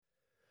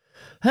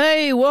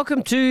Hey,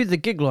 welcome to the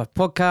Gig Life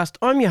podcast.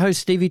 I'm your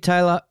host, Stevie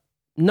Taylor.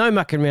 No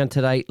mucking around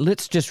today.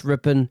 Let's just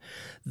rip in.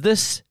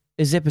 This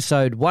is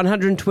episode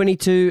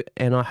 122,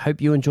 and I hope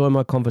you enjoy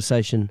my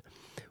conversation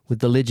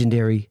with the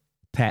legendary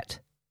Pat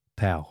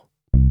Powell.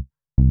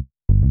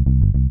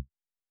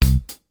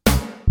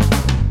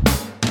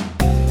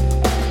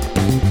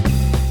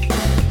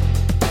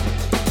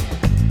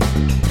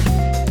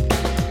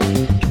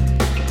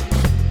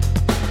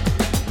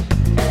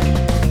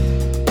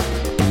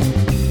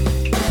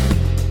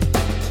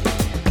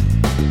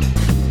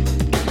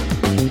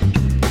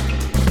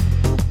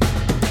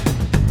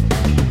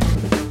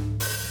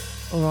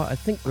 I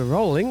think we're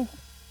rolling.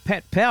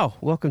 Pat Powell,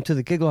 welcome to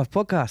the Gig Life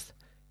podcast.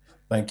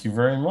 Thank you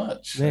very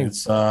much. Man.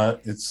 It's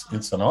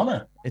an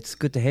honor. It's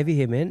good to have you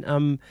here, man.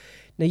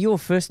 Now your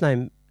first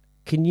name,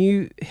 can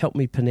you help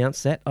me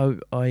pronounce that?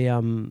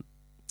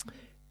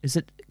 Is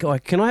it?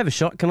 Can I have a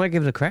shot? Can I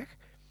give it a crack?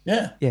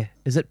 Yeah. Yeah.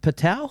 Is it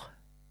Patel?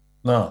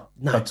 No.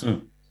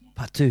 Patu.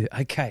 Patu.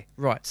 Okay.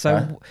 Right.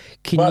 So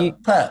you?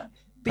 Pat.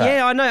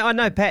 Yeah, I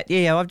know Pat.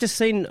 Yeah, I've just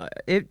seen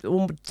it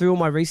through all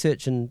my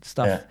research and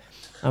stuff. Yeah.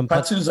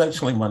 Patu's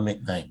actually my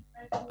nickname.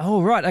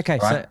 Oh, right. Okay.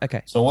 Right? So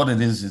So what it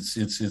is,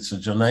 it's a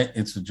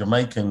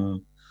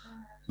Jamaican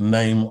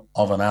name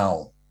of an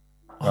owl.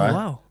 Right? Oh,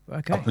 wow.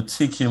 Okay. A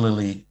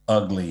particularly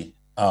ugly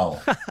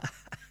owl.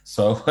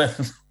 So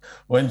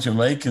when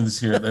Jamaicans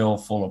hear it, they all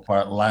fall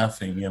apart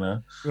laughing, you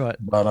know. Right.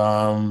 But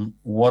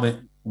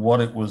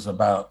what it was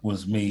about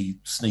was me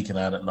sneaking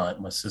out at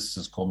night. My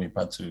sisters called me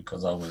Patu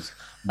because I was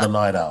the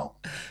night owl.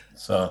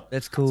 So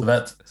that's cool.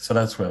 So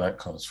that's where that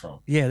comes from.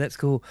 Yeah, that's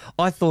cool.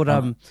 I thought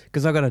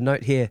because I got a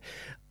note here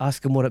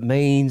asking what it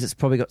means. It's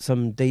probably got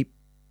some deep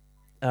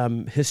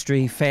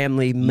history,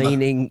 family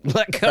meaning.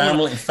 Like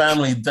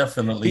family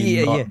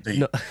definitely not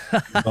deep.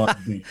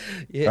 Not deep.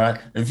 Yeah.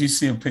 Right? If you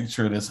see a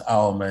picture of this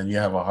owl, man, you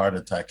have a heart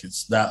attack.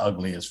 It's that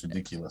ugly. It's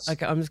ridiculous.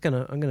 Okay, I'm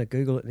gonna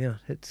Google it now.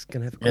 It's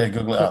gonna have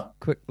Google it up.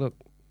 Quick look.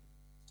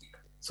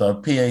 So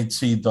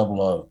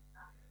PATOO,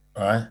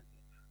 right?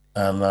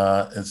 And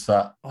it's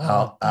that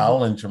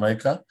owl in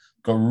Jamaica.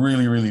 Got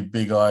really, really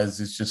big eyes.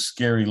 It's just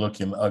scary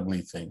looking, ugly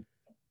thing.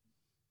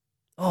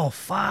 Oh,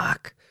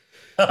 fuck.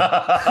 Look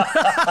at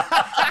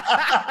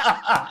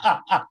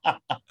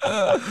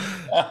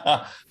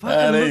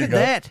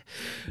that.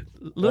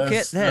 Look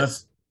at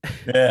that.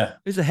 Yeah.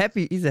 He's a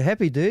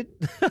happy dude.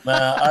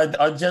 Nah,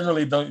 I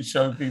generally don't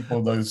show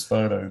people those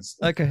photos.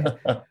 Okay.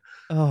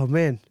 Oh,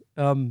 man.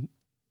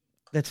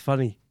 That's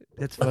funny.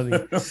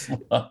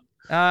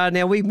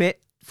 Now, we met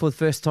for the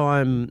first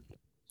time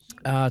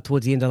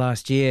towards the end of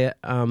last year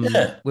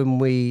when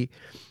we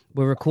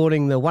were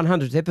recording the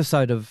 100th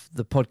episode of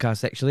the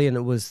podcast, actually, and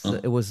it was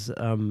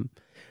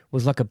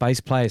like a bass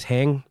player's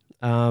hang,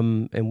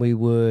 and we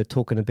were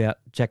talking about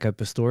Jaco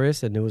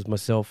Pastorius, and there was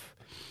myself,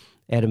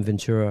 Adam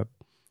Ventura,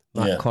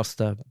 Mark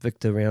Costa,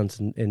 Victor Rounds,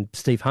 and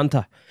Steve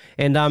Hunter,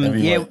 and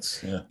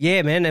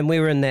yeah, man, and we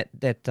were in that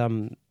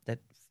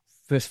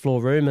first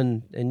floor room,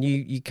 and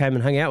you came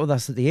and hung out with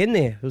us at the end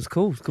there. It was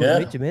cool. It's cool to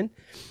meet you, man.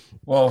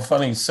 Well,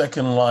 funny,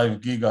 second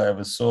live gig I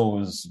ever saw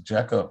was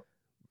Jaco.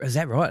 Is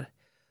that right?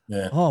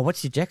 Yeah. Oh,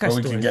 what's your Jaco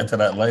story? We can get to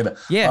that later.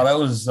 Yeah. That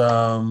was,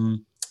 I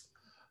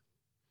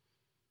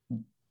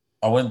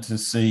went to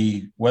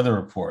see Weather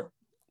Report.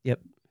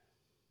 Yep.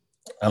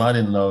 And I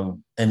didn't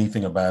know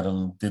anything about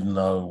them, didn't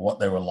know what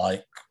they were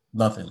like,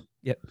 nothing.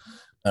 Yep.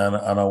 And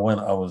I went,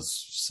 I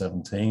was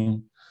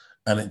 17,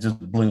 and it just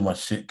blew my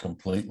shit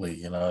completely.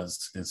 You know,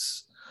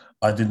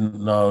 I didn't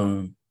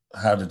know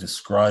how to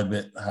describe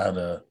it, how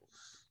to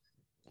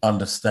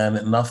understand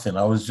it, nothing.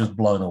 I was just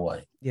blown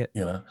away. Yeah.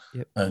 You know?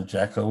 Yep. And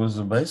Jaco was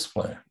a bass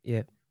player.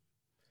 Yeah.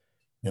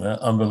 You know,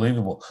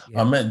 unbelievable. Yeah.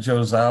 I met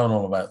Joe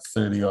Zawinul about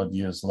 30 odd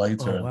years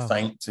later and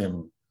thanked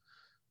him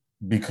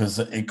because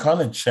it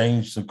kind of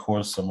changed the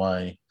course of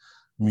my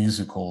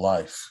musical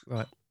life.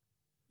 Right.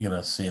 You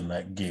know, seeing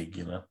that gig,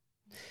 you know.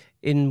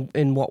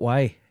 In what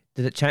way?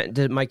 Did it change?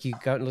 Did it make you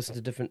go and listen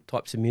to different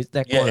types of music?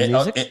 That kind of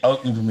music? It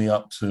opened me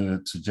up to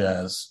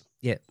jazz.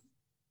 Yeah.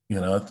 You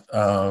know,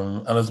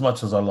 and as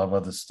much as I love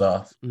other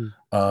stuff,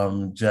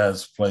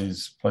 jazz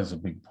plays a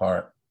big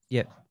part.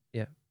 Yeah.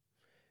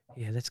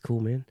 That's cool,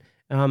 man.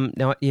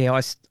 Now,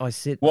 I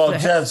said. Well,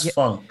 jazz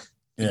funk.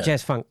 Yeah.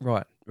 Jazz funk,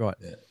 right.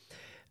 Yeah.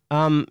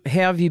 How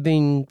have you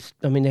been?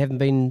 I mean, there haven't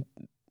been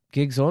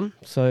gigs on.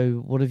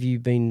 So, what have you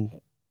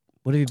been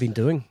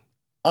doing?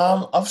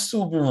 I've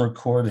still been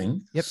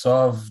recording. Yep.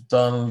 So I've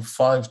done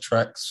 5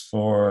 tracks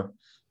for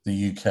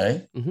the UK.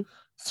 Mm-hmm.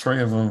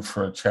 3 of them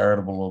for a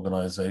charitable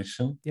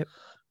organization. Yep.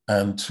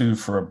 And 2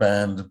 for a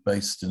band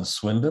based in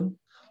Swindon,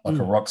 like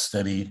a rock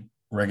steady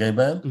reggae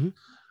band. Mm-hmm.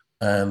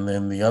 And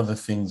then the other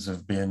things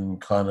have been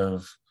kind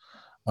of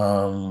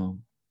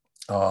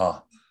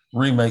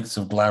remakes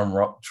of glam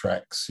rock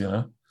tracks, you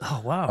know.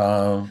 Oh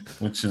wow!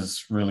 Which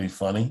is really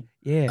funny.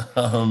 Yeah.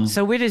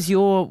 So where does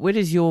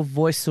your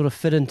voice sort of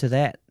fit into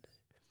that?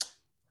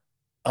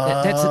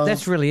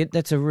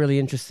 That's a really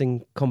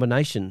interesting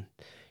combination.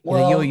 You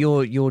know,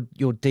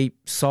 your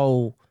deep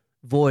soul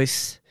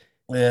voice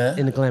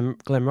in a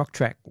glam rock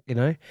track, you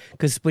know?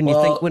 Because when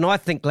I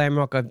think glam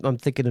rock, I'm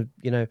thinking of,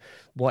 you know,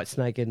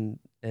 Whitesnake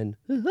and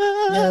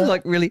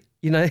like really,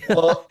 you know.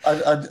 Well,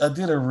 I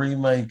did a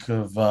remake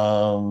of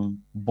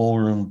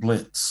Ballroom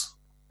Blitz,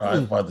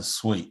 right, by The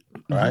Sweet,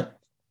 right? Mm-hmm.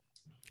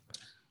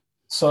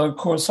 So of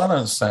course I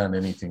don't sound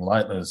anything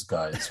like those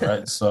guys,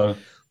 right? So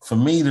for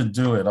me to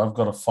do it, I've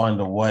got to find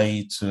a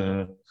way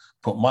to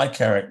put my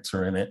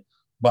character in it,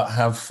 but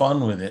have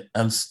fun with it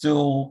and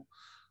still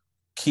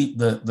keep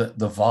the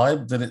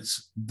vibe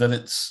that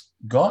it's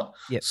got.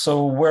 Yep.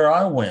 So where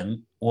I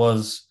went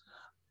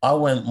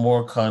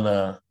more kind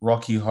of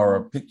Rocky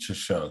Horror Picture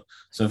Show.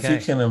 So if you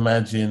can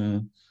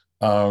imagine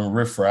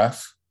Riff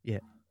Raff,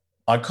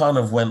 I kind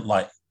of went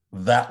like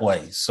that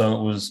way. So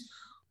it was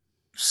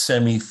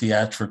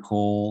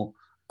semi-theatrical,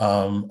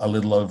 a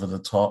little over the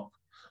top,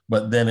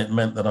 but then it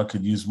meant that I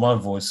could use my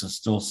voice and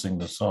still sing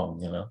the song,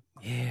 you know?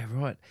 Yeah,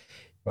 right.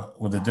 But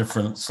with a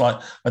different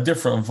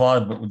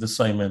vibe, but with the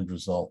same end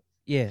result.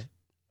 Yeah.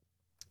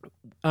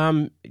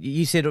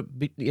 You said,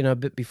 you know, a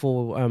bit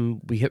before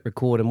we hit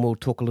record, and we'll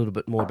talk a little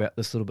bit more about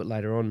this a little bit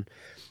later on.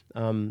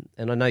 And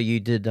I know you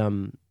did,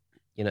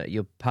 you know,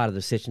 you're part of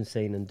the session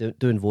scene and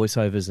doing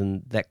voiceovers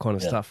and that kind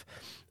of stuff,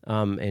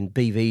 and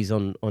BVs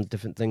on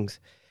different things.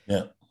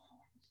 Yeah.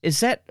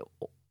 Is that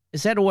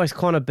always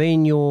kind of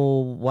been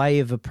your way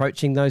of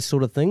approaching those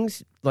sort of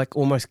things? Like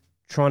almost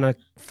trying to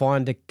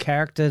find a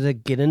character to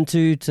get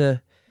into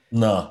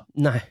No,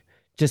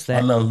 just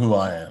that. I know who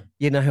I am.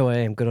 You know who I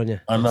am. Good on you.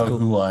 I know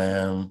who I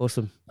am.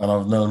 Awesome. And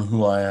I've known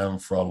who I am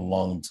for a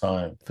long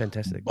time.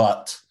 Fantastic.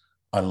 But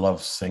I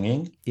love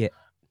singing. Yeah.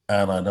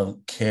 And I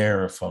don't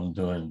care if I'm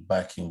doing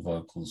backing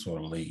vocals or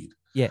lead.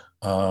 Yeah.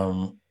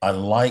 I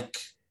like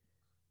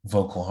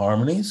vocal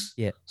harmonies.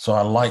 Yeah. So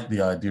I like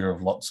the idea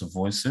of lots of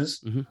voices.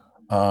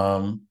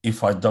 Mm-hmm.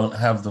 If I don't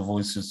have the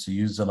voices to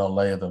use, then I'll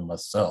layer them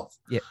myself.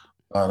 Yeah.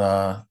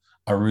 But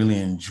I really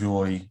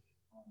enjoy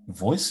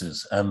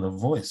voices and the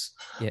voice.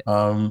 Yeah.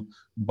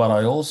 But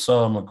I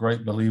also am a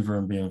great believer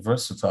in being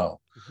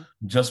versatile.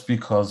 Mm-hmm. Just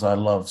because I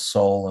love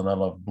soul and I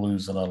love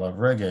blues and I love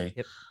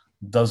reggae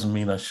doesn't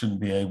mean I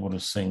shouldn't be able to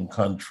sing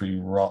country,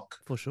 rock,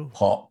 for sure,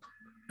 pop.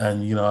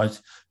 And, you know,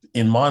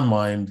 in my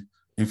mind,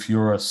 if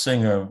you're a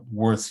singer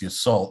worth your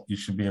salt, you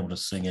should be able to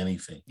sing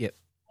anything. Yep.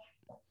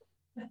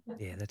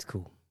 Yeah, that's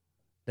cool.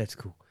 That's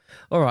cool.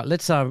 All right,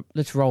 let's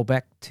roll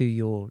back to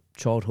your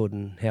childhood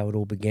and how it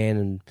all began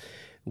and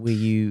where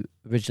you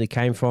originally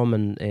came from,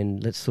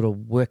 and let's sort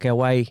of work our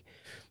way,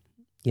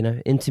 you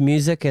know, into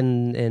music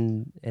and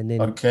then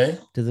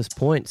to this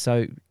point.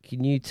 So,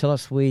 can you tell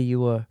us where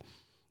you were?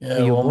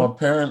 Yeah, well,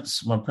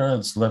 my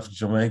parents left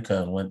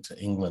Jamaica and went to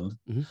England,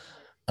 mm-hmm.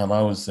 and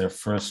I was their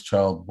first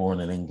child born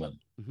in England.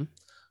 Mm-hmm.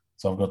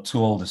 So I've got two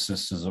older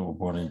sisters that were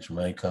born in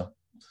Jamaica,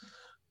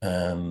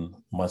 and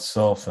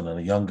myself and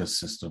a younger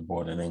sister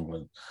born in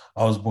England.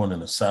 I was born in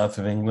the south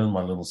of England.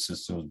 My little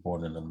sister was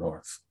born in the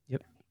north.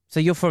 Yep. So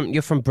you're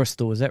from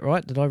Bristol, is that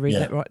right? Did I read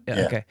that right?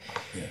 Yeah. Okay.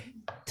 Yeah.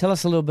 Tell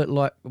us a little bit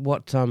like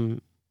what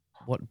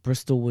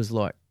Bristol was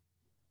like.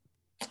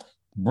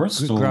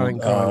 Bristol,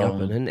 growing up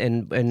in,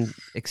 and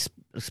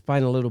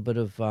explain a little bit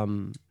of.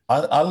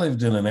 I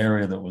lived in an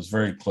area that was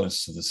very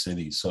close to the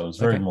city, so it was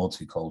very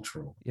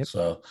multicultural. Yep.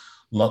 So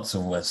lots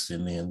of West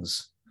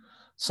Indians.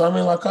 So I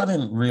mean, like I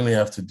didn't really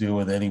have to deal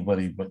with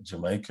anybody but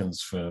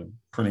Jamaicans for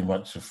pretty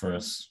much the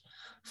first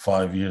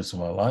 5 years of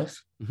my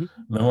life. Mm-hmm.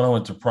 And then when I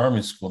went to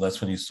primary school, that's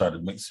when you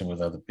started mixing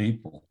with other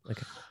people.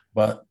 Okay.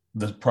 But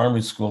the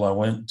primary school I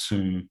went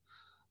to,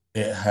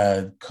 it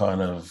had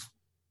kind of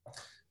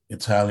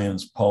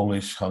Italians,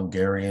 Polish,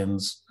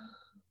 Hungarians,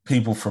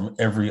 people from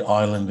every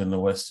island in the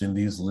West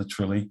Indies,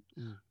 literally,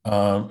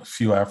 a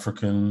few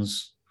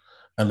Africans,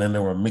 and then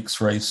there were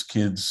mixed race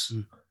kids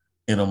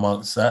in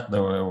amongst that.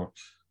 There were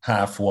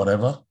half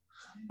whatever.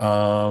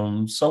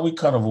 So we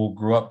kind of all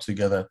grew up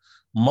together.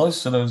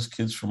 Most of those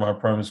kids from our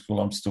primary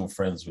school, I'm still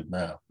friends with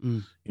now.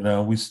 You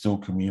know, we still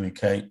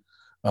communicate.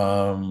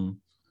 When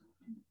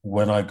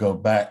I go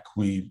back,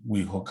 we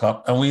hook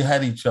up, and we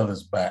had each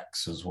other's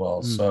backs as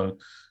well. So,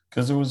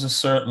 because there was a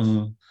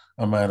certain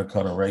amount of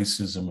kind of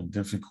racism and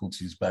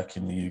difficulties back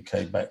in the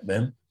UK back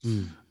then.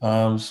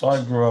 So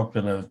I grew up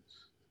in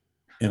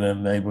a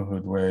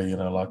neighborhood where, you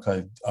know, like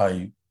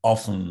I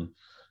often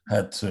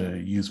had to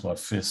use my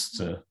fists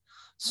to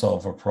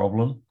solve a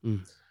problem,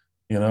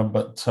 you know,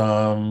 but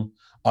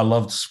I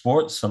loved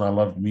sports and I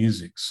loved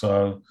music.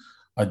 So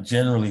I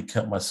generally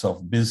kept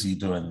myself busy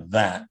doing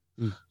that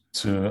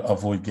to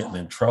avoid getting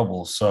in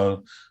trouble.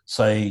 So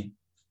say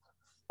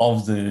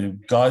of the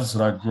guys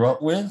that I grew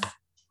up with,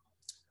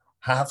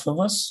 half of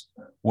us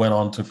went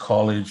on to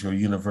college or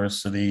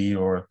university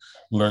or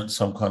learned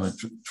some kind of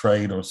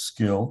trade or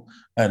skill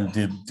and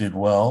did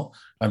well.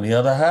 And the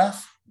other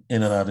half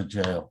in and out of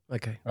jail.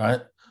 Okay.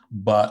 Right.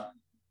 But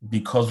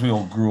because we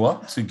all grew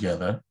up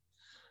together,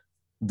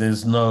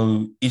 there's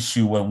no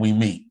issue when we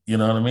meet. You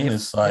know what I mean? Yep.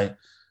 It's like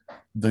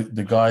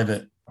the guy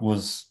that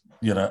was,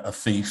 you know, a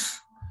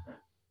thief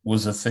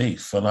was a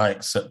thief. And I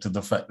accepted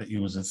the fact that he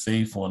was a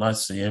thief. When I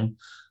see him,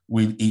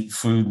 we'd eat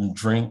food and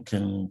drink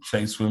and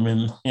chase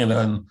women,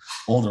 and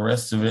all the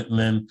rest of it. And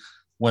then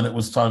when it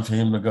was time for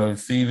him to go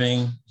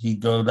thieving,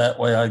 he'd go that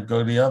way, I'd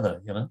go the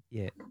other.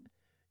 Yeah.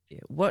 Yeah.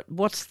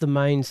 What's the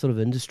main sort of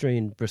industry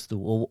in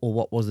Bristol, or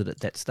what was it at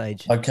that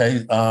stage?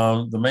 Okay,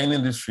 the main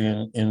industry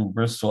in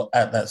Bristol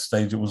at that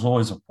stage, it was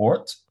always a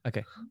port.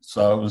 Okay.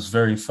 So it was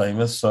very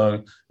famous.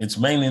 So its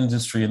main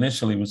industry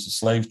initially was the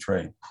slave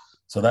trade.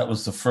 So that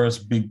was the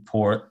first big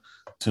port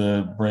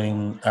to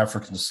bring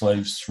African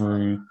slaves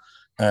through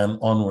and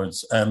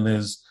onwards. And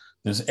there's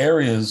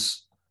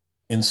areas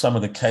in some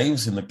of the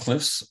caves in the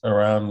cliffs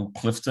around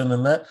Clifton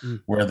and that,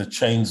 where the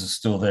chains are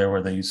still there,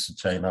 where they used to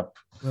chain up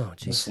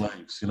the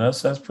slaves, so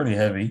that's pretty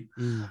heavy.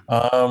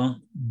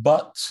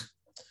 But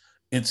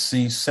it's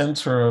the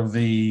center of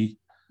the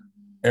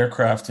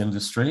aircraft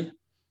industry.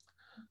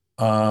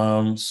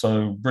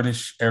 So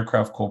British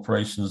Aircraft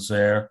Corporation is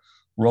there.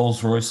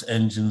 Rolls-Royce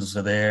engines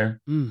are there.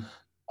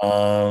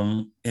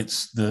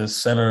 It's the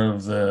center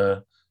of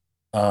the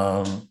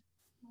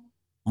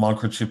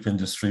microchip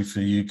industry for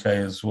the UK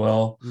as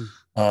well.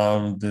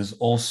 There's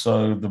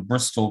also the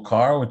Bristol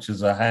car, which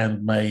is a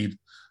handmade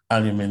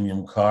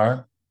aluminium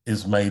car,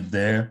 is made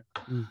there.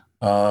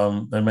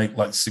 They make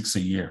like 6 a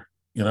year,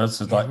 so it's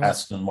like right.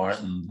 Aston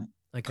Martin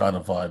kind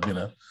of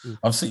vibe,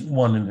 I've seen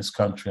one in this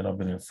country and I've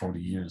been here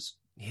 40 years.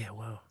 Yeah,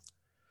 wow.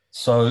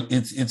 So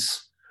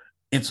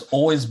it's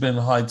always been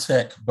high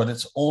tech, but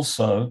it's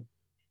also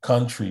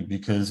country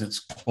because it's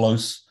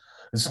close.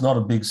 It's not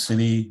a big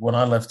city. When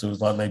I left, it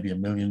was like maybe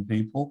 1 million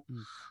people.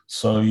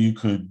 So you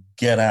could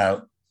get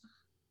out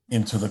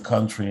into the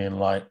country in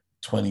like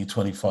 20,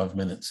 25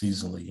 minutes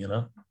easily,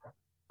 A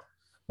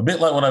bit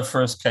like when I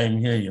first came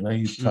here, you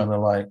kind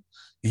of like,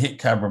 you hit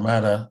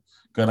Cabramatta,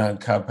 go down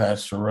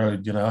Cowpasture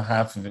Road,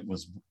 half of it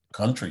was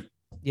country.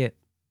 Yeah.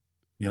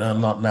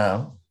 Not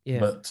now. Yeah.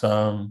 But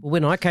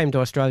when I came to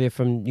Australia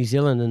from New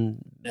Zealand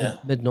in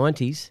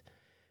mid-90s,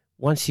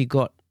 once you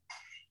got,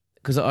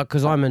 because I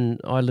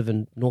live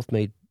in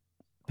Northmead,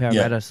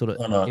 Parramatta sort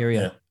of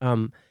area,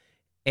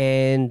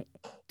 and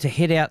to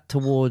head out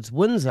towards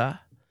Windsor,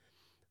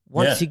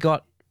 once you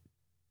got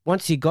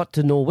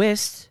to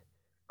Norwest,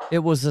 it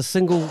was a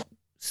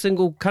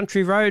single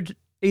country road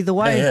either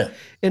way,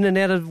 in and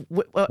out of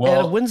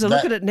Windsor.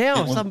 Look at it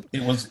now.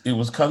 It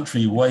was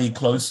country way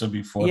closer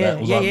before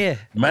that. It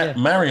was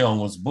Marion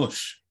was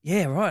bush.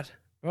 Yeah, right.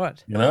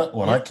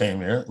 When I came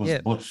here, it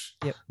was bush.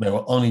 Yep. They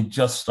were only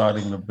just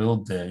starting to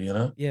build there,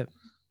 Yep.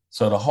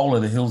 So the whole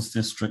of the Hills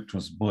district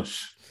was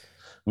bush.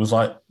 It was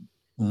like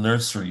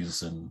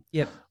nurseries and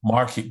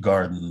market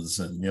gardens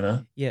and,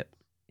 Yep.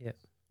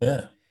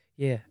 Yeah.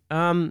 Yeah.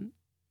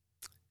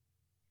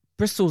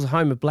 Bristol's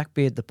home of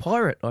Blackbeard the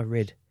pirate, I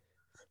read.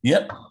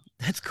 Yep.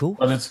 That's cool.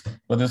 But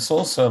it's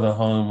also the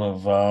home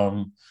of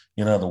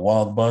the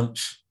Wild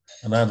Bunch.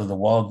 And out of the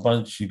Wild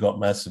Bunch you got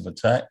Massive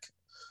Attack.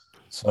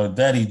 So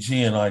Daddy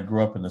G and I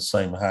grew up in the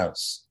same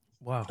house.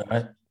 Wow.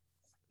 Right?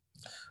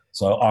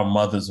 So our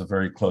mothers are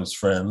very close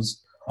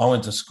friends. I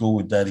went to school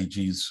with Daddy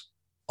G's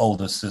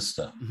older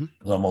sister,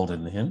 because I'm older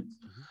than him.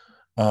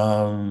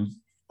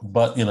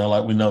 But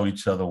like we know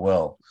each other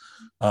well.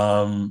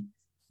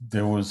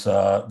 There's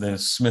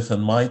Smith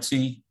and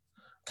Mighty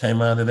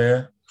came out of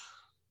there.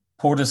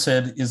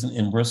 Portishead isn't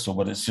in Bristol,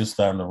 but it's just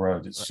down the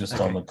road. It's just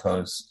on the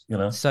coast,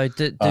 So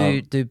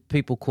do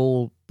people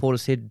call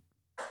Portishead?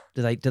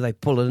 Do they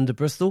pull it into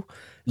Bristol?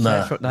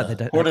 No, they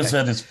don't.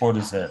 Portishead is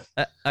Portishead.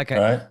 Okay.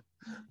 Right?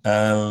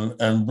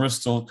 And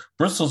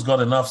Bristol's got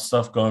enough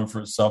stuff going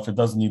for itself. It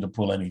doesn't need to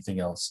pull anything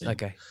else in.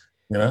 Okay.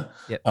 Yep.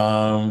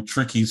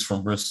 Tricky's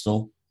from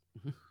Bristol.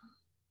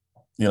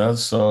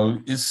 So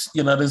it's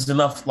there's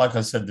enough. Like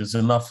I said, there's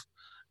enough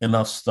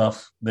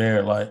stuff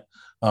there. Like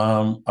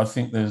I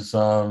think there's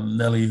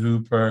Nellie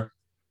Hooper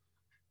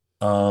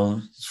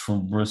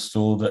from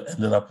Bristol that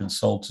ended up in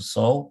Soul to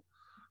Soul,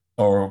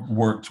 or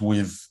worked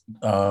with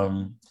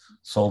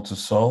Soul to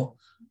Soul.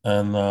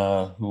 And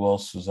who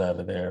else was out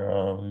of there?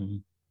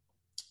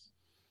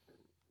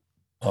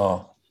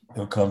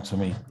 It'll come to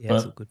me. Yeah,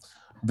 but good.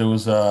 There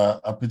was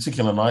a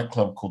particular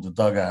nightclub called The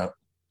Dugout.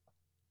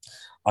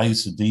 I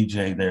used to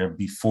DJ there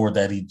before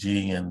Daddy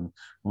G and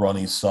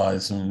Ronnie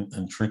Size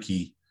and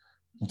Tricky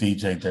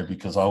DJ'd there,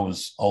 because I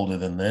was older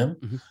than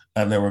them.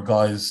 And there were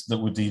guys that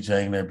were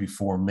DJing there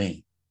before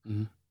me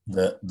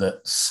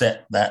that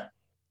set that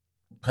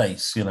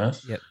pace,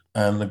 Yep.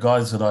 And the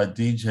guys that I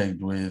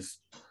DJ'd with,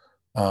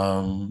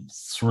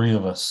 3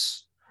 of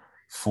us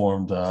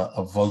formed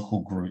a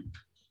vocal group,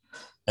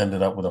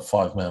 ended up with a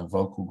 5-man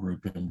vocal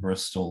group in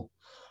Bristol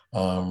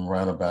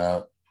around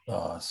about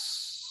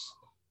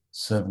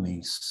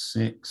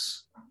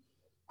 76,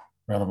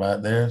 around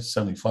about there,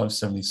 75,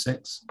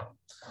 76.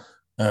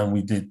 And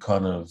we did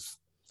kind of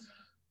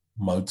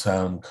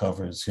Motown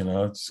covers,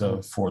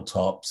 so Four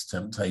Tops,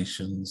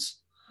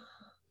 Temptations,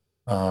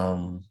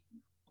 Gladys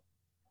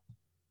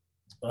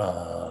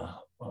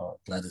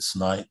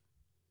Knight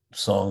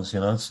songs,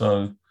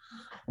 so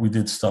we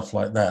did stuff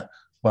like that.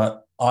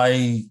 But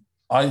I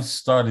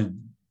started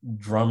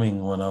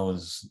drumming when I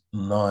was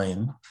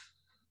 9,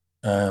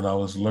 and I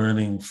was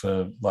learning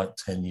for like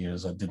 10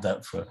 years. I did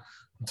that for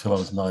until I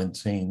was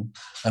 19.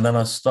 And then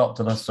I stopped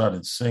and I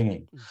started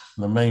singing.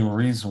 And the main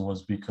reason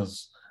was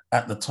because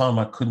at the time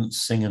I couldn't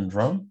sing and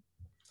drum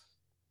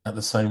at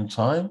the same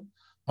time.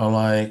 I'm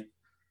like,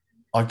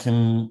 I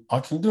can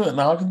do it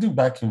now. I can do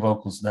backing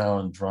vocals now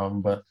and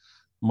drum, but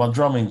my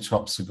drumming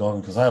chops are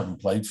gone because I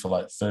haven't played for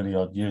like 30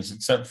 odd years,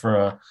 except for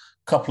a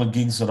couple of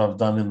gigs that I've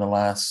done in the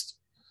last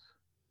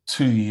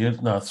 3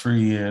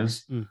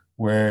 years,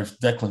 where if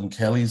Declan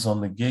Kelly's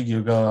on the gig,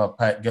 you go, oh,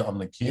 Pat, get on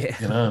the kit,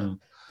 you know,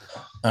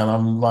 and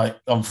I'm like,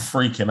 I'm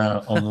freaking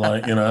out. I'm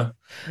like, you know,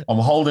 I'm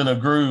holding a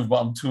groove,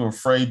 but I'm too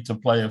afraid to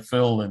play a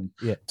fill and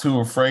too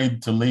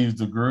afraid to leave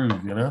the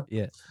groove, you know?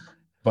 Yeah.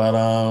 But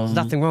there's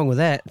nothing wrong with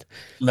that.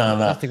 No.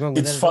 Nothing wrong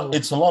with it's fun.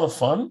 It's a lot of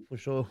fun. For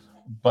sure.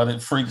 But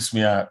it freaks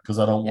me out because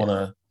I don't want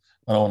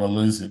to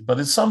lose it. But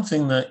it's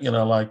something that, you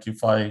know, like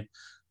if I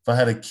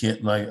had a kit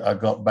and I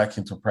got back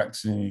into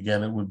practicing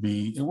again, it would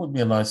be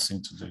a nice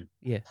thing to do.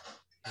 Yeah.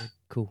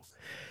 Cool.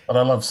 But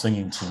I love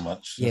singing too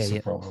much. That's the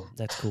problem.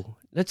 That's cool.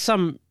 Let's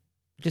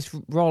just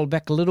roll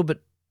back a little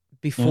bit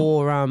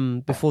before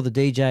the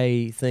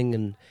DJ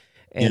thing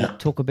and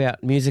talk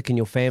about music in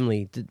your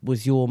family.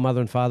 Was your mother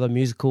and father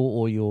musical,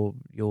 or your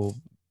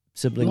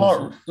siblings?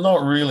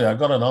 Not really. I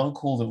got an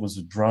uncle that was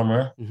a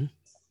drummer,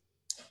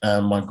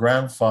 and my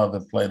grandfather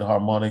played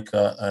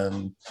harmonica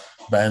and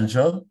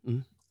banjo.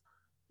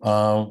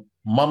 Mom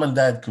and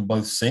dad could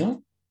both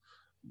sing,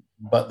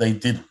 but they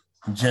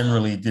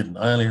generally didn't.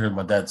 I only heard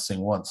my dad sing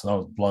once, and I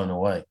was blown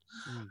away.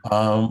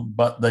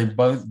 But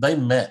they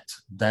met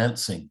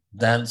dancing.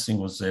 Dancing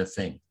was their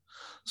thing.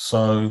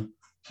 So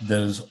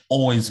there's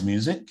always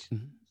music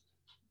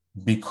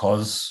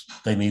because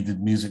they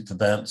needed music to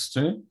dance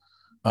to.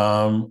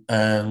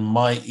 And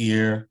my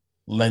ear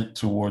leant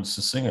towards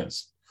the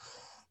singers.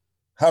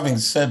 Having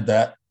said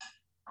that,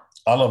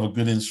 I love a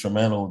good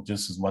instrumental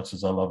just as much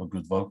as I love a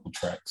good vocal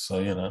track. So,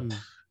 you know,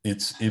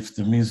 it's if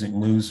the music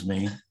moves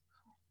me,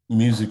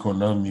 music or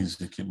no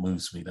music, it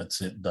moves me. That's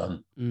it,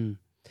 done.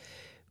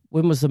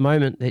 When was the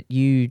moment that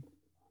you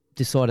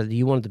decided that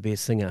you wanted to be a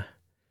singer?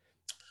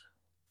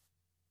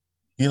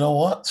 You know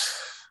what?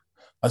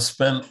 I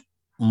spent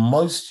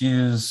most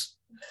years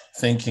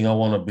thinking I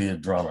want to be a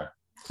drummer.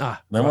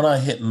 Then when I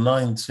hit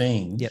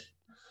 19,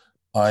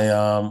 I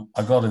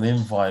got an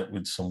invite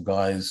with some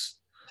guys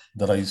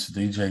that I used to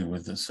DJ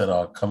with that said,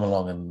 "I'll come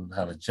along and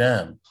have a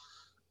jam."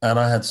 And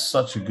I had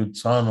such a good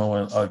time. I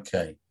went,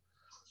 okay,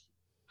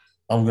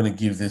 I'm going to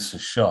give this a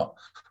shot.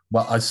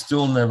 But I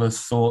still never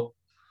thought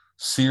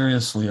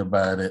seriously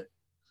about it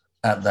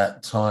at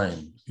that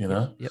time, you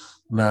know?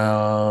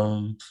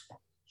 Now,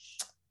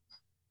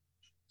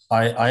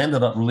 I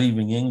ended up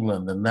leaving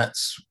England, and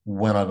that's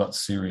when I got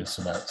serious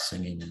about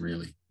singing,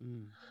 really.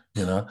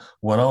 You know,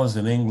 when I was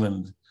in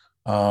England,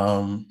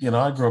 you know,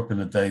 I grew up in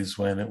the days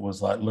when it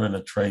was like, learn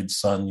a trade,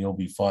 son, you'll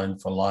be fine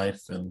for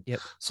life. And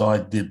so I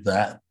did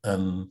that,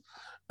 and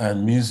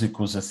music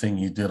was a thing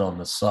you did on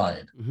the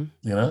side,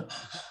 you know?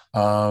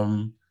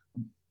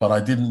 But I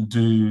didn't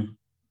do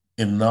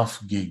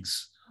enough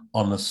gigs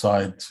on the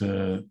side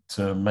to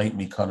make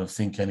me kind of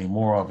think any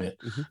more of it.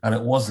 And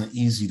it wasn't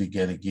easy to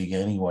get a gig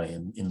anyway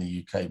in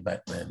the UK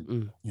back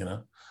then, you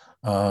know?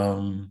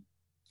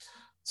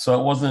 So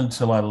it wasn't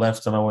until I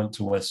left and I went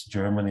to West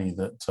Germany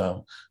that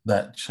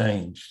that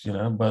changed, you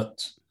know.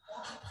 But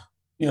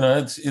you know,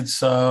 it's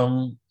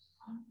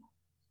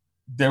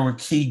there were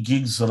key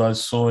gigs that I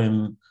saw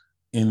in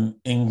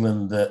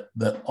England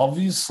that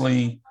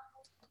obviously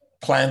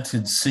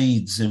planted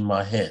seeds in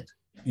my head.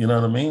 You know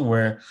what I mean?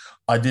 Where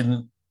I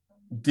didn't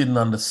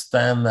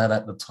understand that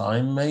at the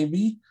time,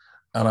 maybe,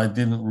 and I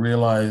didn't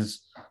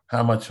realize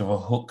how much of a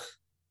hook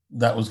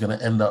that was going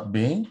to end up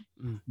being.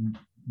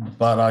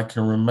 But I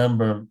can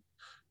remember,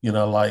 you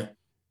know, like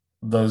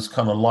those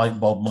kind of light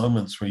bulb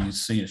moments where you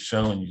see a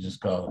show and you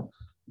just go,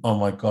 oh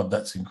my God,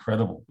 that's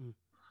incredible.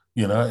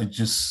 You know, it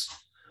just,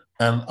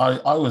 and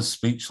I was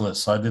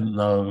speechless. I didn't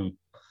know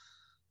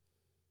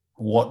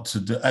what to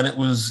do. And it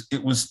was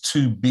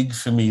too big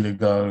for me to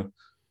go,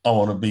 I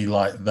want to be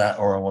like that,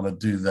 or I want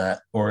to do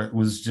that. Or it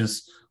was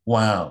just,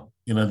 wow,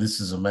 you know, this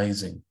is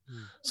amazing.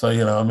 So,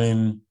 you know, I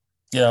mean,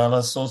 yeah, and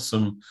I saw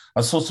some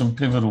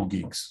pivotal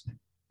gigs.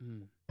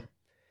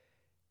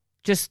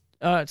 Just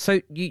so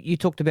you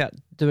talked about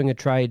doing a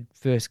trade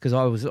first, because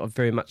I was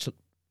very much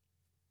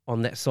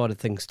on that side of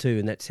things too,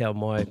 and that's how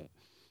my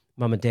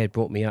mum and dad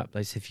brought me up.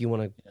 They said, if you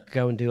want to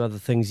go and do other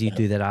things, you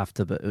do that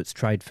after, but it's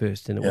trade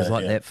first, and it was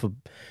like that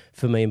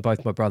for me and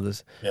both my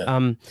brothers.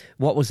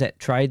 What was that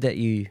trade that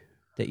you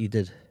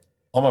did?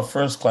 I'm a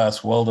first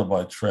class welder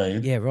by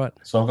trade. Yeah, right.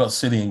 So I've got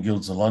City and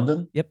Guilds of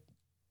London. Yep.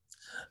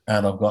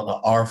 And I've got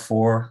an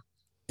R4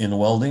 in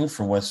welding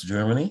from West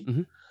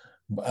Germany.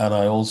 And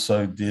I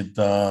also did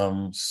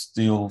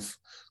steel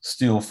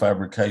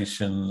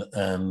fabrication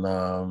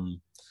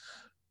and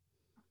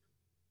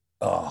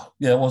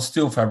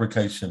steel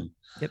fabrication.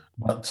 Yep.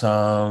 But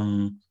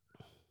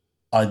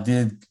I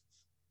did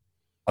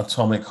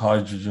atomic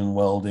hydrogen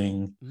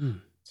welding,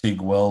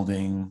 TIG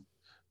welding,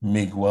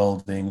 MIG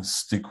welding,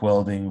 stick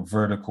welding,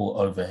 vertical,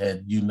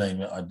 overhead, you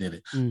name it, I did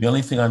it. Mm. The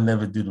only thing I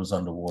never did was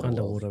underwater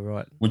welding,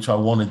 right? which I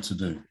wanted to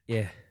do.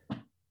 Yeah.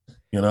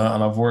 And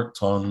I've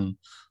worked on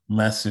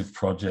massive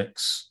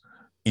projects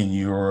in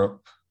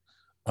Europe,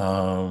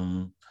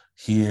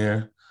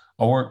 here.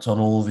 I worked on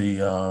all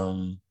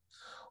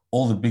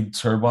the big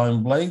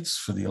turbine blades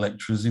for the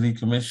Electricity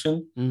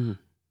Commission. Mm.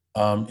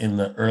 In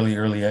the early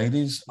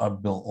 80s. I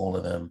built all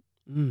of them.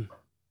 Mm.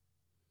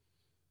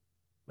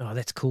 Oh,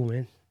 that's cool,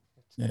 man.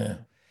 Yeah.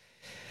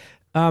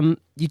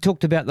 You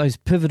talked about those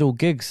pivotal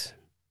gigs.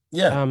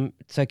 Yeah.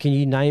 So can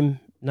you name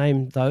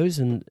those?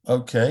 And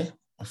okay.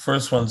 The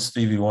first one's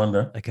Stevie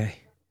Wonder. Okay.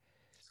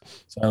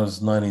 So that was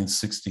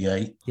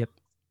 1968. Yep.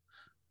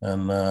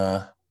 And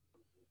I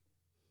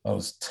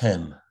was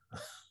 10.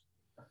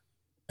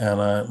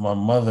 And my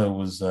mother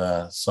was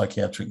a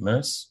psychiatric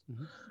nurse.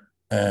 Mm-hmm.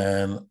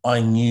 And I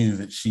knew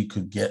that she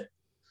could get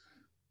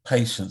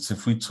patients.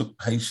 If we took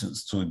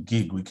patients to a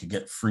gig, we could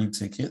get free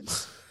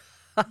tickets.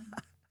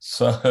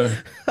 So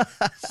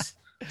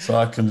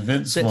I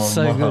convinced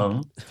my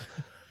mom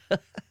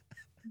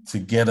to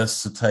get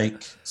us to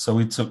take. So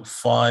we took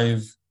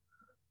 5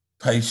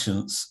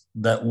 patients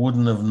that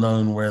wouldn't have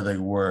known where they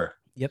were.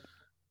 Yep.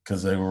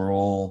 Because they were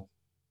all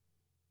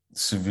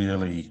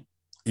severely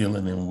ill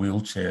and in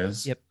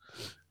wheelchairs. Yep.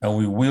 And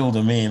we wheeled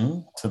them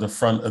in to the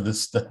front of the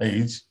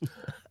stage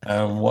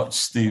and watched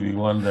Stevie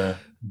Wonder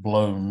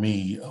blow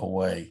me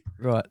away.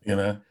 Right.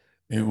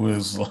 It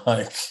was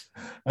like,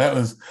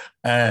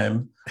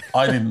 and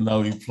I didn't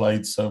know he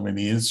played so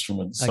many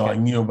instruments. So I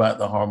knew about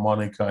the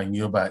harmonica, I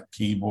knew about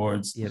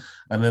keyboards. Yep.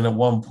 And then at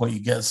one point he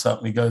gets up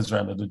and he goes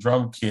around to the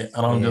drum kit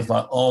and I'm just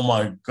like, oh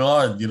my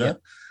God, Yep.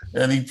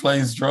 and he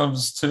plays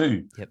drums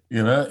too. Yep.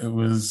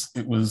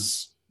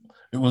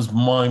 It was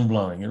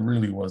mind-blowing. It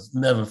really was.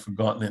 Never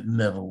forgotten it,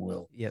 never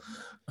will. Yep.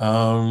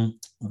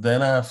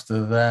 Then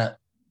after that,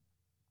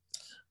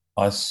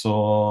 I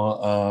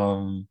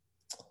saw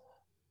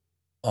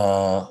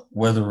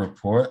Weather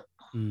Report.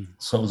 Mm.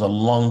 So it was a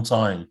long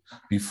time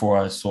before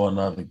I saw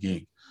another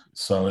gig.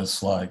 So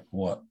it's like,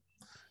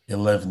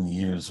 11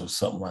 years or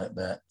something like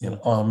that.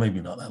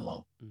 Maybe not that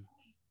long.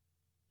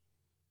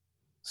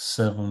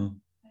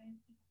 7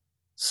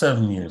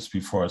 years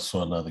before I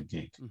saw another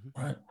gig,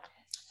 right?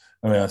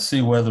 I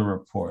see Weather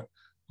Report.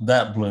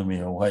 That blew me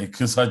away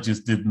because I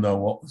just didn't know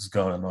what was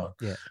going on.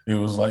 Yeah. It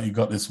was like you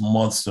got this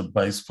monster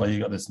bass player, you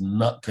got this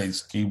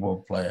nutcase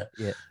keyboard player.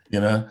 Yeah.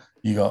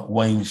 You got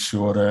Wayne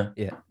Shorter.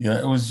 Yeah.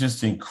 It was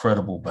just an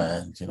incredible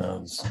band. It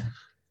was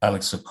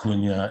Alex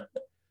Acuna,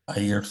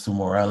 Ayrton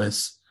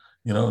Morales.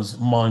 It was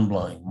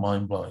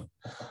mind-blowing.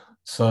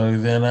 So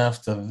then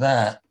after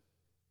that,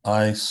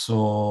 I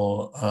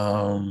saw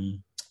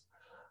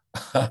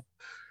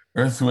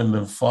Earth, Wind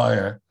and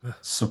Fire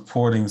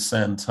supporting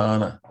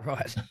Santana.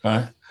 Right.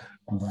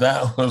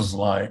 That was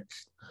like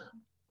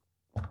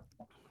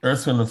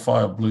Earth, Wind and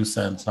Fire blew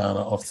Santana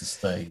off the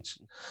stage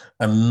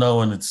and no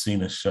one had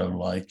seen a show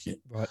like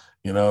it. Right.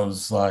 It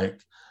was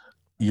like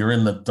you're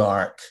in the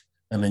dark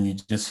and then you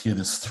just hear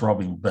this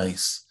throbbing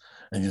bass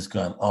and you're just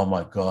going, oh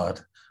my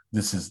God,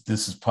 this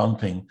is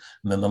pumping.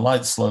 And then the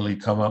lights slowly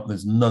come up.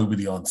 There's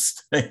nobody on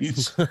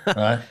stage,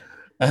 right?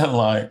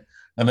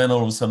 And then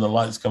all of a sudden the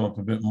lights come up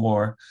a bit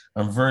more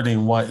and Verdi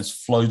and White is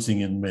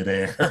floating in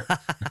midair,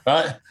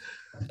 right?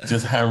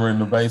 Just hammering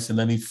the bass. And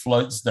then he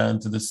floats down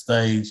to the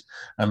stage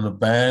and the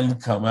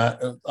band come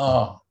out.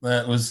 Oh,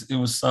 it was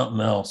something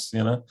else,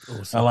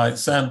 Awesome. And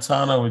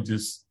Santana were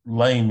just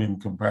lame in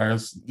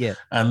comparison. Yeah.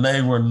 And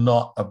they were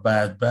not a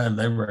bad band.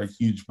 They were a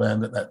huge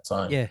band at that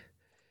time. Yeah.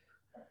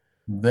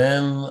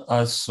 Then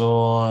I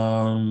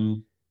saw,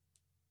 an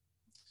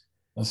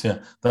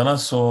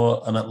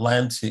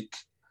Atlantic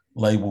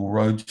label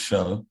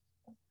roadshow.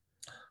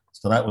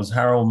 So that was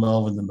Harold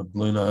Melvin and the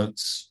Blue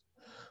Notes,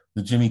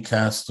 the Jimmy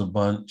Castor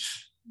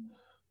Bunch,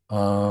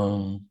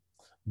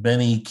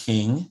 Benny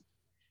King,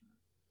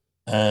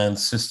 and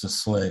Sister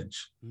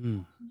Sledge.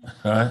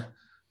 Right?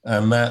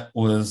 And that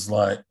was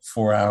like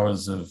 4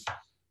 hours of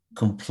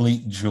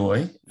complete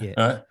joy. Yeah.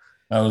 Right?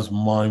 That was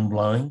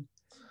mind-blowing.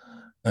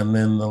 And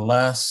then the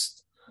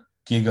last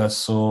gig I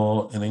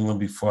saw in England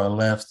before I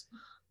left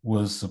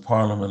was the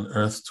Parliament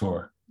Earth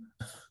Tour,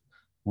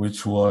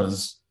 which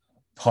was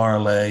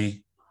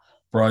Parlay,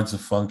 Brides of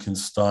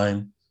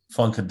Funkenstein,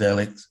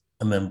 Funkadelic,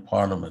 and then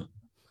Parliament.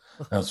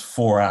 That was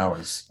 4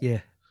 hours.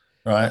 Yeah.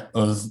 Right? It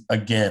was,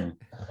 again,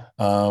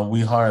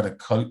 we hired a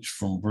coach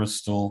from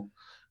Bristol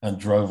and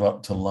drove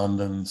up to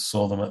London,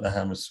 saw them at the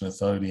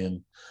Hammersmith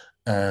Odeon,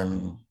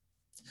 and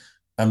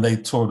they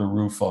tore the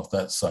roof off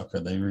that sucker.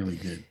 They really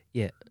did.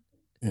 Yeah.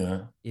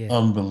 Yeah.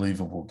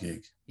 Unbelievable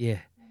gig. Yeah.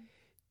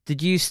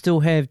 Did you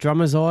still have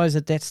drummer's eyes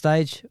at that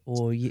stage,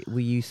 or were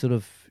you sort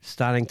of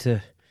starting to?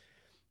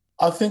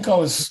 I think I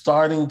was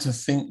starting to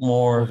think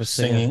more of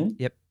singing.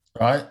 Yep.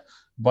 Right.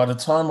 By the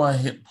time I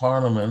hit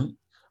Parliament,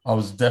 I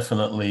was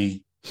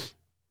definitely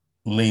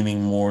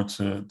leaning more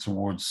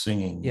towards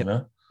singing.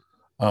 Yep.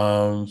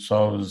 So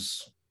I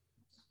was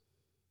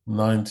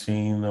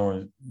 19,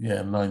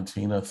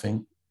 I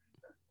think.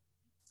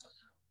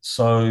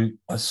 So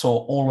I saw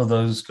all of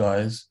those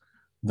guys.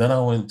 Then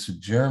I went to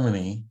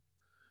Germany,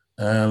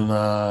 and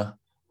I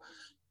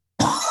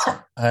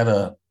had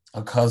a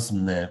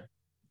cousin there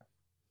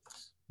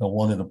that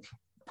wanted to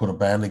put a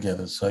band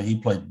together. So he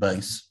played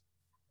bass.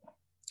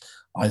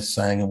 I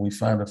sang, and we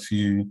found a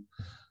few,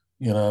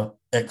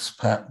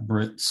 expat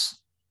Brits,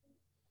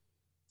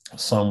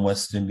 some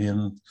West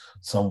Indian,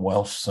 some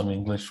Welsh, some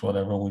English,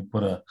 whatever. And we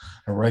put a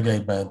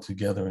reggae band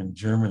together in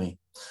Germany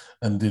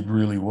and did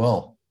really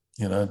well,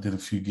 did a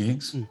few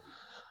gigs.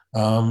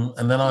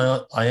 And then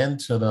I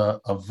entered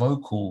a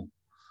vocal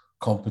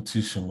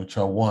competition, which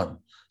I won.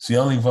 It's the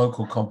only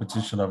vocal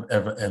competition I've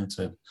ever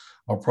entered.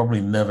 I'll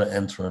probably never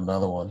enter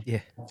another one.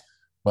 Yeah.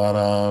 But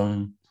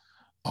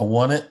I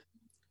won it.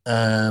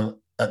 And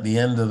at the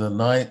end of the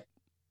night,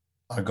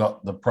 I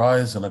got the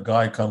prize, and a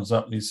guy comes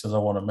up and he says, "I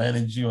want to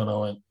manage you." And I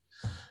went,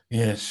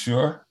 "Yeah,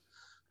 sure."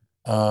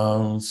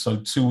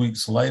 So 2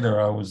 weeks later,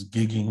 I was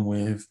gigging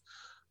with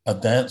a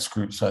dance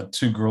group. So I had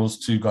 2 girls,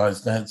 2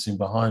 guys dancing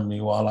behind me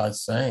while I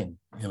sang,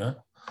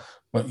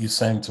 but you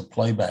sang to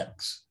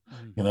playbacks,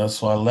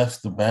 so I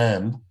left the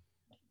band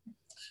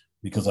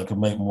because I could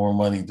make more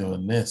money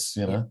doing this,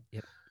 Yep.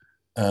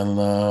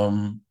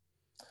 And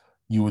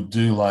you would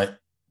do like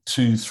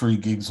 2-3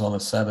 gigs on a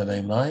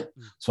Saturday night.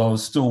 So I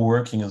was still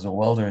working as a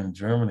welder in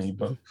Germany,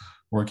 but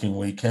working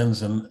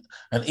weekends, and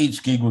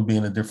each gig would be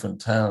in a different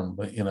town,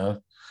 but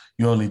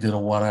you only did a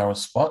 1-hour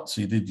spot.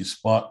 So you did your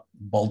spot,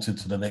 bolted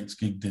to the next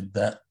gig, did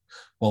that,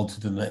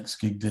 bolted to the next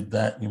gig, did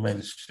that, and you made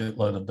a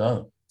shitload of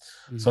dough.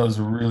 So it was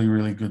a really,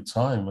 really good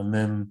time. And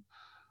then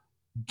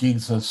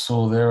gigs I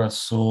saw there, I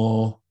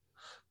saw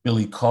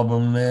Billy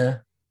Cobham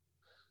there.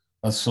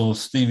 I saw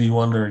Stevie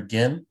Wonder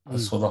again. I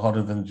saw the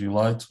Hotter Than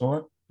July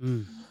tour.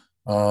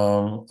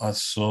 I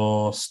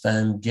saw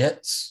Stan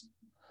Getz.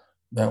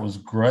 That was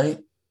great.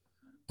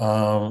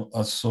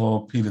 I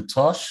saw Peter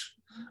Tosh,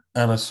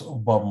 and I saw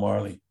Bob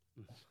Marley.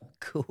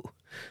 Cool.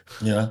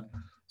 Yeah.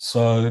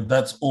 So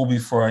that's all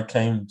before I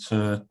came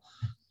to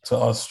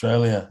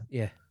Australia.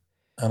 Yeah.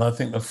 And I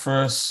think the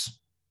first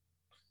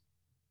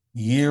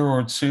year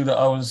or 2 that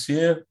I was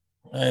here,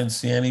 I didn't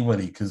see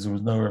anybody because there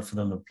was nowhere for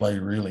them to play,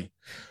 really.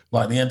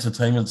 Like the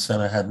entertainment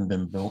center hadn't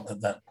been built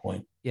at that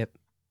point. Yep.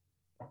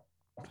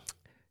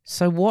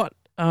 So what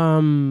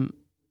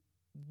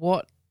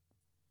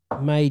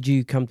made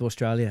you come to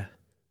Australia?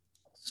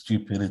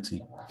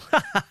 Stupidity.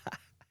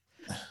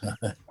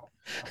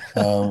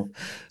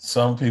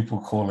 Some people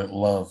call it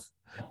love.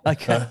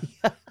 Okay.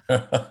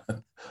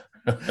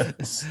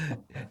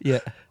 Yeah.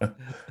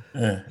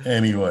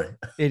 Anyway,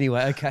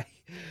 okay.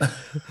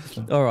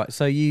 All right.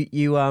 So you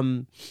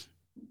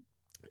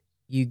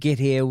get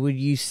here. Were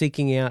you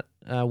seeking out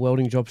a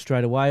welding job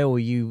straight away, or were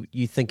you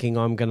thinking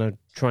I'm going to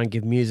try and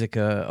give music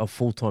a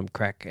full-time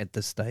crack at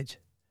this stage?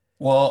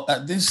 Well,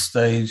 at this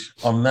stage,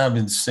 I've now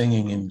been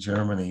singing in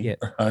Germany,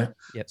 right?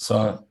 Yep.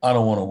 So I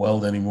don't want to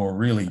weld anymore,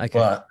 really. Okay.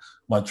 But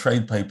my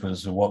trade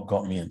papers are what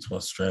got me into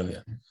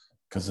Australia,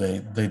 because they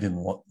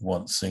didn't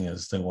want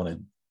singers. They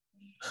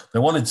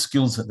wanted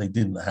skills that they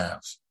didn't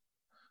have,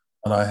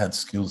 and I had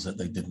skills that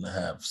they didn't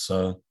have.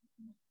 So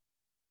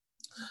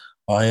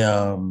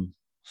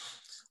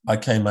I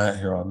came out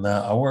here on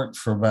that. I worked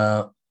for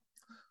about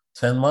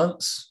 10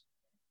 months,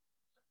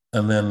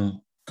 and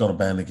then got a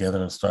band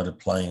together and started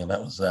playing, and that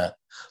was that.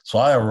 So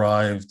I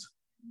arrived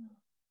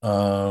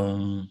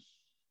 5th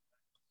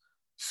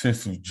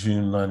of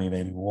June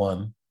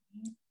 1981,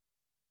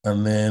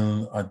 and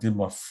then I did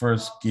my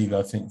first gig,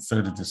 I think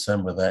 3rd of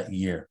December that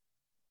year,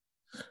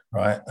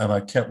 right? And I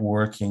kept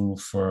working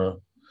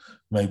for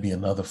maybe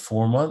another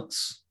 4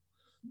 months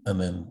and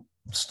then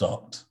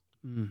stopped.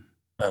 And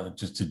I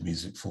just did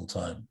music full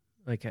time.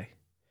 Okay.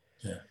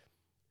 Yeah.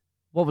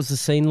 What was the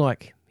scene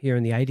like here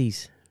in the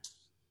 80s?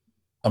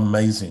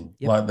 Amazing.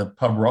 Yep. Like the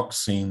pub rock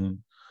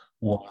scene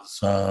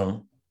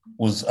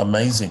was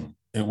amazing.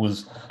 It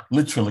was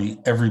literally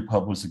every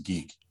pub was a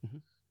gig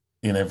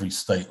in every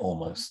state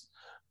almost.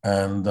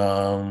 And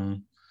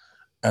the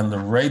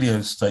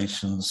radio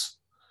stations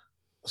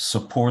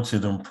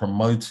supported and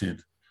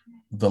promoted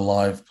the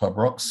live pub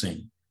rock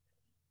scene.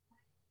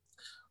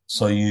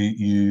 So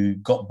you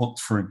got booked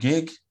for a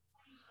gig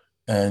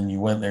and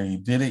you went there, you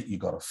did it, you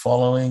got a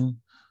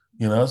following,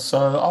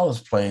 so I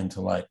was playing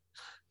to like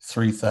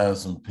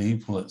 3,000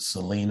 people at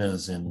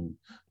Selena's in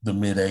the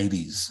mid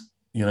 80s,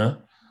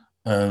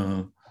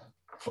 and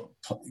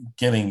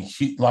getting,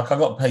 like, I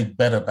got paid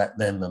better back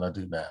then than I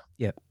do now.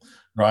 Yep.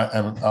 Right.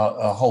 And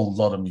a whole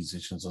lot of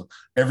musicians,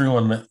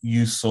 everyone that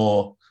you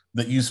saw,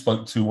 that you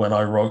spoke to when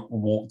I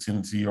walked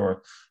into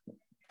your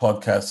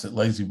podcast at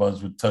Lazy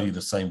Bones would tell you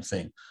the same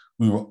thing.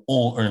 We were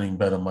all earning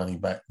better money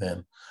back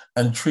then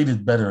and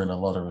treated better in a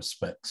lot of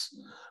respects.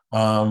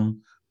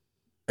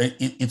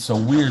 It's a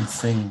weird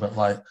thing, but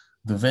like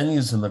the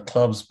venues and the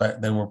clubs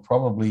back then were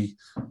probably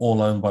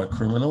all owned by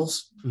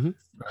criminals,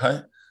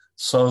 right?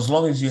 So as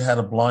long as you had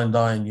a blind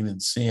eye and you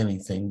didn't see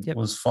anything, it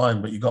was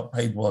fine, but you got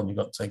paid well and you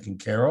got taken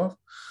care of.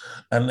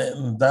 And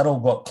then that all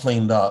got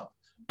cleaned up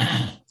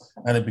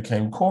and it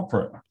became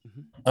corporate.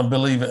 And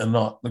believe it or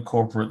not, the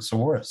corporates are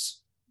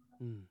worse.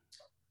 Mm.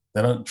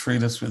 They don't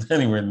treat us with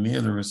anywhere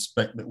near the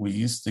respect that we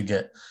used to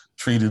get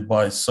treated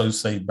by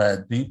so-say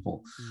bad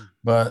people. Mm.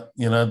 But,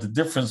 the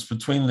difference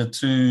between the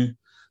two,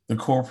 the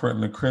corporate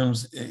and the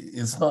crims,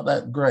 it's not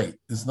that great.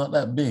 It's not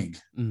that big.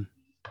 Mm.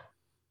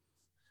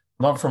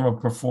 Not from a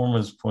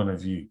performer's point of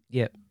view.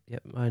 Yep,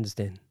 I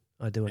understand.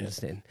 I do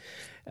understand.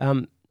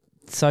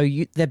 So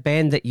that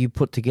band that you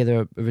put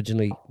together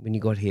originally when you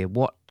got here,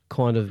 what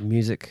kind of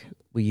music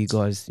were you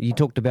guys? You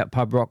talked about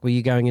pub rock. Were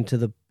you going into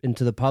the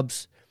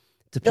pubs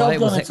to play? Yeah, I was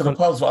going into the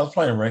pubs. I was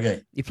playing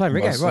reggae. You playing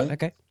reggae, mostly. Right?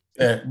 Okay.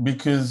 Yeah,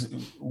 because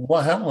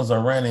what happened was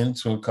I ran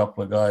into a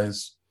couple of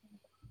guys,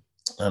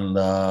 and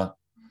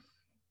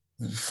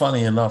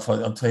funny enough,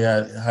 I'll tell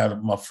you how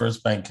my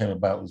first band came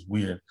about. It was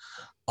weird.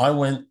 I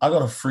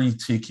got a free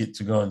ticket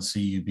to go and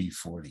see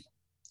UB40,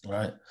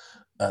 right?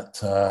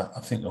 At, I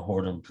think the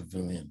Hordern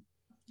Pavilion,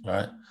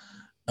 right?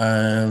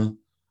 And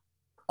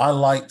I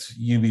liked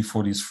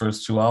UB40's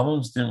first two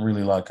albums, didn't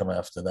really like them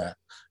after that.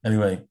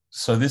 Anyway,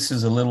 so this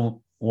is a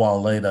little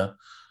while later,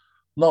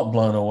 not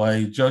blown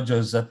away.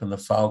 Jojo Zepp and the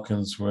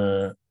Falcons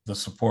were the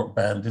support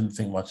band, didn't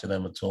think much of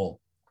them at all,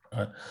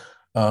 right?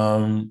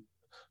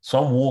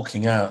 So I'm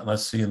walking out and I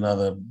see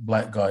another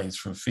black guy, he's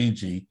from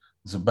Fiji,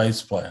 he's a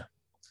bass player.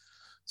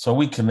 So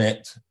we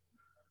connect.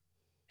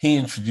 He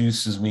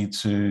introduces me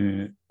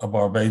to a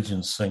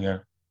Barbadian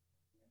singer,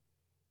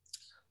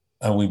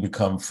 and we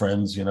become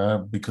friends,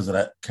 because of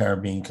that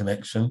Caribbean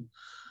connection.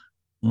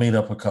 Meet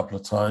up a couple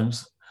of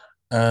times,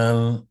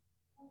 and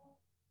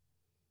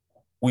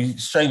we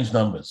exchange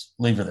numbers,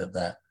 leave it at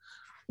that.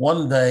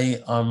 One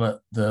day, I'm at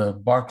the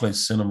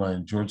Barclays Cinema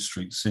in George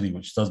Street City,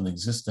 which doesn't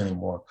exist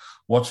anymore,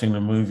 watching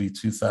the movie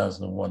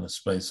 2001: A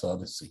Space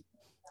Odyssey.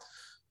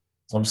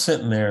 So I'm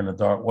sitting there in the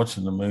dark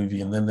watching the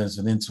movie, and then there's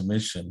an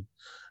intermission,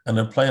 and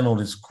they're playing all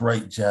this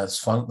great jazz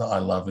funk that I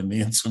love in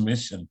the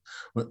intermission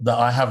that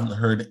I haven't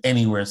heard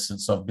anywhere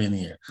since I've been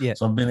here. Yeah.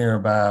 So I've been here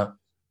about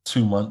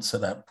 2 months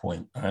at that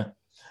point, right?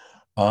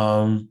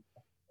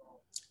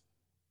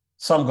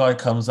 Some guy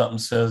comes up and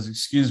says,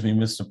 "Excuse me,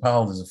 Mr.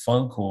 Powell, there's a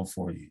phone call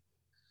for you."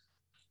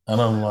 And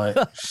I'm like,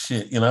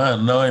 shit, I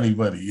don't know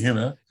anybody,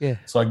 Yeah.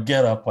 So I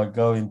get up, I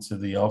go into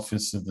the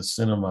office of the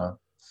cinema,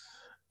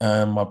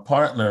 and my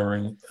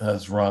partner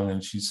has rung,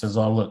 and she says,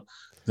 "Oh, look,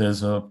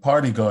 there's a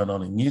party going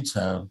on in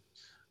Newtown,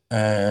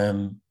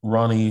 and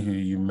Ronnie, who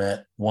you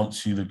met,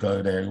 wants you to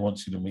go there. He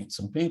wants you to meet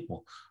some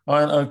people."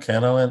 I went, okay.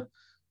 And I went,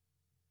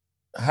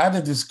 how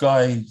did this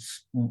guy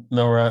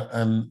know her?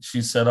 And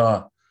she said,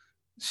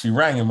 she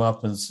rang him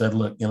up and said,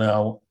 "Look,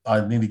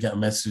 I need to get a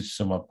message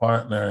to my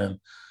partner." And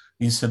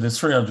he said, "There's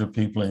 300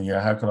 people in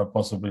here. How could I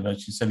possibly know?"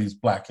 She said, "He's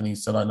black." And he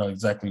said, "I know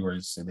exactly where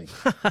he's sitting."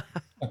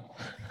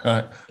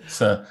 Right.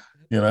 So,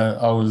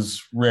 I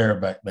was rare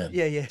back then.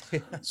 Yeah.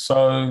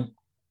 So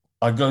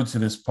I go to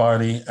this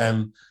party,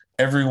 and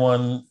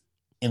everyone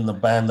in the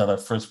band that I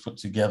first put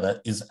together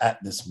is at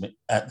this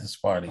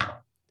party.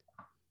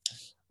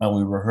 And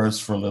we rehearse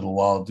for a little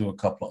while, do a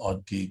couple of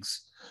odd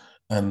gigs.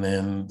 And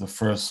then the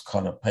first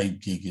kind of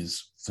paid gig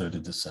is 3rd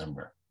of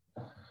December.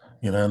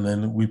 And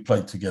then we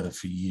played together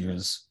for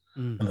years.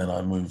 And then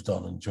I moved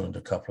on and joined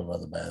a couple of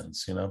other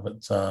bands,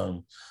 But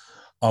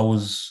I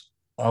was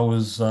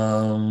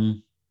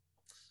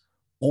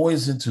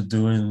always into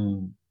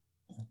doing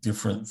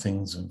different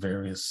things and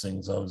various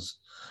things.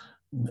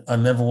 I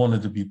never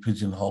wanted to be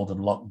pigeonholed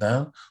and locked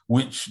down,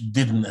 which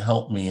didn't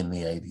help me in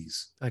the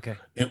 80s. Okay.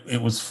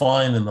 It was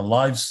fine in the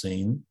live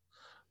scene,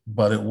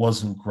 but it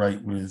wasn't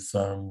great with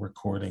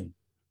recording.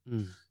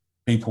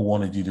 People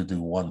wanted you to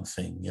do one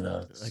thing,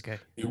 Okay.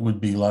 It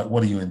would be like,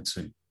 "What are you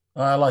into?"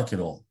 "I like it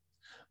all."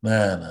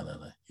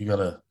 No. You got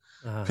to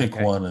pick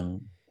one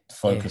and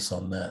focus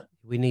on that.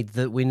 We need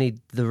the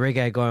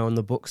reggae guy on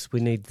the books.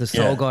 We need the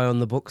soul guy on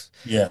the books.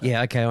 Yeah.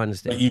 Yeah. Okay, I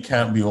understand. But you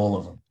can't be all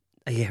of them.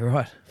 Yeah.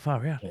 Right.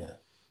 Far out. Yeah.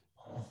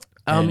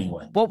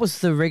 Anyway, what was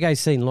the reggae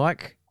scene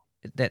like?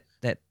 That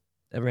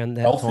around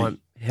that time?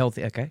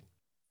 Healthy. Okay.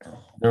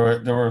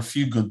 There were a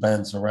few good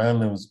bands around.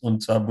 There was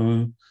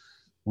Untabu,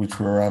 which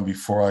were around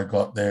before I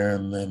got there,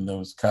 and then there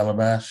was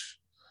Calabash.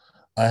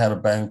 I had a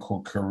band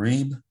called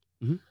Carib.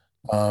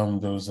 Mm-hmm.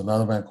 There was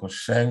another band called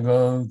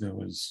Shango. There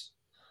was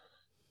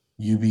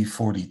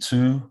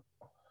UB42.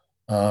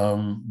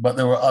 But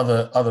there were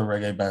other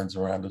reggae bands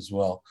around as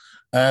well.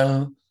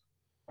 And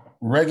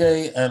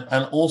reggae,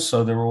 and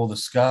also there were all the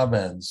ska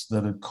bands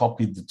that had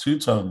copied the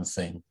two-tone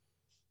thing,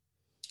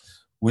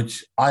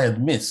 which I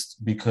had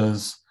missed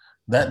because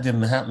that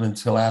didn't happen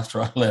until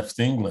after I left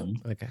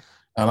England. Okay.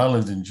 And I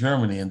lived in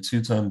Germany, and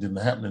two-tone didn't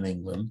happen in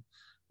England.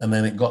 And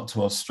then it got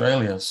to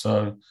Australia.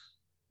 So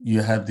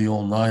you had the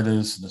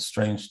All-Nighters and the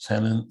Strange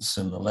Tenants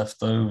and the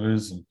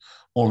Leftovers and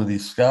all of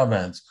these ska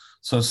bands.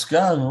 So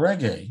ska and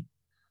reggae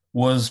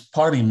was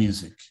party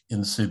music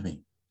in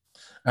Sydney.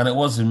 And it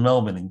was in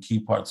Melbourne, in key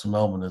parts of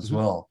Melbourne as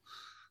well.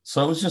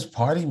 So it was just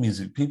party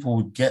music. People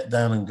would get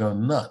down and go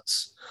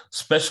nuts,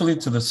 especially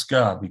to the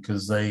ska,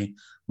 because they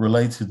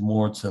related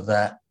more to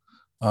that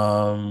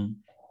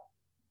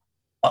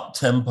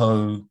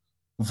up-tempo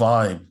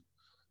vibe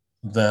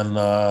than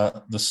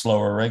the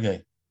slower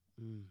reggae.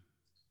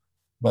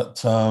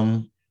 But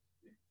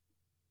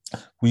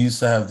we used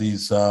to have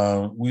these.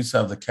 We used to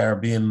have the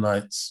Caribbean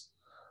nights.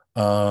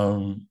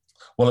 Well,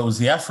 it was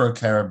the Afro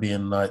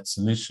Caribbean nights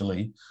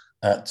initially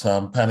at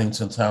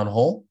Paddington Town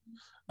Hall,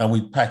 and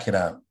we'd pack it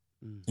out,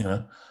 you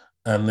know.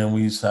 And then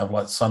we used to have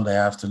like Sunday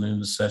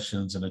afternoon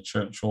sessions in a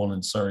church hall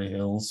in Surrey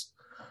Hills.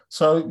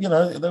 So, you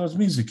know, there was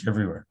music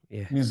everywhere.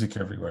 Yeah. Music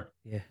everywhere.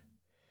 Yeah.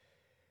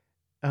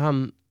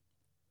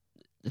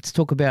 Let's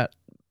talk about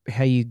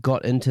how you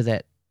got into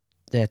that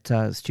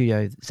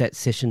studio, that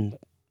session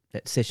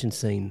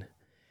scene.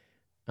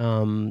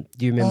 Do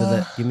you remember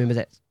that? Do you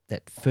remember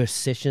that first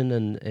session?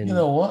 And you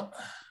know what?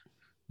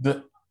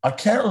 I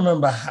can't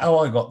remember how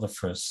I got the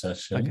first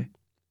session. Okay.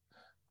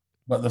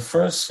 But the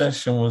first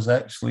session was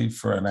actually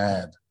for an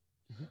ad,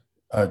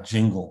 a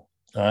jingle,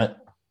 right?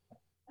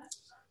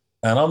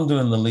 And I'm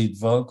doing the lead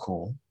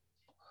vocal,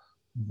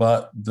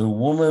 but the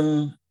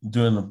woman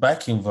doing the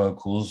backing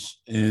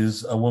vocals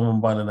is a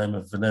woman by the name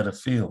of Vanetta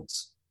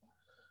Fields.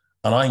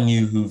 And I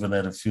knew who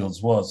Vanetta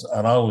Fields was.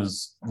 And I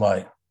was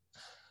like,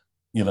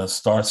 you know,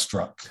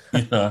 starstruck,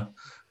 you know.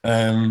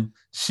 And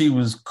she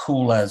was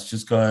cool as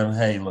just going,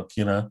 hey, look,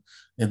 you know,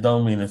 it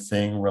don't mean a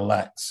thing,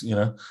 relax, you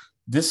know.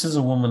 This is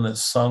a woman that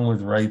sung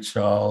with Ray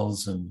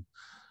Charles and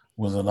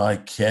was an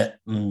Ikette,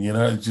 and you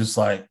know, just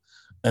like,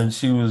 and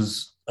she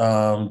was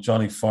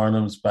Johnny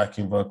Farnham's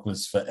backing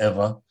vocalist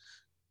forever.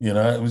 You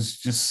know, it was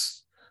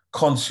just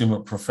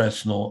consummate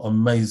professional,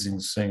 amazing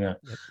singer.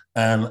 Yep.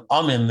 And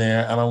I'm in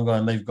there, and I'm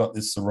going, they've got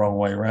this the wrong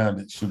way around.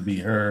 It should be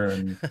her,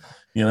 and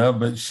you know,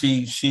 but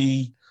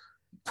she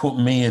put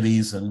me at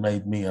ease and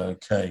made me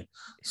okay.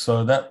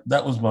 So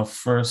that was my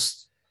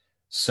first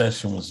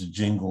session, was a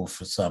jingle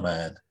for some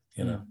ad,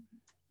 you know.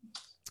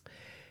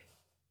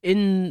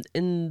 In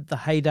the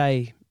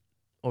heyday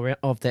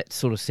of that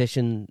sort of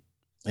session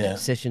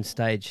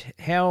stage,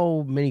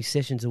 how many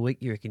sessions a week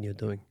you reckon you're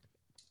doing?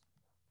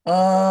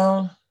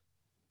 I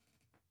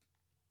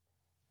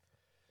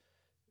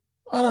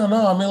don't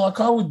know. I mean, like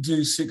I would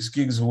do 6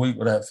 gigs a week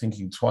without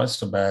thinking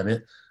twice about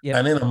it. Yep.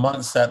 And in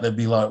amongst that, there'd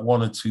be like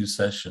 1 or 2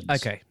 sessions.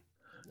 Okay.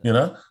 You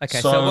know? Okay.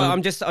 So well,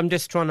 I'm just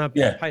trying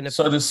to paint a...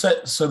 So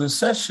the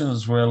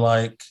sessions were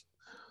like,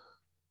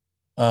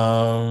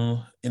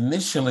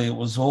 initially it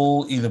was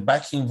all either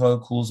backing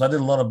vocals. I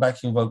did a lot of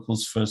backing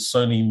vocals for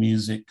Sony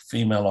Music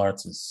female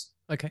artists.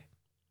 Okay.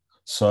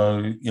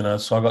 So, you know,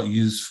 so I got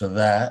used for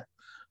that.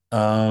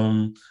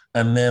 And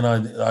then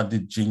I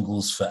did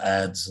jingles for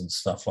ads and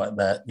stuff like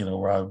that, you know,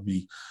 where I would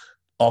be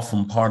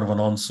often part of an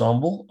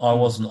ensemble. I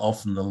wasn't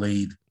often the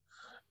lead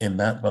in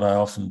that, but I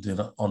often did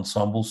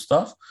ensemble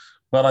stuff.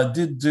 But I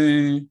did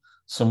do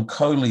some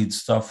co-lead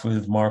stuff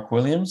with Mark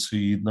Williams, who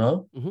you'd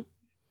know. Mm-hmm.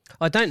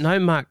 I don't know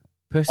Mark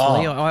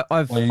personally. I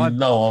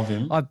know of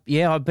him. I've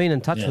been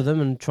in touch with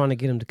him and trying to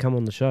get him to come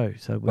on the show.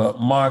 But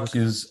Mark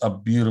is a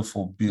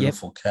beautiful,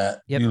 beautiful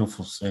cat,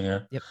 beautiful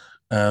singer. Yep.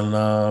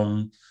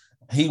 And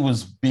he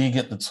was big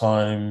at the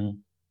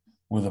time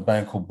with a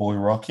band called Boy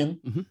Rockin'.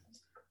 Mm-hmm.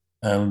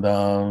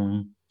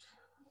 And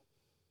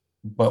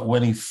but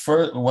when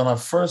I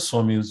first saw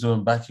him, he was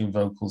doing backing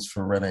vocals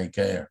for Renee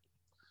Gayer.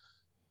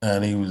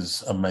 And he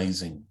was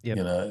amazing. Yep.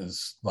 You know,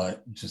 it's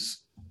like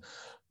just...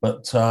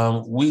 But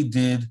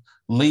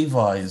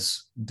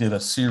Levi's did a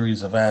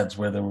series of ads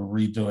where they were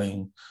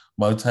redoing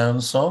Motown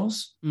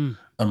songs. And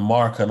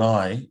Mark and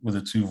I were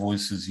the 2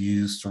 voices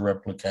used to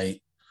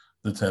replicate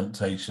the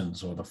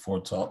Temptations or the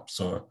Four Tops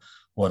or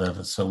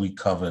whatever. So we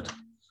covered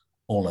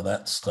all of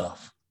that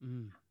stuff.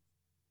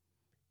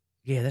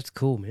 Yeah, that's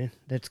cool, man.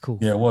 That's cool.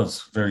 Yeah, it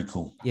was very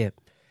cool. Yeah.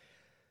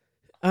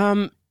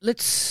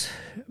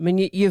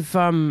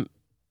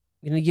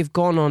 You've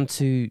gone on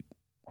to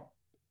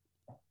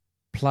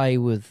play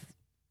with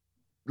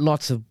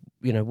lots of,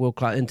 you know,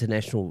 world-class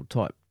international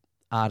type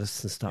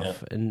artists and stuff.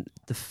 Yeah. And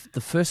the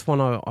first one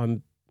I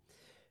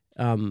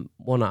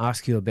want to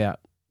ask you about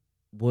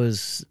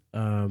was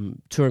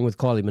touring with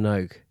Kylie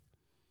Minogue.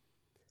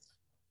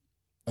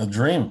 A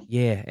dream.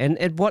 Yeah, and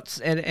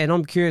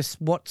I'm curious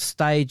what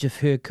stage of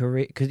her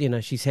career, because you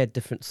know she's had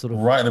different sort of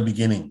right at the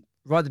beginning.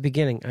 Right at the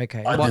beginning,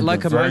 okay. What,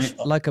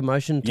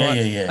 locomotion type?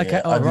 Yeah.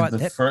 Okay, I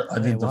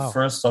did the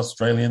first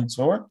Australian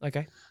tour.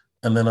 Okay.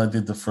 And then I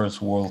did the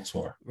first world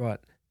tour. Right.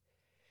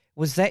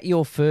 Was that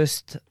your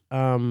first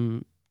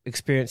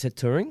experience at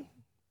touring?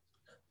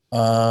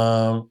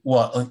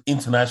 Well,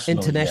 internationally.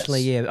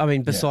 Internationally, yes. Yeah. I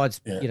mean,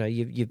 besides, you know,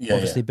 you've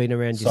obviously been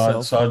around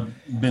yourself. So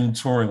I'd been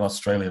touring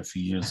Australia for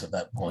years at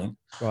that point.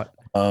 Right.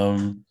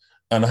 And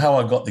how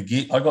I got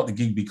the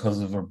gig because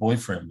of her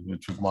boyfriend,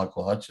 which was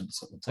Michael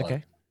Hutchence at the time.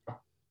 Okay.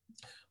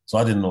 So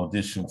I didn't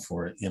audition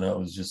for it. You know, it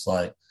was just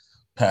like,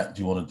 Pat,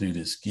 do you want to do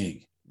this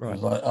gig? Right. I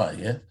was like, oh,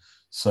 yeah.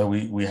 So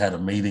we had a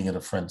meeting at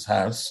a friend's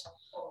house,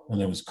 and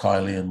there was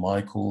Kylie and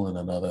Michael and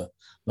another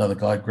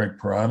guy, Greg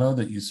Pirano,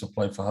 that used to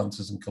play for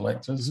Hunters and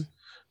Collectors.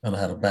 Mm-hmm. And I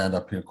had a band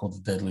up here called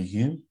the Deadly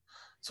Hume.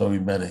 So we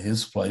met at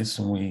his place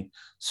and we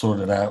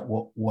sorted out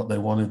what they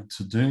wanted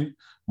to do.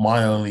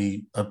 My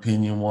only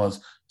opinion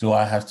was, do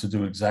I have to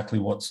do exactly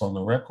what's on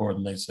the record?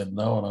 And they said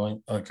no. And I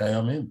went, okay,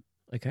 I'm in.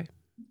 Okay.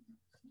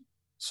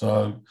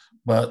 So,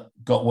 but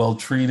got well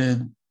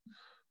treated,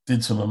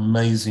 did some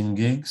amazing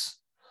gigs.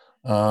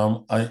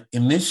 I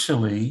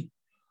initially,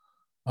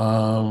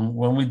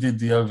 when we did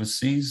the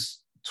overseas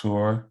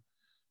tour,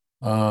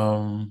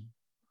 um,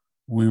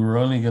 we were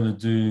only going to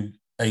do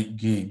 8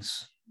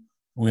 gigs.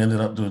 We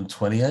ended up doing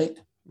 28.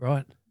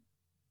 Right.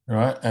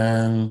 Right.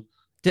 And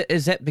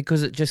is that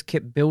because it just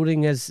kept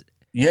building as?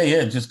 Yeah,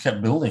 it just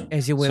kept building.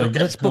 As you went so on.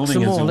 Let's book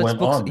some more. Let's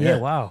book. Yeah,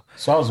 wow.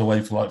 So I was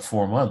away for like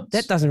 4 months.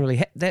 That doesn't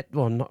really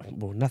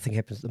nothing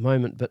happens at the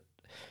moment, but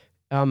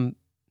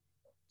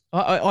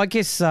I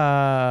guess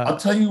I'll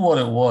tell you what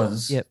it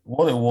was. Yep.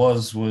 What it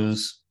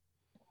was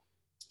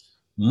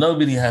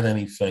nobody had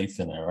any faith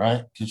in her,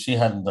 right? Because she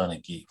hadn't done a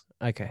gig.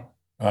 Okay.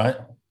 Right.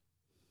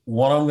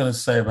 What I'm going to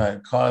say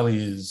about Kylie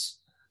is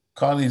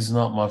Kylie's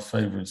not my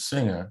favorite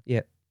singer.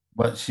 Yeah.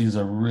 But she's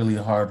a really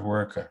hard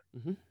worker.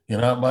 Mm-hmm. You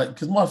know,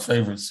 because my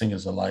favorite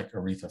singers are like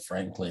Aretha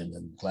Franklin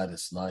and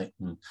Gladys Knight.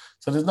 And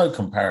so there's no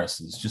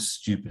comparison. It's just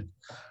stupid.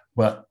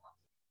 But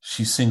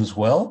she sings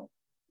well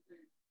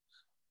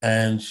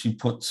and she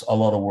puts a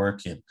lot of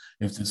work in.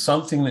 If there's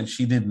something that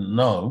she didn't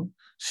know,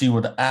 she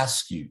would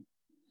ask you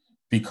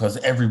because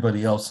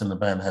everybody else in the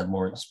band had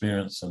more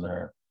experience than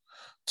her.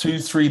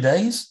 2-3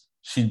 days,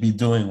 she'd be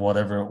doing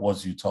whatever it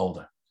was you told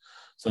her.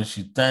 So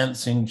she's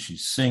dancing,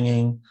 she's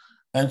singing,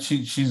 and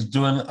she's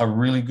doing a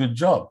really good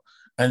job.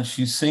 And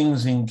she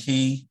sings in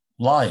key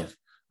live.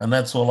 And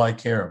that's all I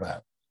care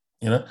about,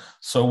 you know?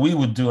 So we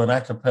would do an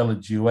a cappella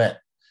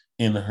duet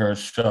in her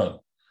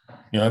show,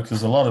 you know,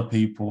 because a lot of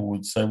people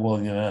would say, well,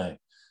 you know,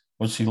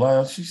 what's she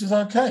like? She's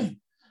okay.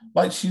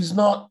 Like she's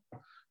not,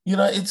 you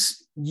know,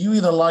 it's, you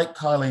either like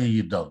Kylie or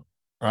you don't,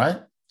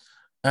 right?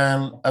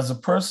 And as a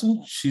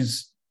person,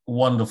 she's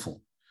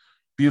wonderful,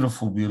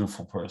 beautiful,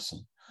 beautiful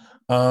person.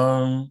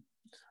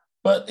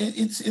 But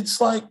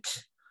it's like,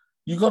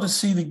 you got to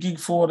see the gig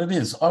for what it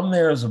is. I'm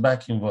there as a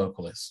backing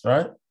vocalist,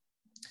 right?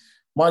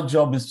 My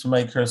job is to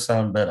make her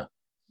sound better.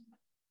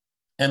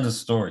 End of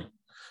story.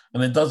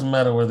 And it doesn't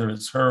matter whether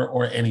it's her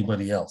or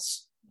anybody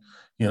else.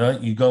 You know,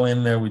 you go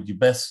in there with your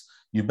best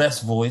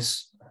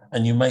voice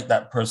and you make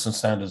that person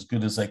sound as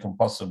good as they can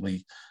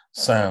possibly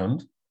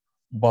sound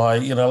by,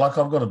 you know, like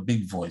I've got a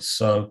big voice,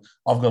 so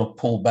I've got to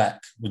pull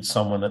back with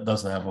someone that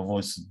doesn't have a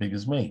voice as big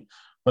as me.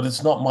 But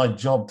it's not my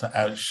job to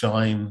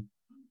outshine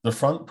the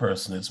front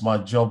person. It's my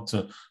job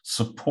to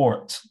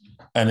support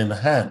and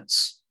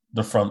enhance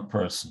the front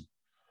person.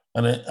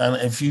 And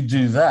if you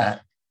do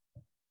that,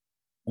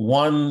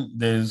 one,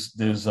 there's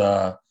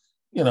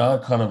you know,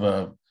 kind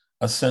of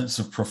a sense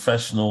of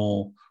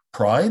professional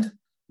pride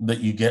that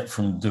you get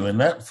from doing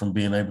that, from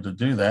being able to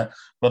do that.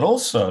 But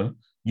also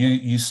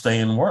you stay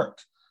in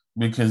work,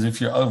 because if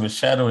you're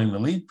overshadowing the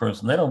lead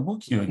person, they don't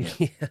book you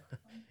again.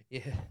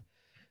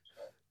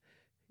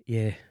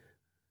 Yeah.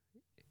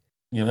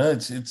 You know,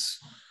 it's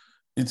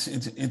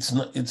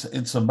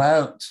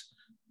about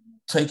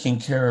taking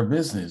care of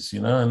business, you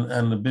know,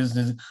 and the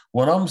business.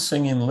 When I'm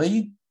singing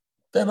lead,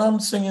 then I'm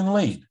singing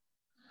lead,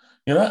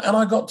 you know, and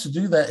I got to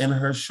do that in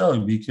her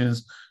show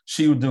because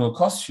she would do a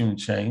costume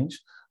change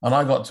and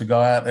I got to go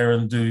out there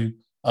and do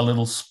a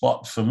little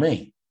spot for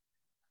me,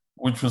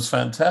 which was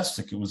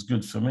fantastic. It was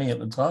good for me at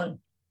the time.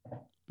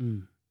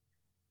 Mm.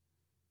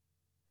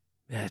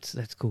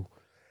 That's cool.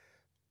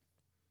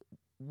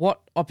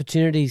 What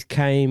opportunities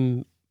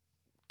came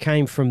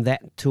from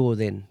that tour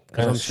then?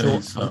 Because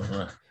I'm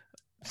sure.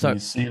 Can you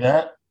see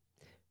that?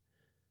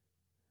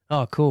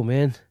 Oh, cool,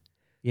 man.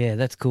 Yeah,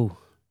 that's cool.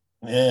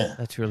 Yeah.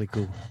 That's really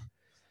cool.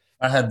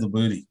 I had the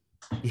booty.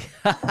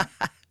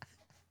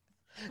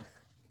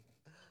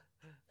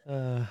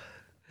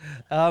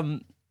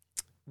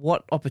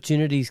 What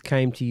opportunities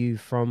came to you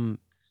from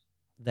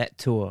that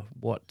tour?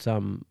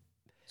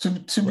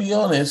 To be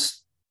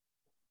honest,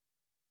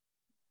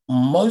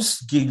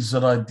 most gigs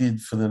that I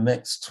did for the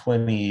next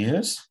 20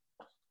 years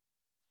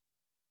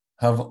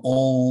have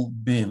all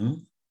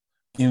been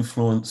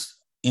influenced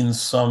in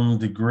some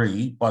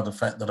degree by the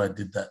fact that I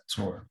did that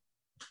tour,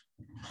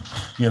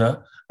 you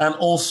know, and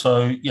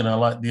also, you know,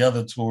 like the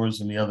other tours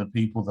and the other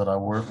people that I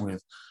work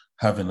with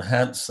have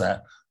enhanced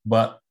that,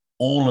 but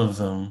all of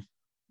them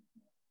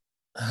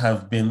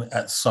have been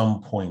at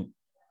some point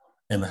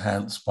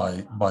enhanced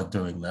by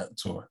doing that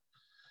tour.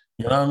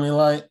 You know what I mean?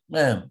 Like,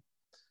 man,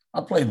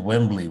 I played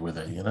Wembley with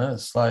her, you know,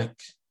 it's like,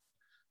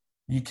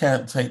 you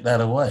can't take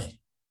that away.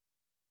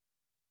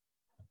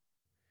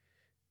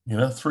 You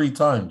know, 3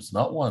 times,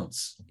 not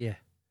once. Yeah.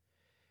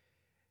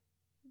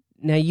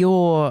 Now,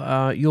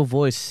 your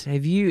voice,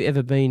 have you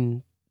ever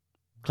been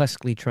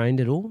classically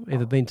trained at all?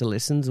 Ever been to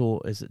lessons,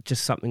 or is it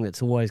just something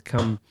that's always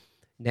come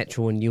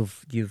natural and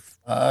you've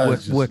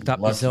worked up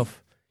lucky.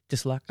 Yourself?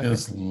 Just luck? Okay.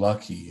 Just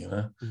lucky, you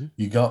know. Mm-hmm.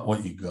 You got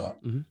what you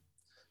got. Mm-hmm.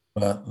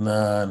 But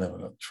I never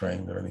got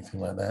trained or anything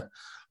like that.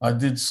 I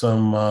did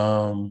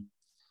some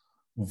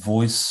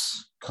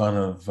voice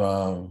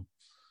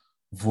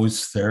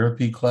voice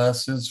therapy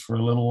classes for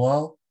a little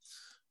while,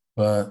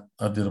 but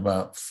I did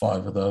about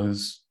 5 of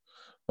those.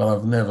 But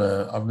I've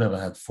never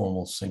had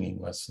formal singing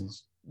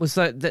lessons. was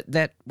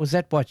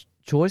that by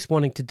choice,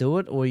 wanting to do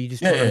it, or you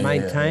just trying to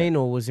maintain,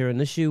 or was there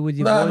an issue with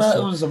your voice?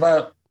 No, it was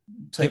about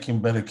taking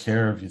better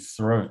care of your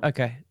throat.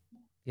 Okay,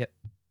 yep.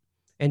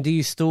 And do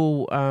you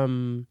still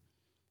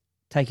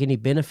take any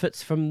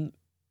benefits from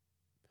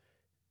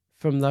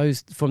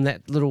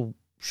that little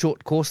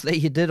short course that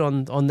you did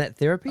on that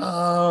therapy,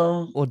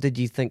 or did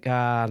you think, no,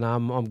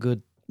 I'm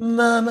good?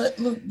 No,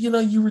 look,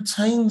 you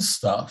retain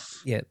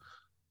stuff. Yeah.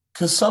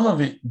 Because some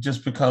of it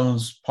just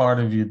becomes part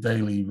of your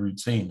daily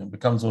routine. It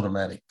becomes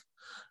automatic,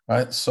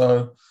 right?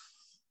 So,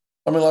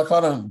 I mean, like,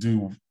 I don't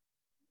do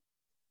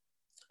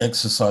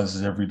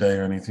exercises every day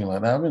or anything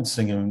like that. I've been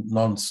singing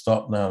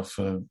nonstop now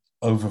for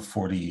over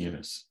 40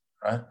 years,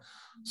 right?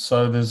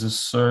 So there's a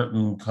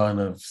certain kind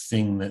of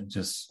thing that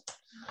just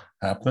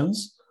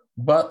happens.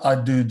 But I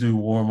do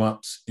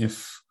warm-ups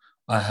if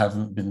I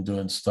haven't been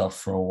doing stuff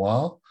for a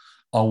while.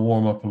 I'll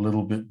warm up a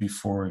little bit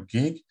before a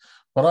gig.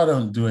 But I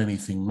don't do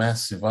anything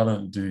massive. I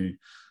don't do,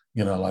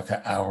 like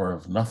an hour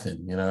of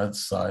nothing.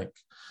 It's like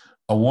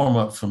a warm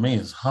up for me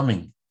is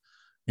humming,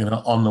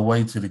 on the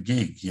way to the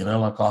gig.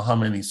 Like I'll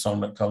hum any song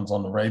that comes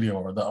on the radio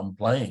or that I'm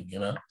playing,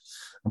 And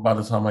by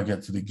the time I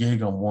get to the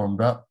gig, I'm warmed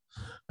up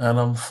and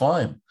I'm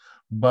fine.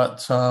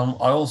 But I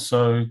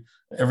also,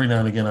 every now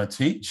and again, I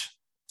teach.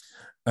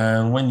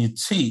 And when you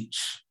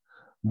teach,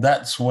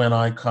 that's when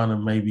I kind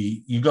of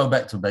you go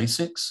back to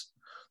basics,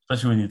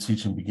 especially when you're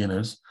teaching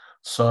beginners.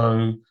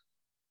 So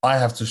I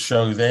have to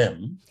show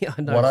them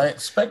what I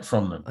expect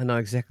from them. I know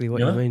exactly what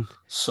you mean.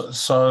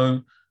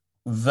 So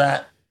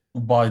that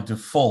by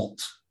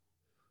default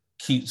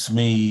keeps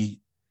me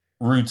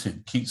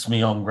rooted, keeps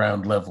me on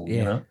ground level,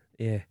 Yeah.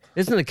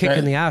 Isn't it a kick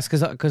in the ass?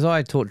 Because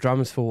I taught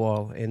drums for a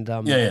while, and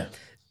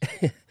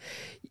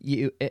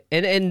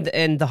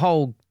and the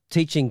whole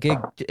teaching gig,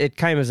 it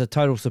came as a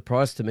total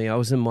surprise to me. I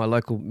was in my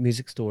local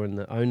music store, and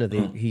the owner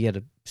there, he had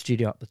a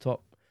studio up the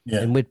top,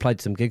 and we'd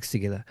played some gigs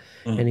together,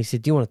 and he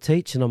said, "Do you want to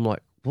teach?" And I'm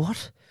like,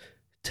 "What?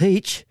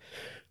 Teach?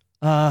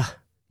 Yeah.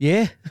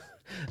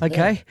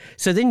 Okay." Yeah.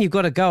 So then you've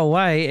got to go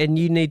away and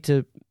you need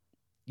to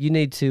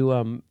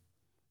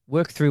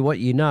work through what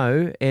you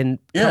know and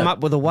come up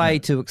with a way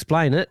to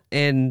explain it.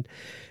 And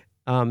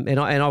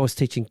I was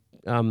teaching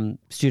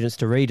students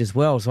to read as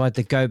well, so I had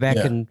to go back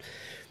and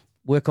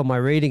work on my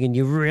reading. And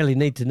you really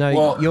need to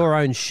know your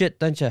own shit,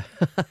 don't you?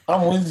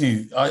 I'm with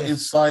you.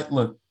 It's like,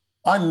 look,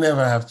 I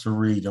never have to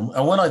read, and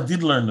when I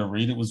did learn to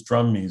read, it was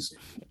drum music.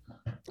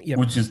 Yep.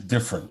 Which is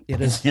different,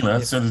 it is.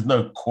 So there's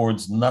no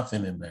chords,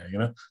 nothing in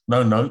there,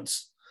 no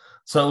notes.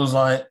 So it was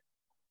like,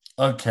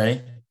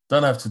 okay,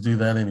 don't have to do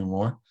that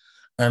anymore.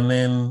 And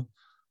then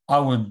I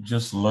would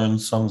just learn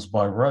songs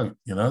by rote,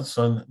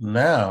 So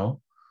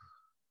now,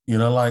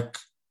 like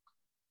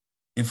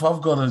if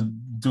I've got to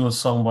do a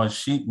song by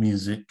sheet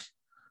music,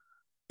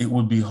 it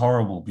would be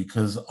horrible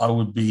because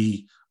I'll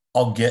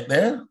get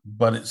there,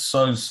 but it's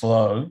so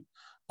slow.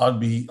 I'd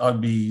be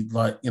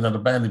like,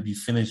 the band would be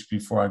finished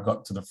before I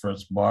got to the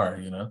first bar,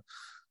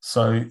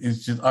 So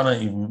it's just, I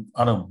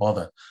don't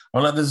bother.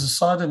 I'm like, there's a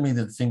side of me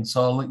that thinks,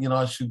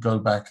 I should go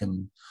back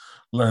and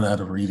learn how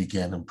to read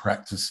again and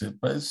practice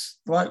it. But it's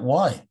like,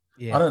 why?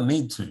 Yeah. I don't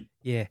need to.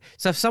 Yeah.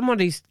 So if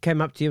somebody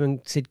came up to you and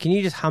said, "Can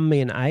you just hum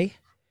me an A?"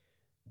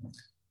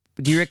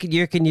 Do you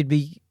reckon you'd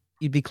be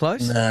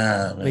close?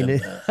 Nah, man.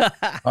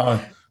 Nah.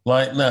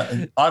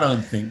 No, I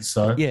don't think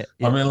so. Yeah.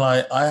 I mean,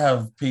 like, I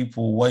have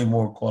people way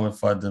more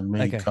qualified than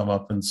me come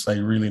up and say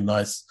really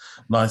nice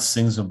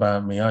things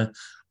about me. I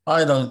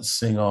don't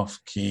sing off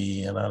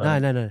key, and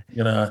I don't,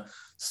 no.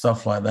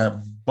 Stuff like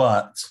that.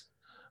 But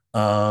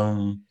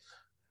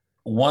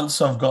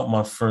once I've got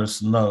my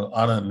first note,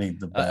 I don't need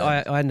the band.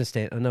 I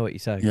understand. I know what you're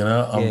saying.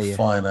 I'm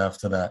fine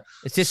after that.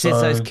 It's just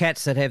those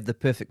cats that have the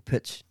perfect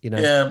pitch,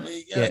 Yeah,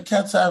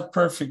 cats have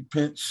perfect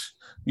pitch.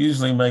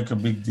 Usually make a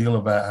big deal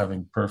about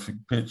having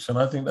perfect pitch, and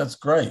I think that's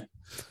great,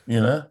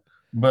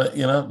 But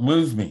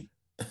move me.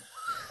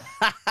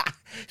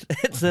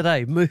 That's it,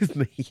 eh? Move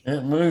me.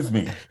 It moved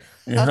me.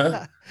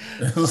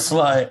 It's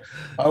like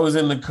I was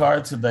in the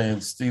car today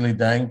and Steely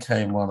Dan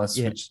came on. I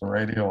switched the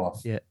radio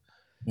off.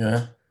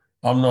 Yeah.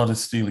 I'm not a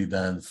Steely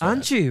Dan fan.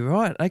 Aren't you?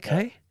 Right.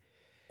 Okay.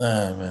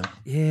 Nah, man.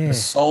 Yeah. They're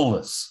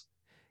soulless.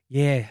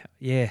 Yeah.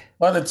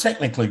 Well, they're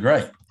technically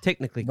great.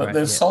 But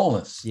they're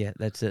soulless. Yeah,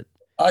 that's it.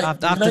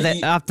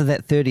 After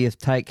that 30th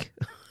take.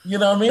 You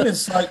know what I mean?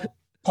 It's like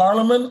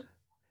Parliament,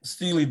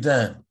 Steely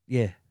Dan.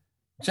 Yeah.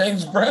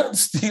 James Brown,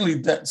 Steely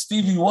Dan.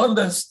 Stevie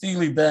Wonder,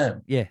 Steely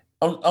Dan. Yeah.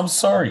 I'm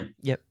sorry.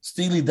 Yep.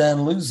 Steely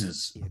Dan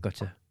loses. Yeah,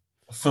 gotcha.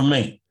 For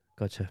me.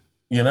 Gotcha.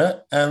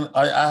 And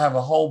I have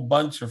a whole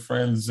bunch of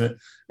friends that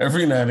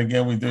every now and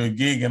again we do a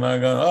gig and I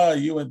go, "Oh,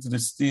 you went to the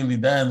Steely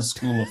Dan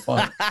School of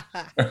Fun."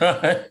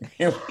 Right?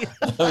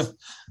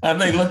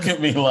 And they look at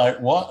me like,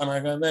 "What?" And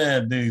I go, "Nah,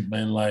 dude,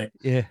 man, like,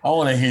 I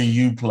want to hear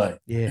you play."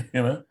 Yeah.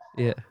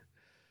 Yeah.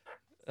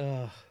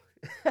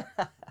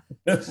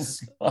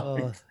 It's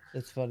like,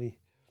 that's funny.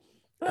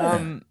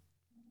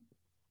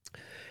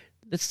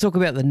 Let's talk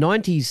about the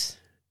 90s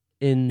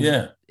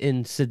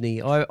in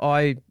Sydney.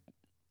 I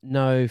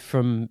know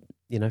from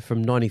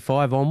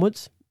 95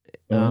 onwards,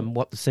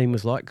 what the scene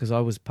was like because I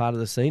was part of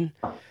the scene.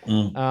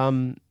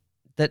 Mm.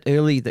 The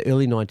early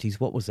 90s,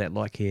 what was that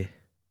like here?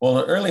 Well,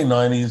 the early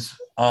 90s,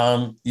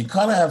 you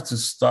kind of have to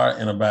start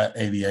in about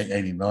 88,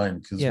 89,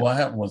 because what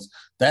happened was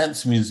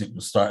dance music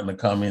was starting to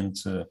come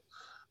into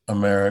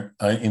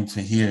America,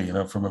 into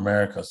here, from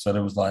America. So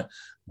there was like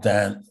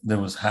dance, there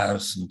was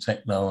house and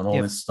techno and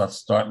all this stuff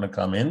starting to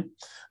come in,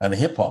 and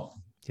hip hop.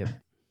 Yep.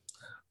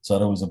 So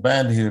there was a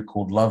band here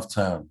called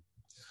Lovetown,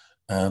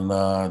 and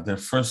their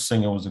first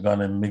singer was a guy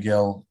named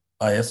Miguel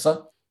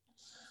Ayesa,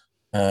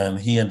 and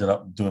he ended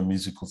up doing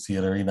musical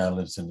theater. He now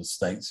lives in the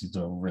States. He's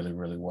doing really,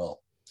 really well.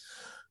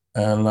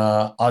 And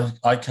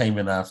I came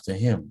in after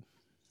him.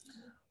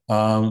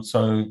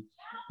 So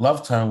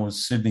Lovetown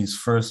was Sydney's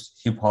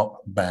first hip hop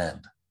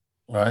band,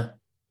 right?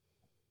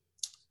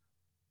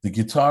 The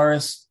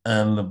guitarist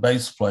and the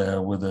bass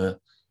player were the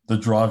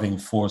driving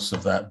force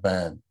of that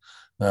band.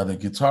 Now, the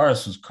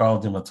guitarist was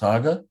Carl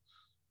DiMattaga,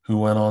 who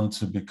went on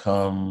to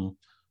become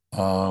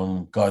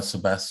Guy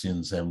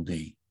Sebastian's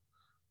MD.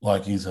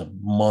 Like, he's a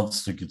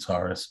monster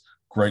guitarist,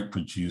 great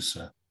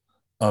producer,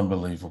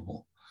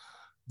 unbelievable.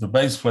 The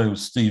bass player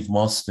was Steve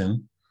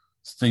Mostyn.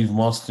 Steve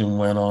Mostyn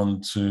went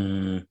on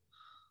to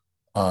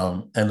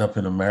end up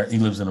in America. He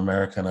lives in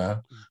America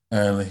now.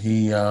 And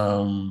he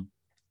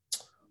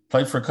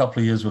played for a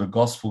couple of years with a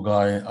gospel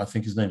guy. I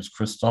think his name is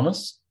Chris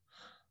Thomas.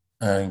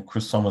 And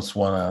Chris Thomas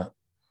won an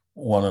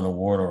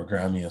award or a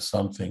Grammy or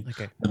something.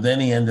 Okay. But then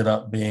he ended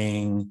up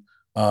being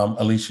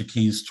Alicia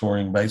Keys'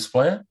 touring bass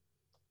player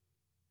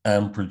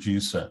and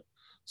producer.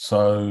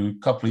 So a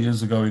couple of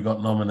years ago, he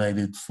got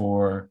nominated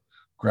for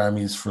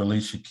Grammys for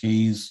Alicia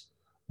Keys,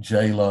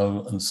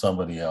 J-Lo, and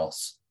somebody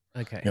else.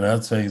 Okay.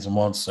 I'd say he's a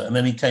monster. And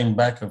then he came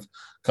back a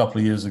couple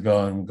of years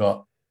ago and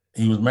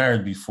he was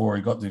married before,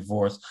 he got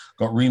divorced,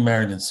 got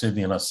remarried in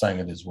Sydney, and I sang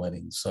at his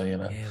wedding. So,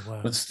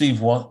 wow. But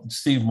Steve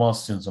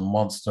Mostyn's a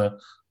monster.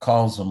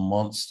 Carl's a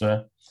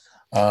monster.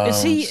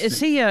 Is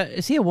he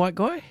a white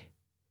guy?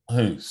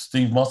 Who?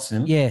 Steve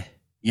Mostyn? Yeah.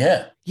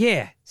 Yeah.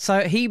 Yeah.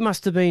 So he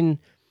must have been,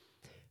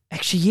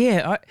 actually,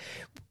 yeah.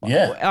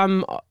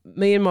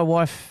 Me and my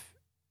wife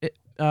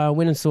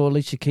went and saw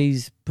Alicia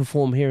Keys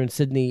perform here in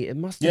Sydney. It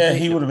must have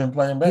been, he would have been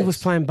playing bass. He was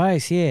playing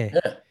bass, yeah.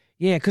 Yeah.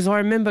 Yeah, because I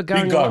remember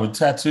going... Big guy with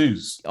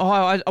tattoos.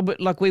 Oh,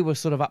 like we were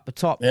sort of up the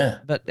top. Yeah.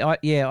 But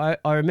I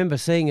remember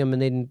seeing him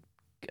and then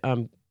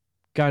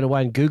going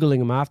away and Googling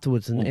him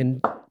afterwards.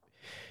 And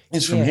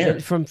he's from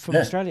here. From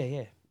Australia,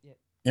 yeah.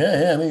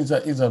 Yeah, and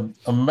he's an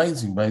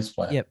amazing bass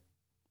player.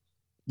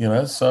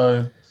 Yep.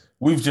 So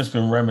we've just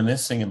been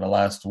reminiscing in the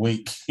last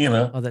week,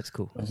 Oh, that's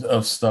cool.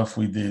 of stuff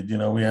we did.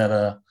 We had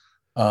a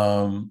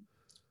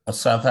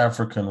South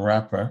African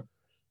rapper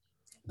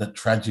that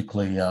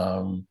tragically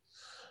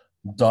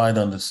died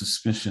under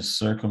suspicious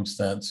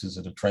circumstances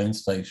at a train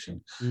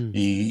station.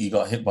 He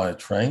got hit by a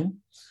train,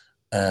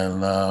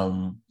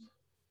 and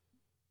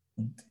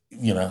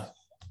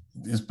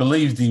it's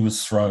believed he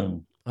was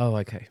thrown. Oh,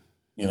 okay.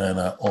 In an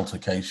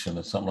altercation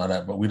or something like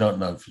that, but we don't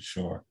know for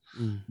sure.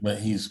 But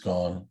he's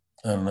gone,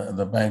 and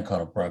the band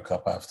kind of broke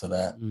up after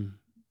that.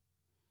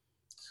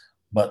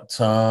 But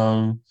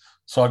so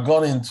I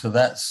got into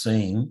that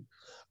scene.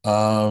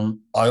 I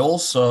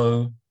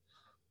also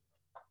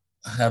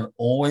had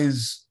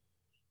always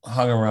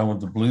hung around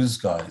with the blues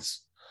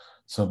guys.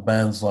 So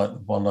bands like the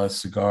Bondi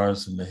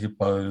Cigars and the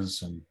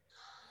Hippos, and,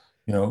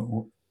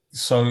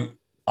 so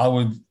I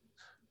would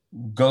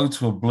go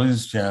to a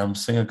blues jam,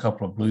 sing a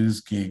couple of blues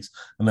gigs,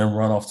 and then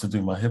run off to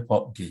do my hip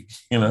hop gig,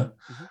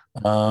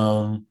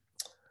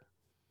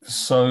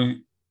 So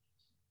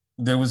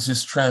there was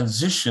this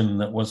transition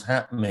that was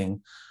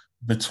happening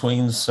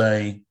between,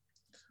 say,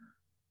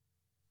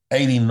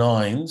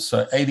 89.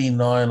 So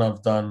 89,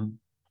 I've done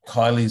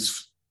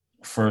Kylie's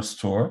first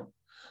tour.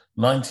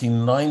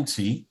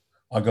 1990,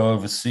 I go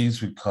overseas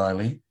with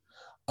Kylie.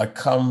 I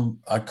come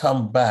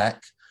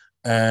back,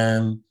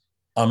 and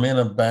I'm in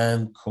a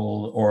band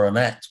an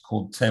act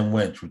called 10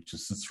 Wedge, which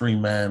is the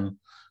 3-man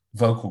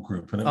vocal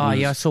group. And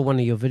I saw one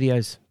of your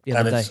videos the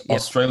other day. It's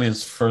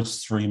Australia's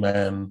first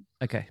 3-man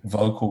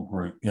vocal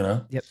group,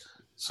 Yep.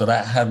 So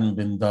that hadn't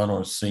been done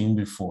or seen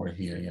before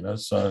here,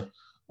 so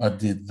I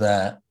did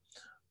that.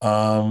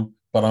 But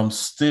I'm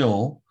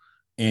still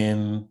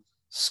in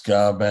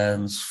ska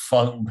bands,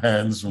 funk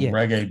bands, and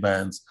reggae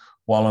bands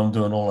while I'm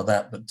doing all of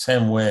that. But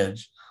 10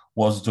 Wedge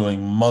was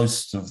doing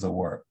most of the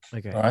work,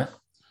 right?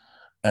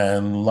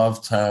 And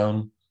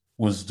Lovetown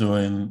was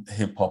doing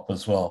hip hop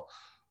as well.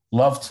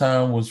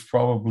 Lovetown was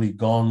probably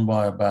gone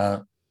by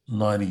about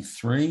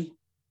 93,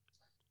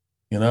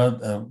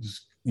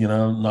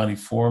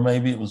 94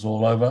 maybe, it was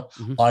all over.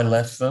 I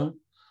left them.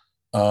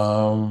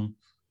 10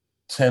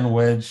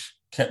 Wedge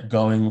kept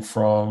going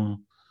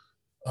from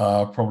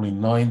probably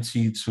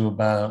 90 to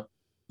about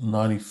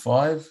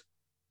 95.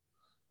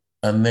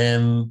 And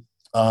then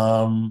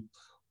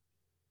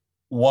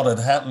what had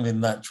happened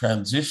in that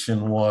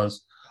transition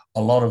was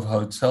a lot of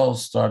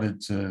hotels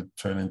started to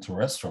turn into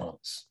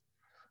restaurants,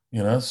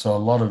 so a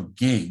lot of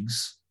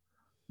gigs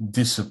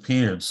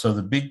disappeared. So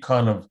the big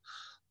kind of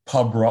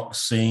pub rock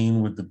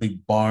scene with the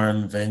big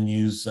barn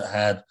venues that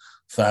had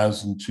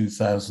 1,000,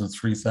 2,000,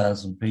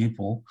 3,000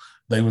 people,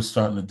 they were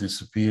starting to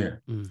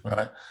disappear,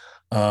 right?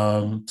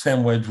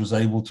 10 Wedge was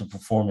able to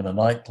perform in a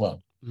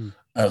nightclub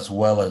as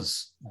well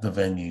as the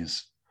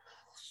venues.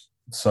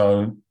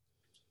 So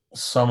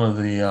some of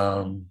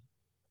the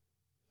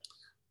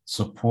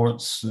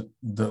supports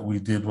that we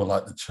did were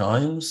like the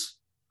chimes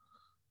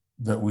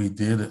that we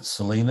did at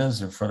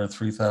Selena's in front of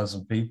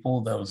 3,000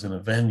 people. That was in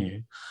a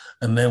venue.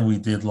 And then we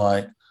did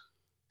like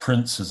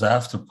Prince's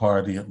after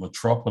party at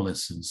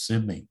Metropolis in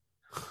Sydney,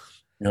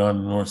 in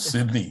North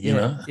Sydney, you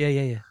know?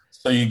 Yeah.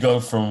 So you go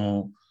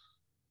from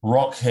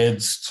rock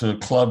heads to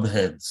club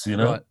heads,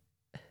 right.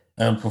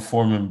 and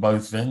perform in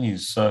both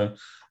venues.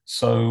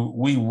 So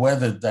we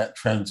weathered that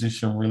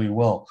transition really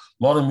well.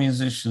 A lot of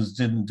musicians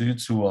didn't do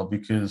too well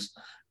because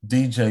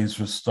DJs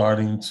were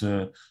starting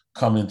to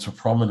come into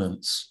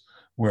prominence,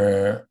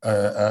 where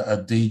a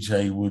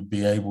DJ would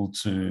be able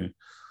to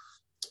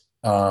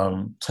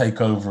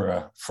take over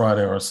a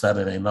Friday or a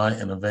Saturday night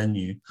in a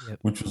venue,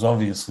 which was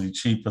obviously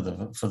cheaper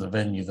for the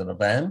venue than a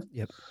band,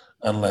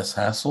 and less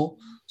hassle.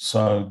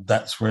 So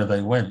that's where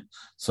they went.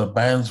 So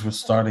bands were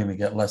starting to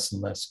get less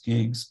and less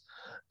gigs,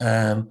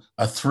 and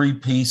a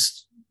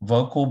 3-piece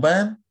vocal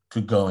band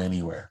could go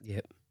anywhere.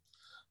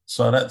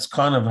 So that's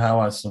kind of how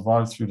I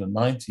survived through the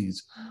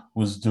 90s,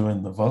 was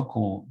doing the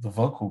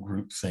vocal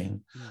group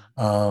thing.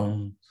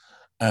 And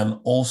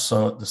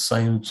also at the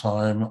same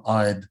time,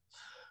 I'd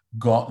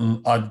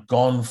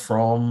gone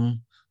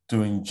from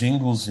doing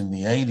jingles in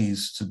the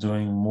 80s to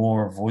doing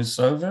more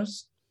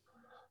voiceovers,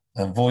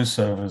 and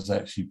voiceovers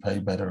actually pay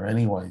better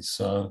anyway.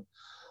 So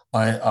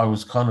I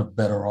was kind of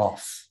better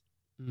off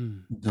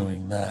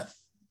doing that.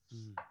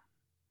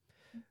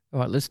 All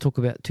right, let's talk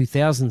about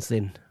 2000s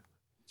then.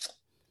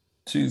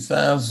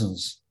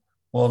 2000s.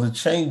 Well, the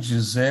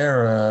changes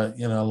there,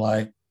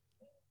 like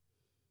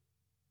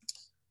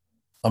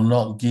I'm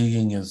not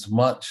gigging as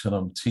much and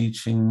I'm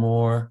teaching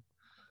more.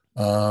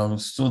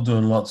 Still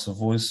doing lots of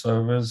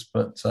voiceovers,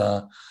 but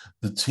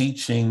the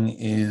teaching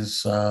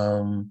is,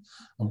 I'm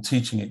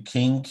teaching at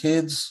King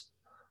Kids,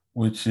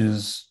 which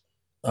is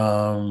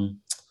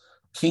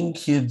King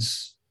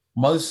Kids,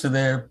 most of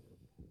their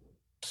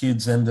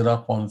kids ended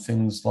up on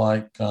things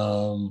like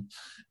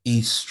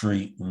East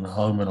Street and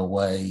Home and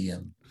Away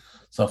and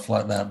stuff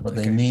like that, but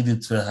they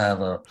needed to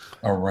have a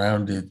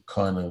rounded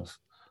kind of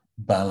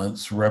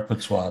balanced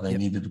repertoire. They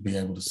needed to be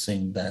able to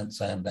sing, dance,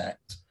 and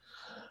act.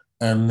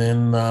 And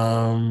then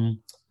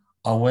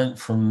I went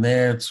from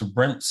there to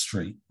Brent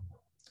Street.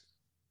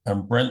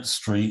 And Brent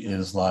Street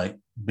is like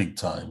big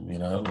time,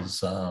 It was,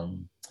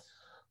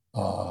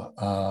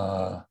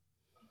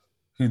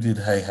 who did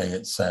Hey Hey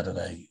It's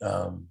Saturday?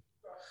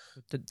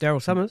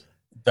 Daryl Summers?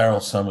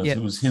 Daryl Summers. It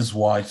was his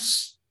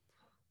wife's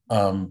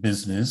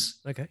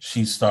business.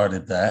 She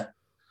started that.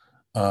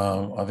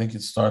 I think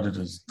it started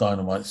as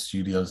Dynamite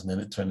Studios, and then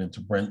it turned into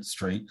Brent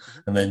Street,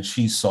 and then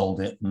she sold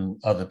it and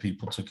other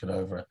people took it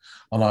over,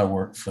 and I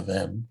worked for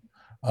them.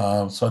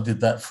 So I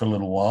did that for a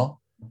little while.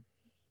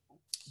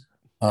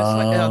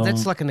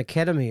 That's like an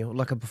academy or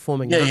like a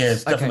performing arts. Yeah,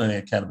 it's definitely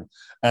an academy.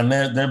 And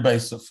they're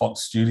based at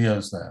Fox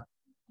Studios now.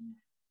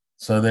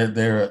 So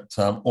they're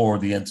at, or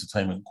the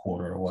Entertainment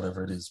Quarter or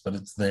whatever it is, but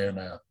it's there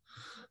now.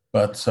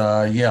 But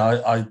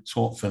I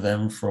taught for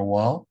them for a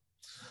while.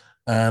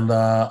 And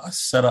I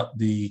set up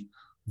the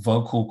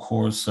vocal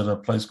course at a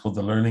place called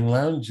the Learning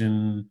Lounge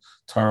in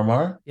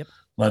Taramara.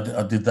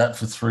 I did that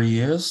for 3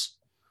 years.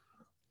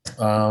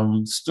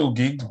 Still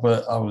gigged,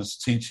 but I was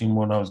teaching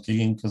when I was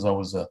gigging because I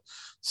was a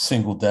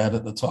single dad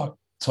at the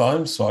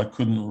time, so I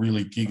couldn't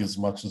really gig as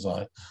much as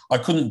I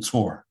couldn't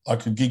tour. I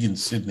could gig in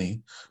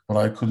Sydney, but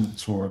I couldn't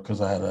tour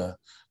because I had a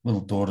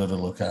little daughter to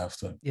look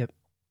after.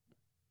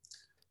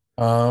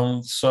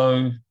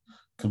 So,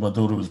 because my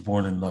daughter was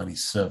born in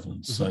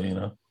 97,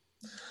 so,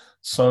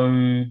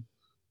 So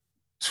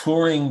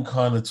touring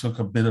kind of took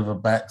a bit of a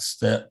back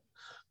step.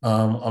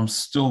 I'm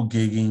still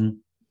gigging,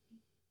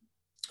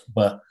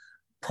 but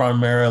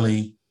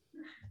primarily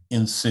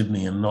in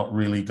Sydney and not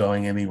really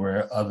going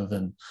anywhere other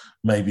than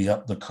maybe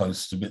up the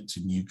coast a bit to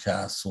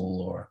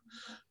Newcastle or,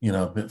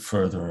 a bit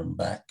further and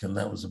back. And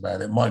that was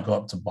about it. Might go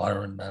up to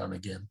Byron now and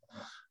again,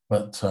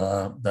 but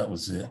that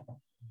was it.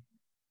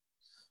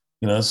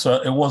 So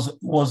it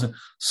wasn't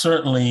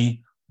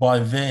certainly by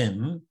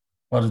then,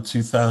 by the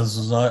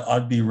 2000s,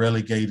 I'd be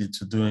relegated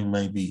to doing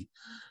maybe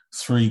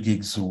 3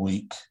 gigs a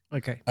week.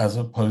 As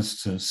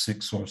opposed to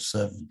 6 or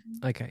 7.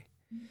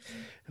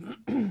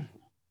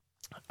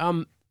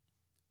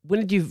 When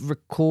did you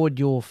record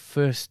your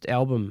first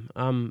album?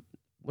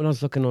 When I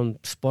was looking on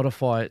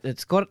Spotify,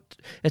 it's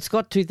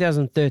got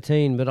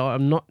 2013, but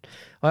I'm not.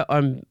 I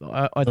don't.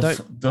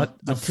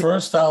 The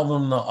first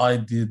album that I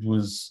did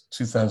was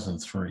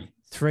 2003.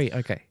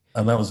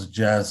 And that was a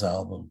jazz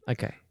album.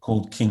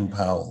 Called King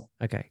Powell.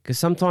 Because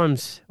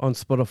sometimes on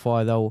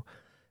Spotify they'll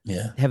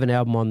have an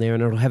album on there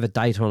and it'll have a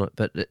date on it,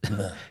 but it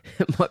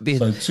might be.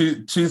 So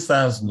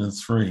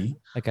 2003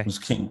 was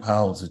King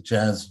Powell's, a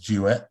jazz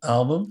duet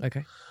album.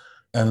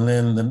 And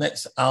then the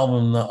next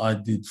album that I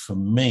did for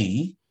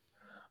me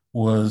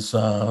was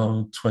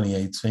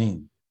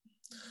 2018,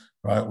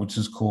 right, which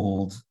is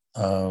called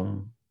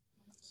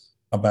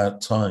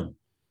About Time.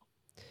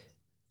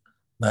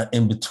 Now,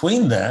 in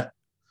between that,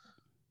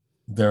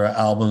 there are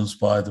albums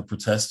by the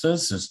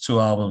Protesters. There's 2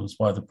 albums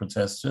by the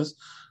Protesters,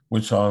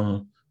 which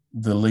I'm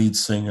the lead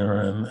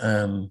singer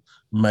and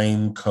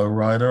main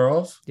co-writer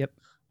of. Yep.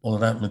 All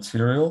of that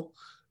material.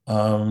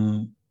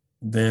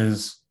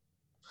 There's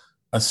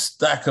a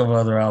stack of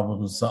other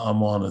albums that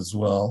I'm on as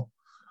well.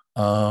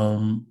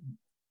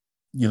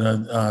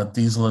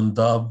 Diesel and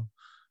Dub,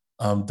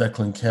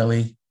 Declan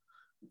Kelly.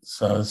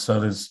 So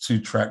there's 2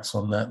 tracks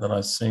on that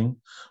I sing,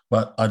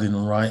 but I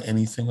didn't write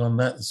anything on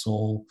that. It's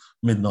all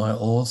Midnight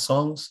Oil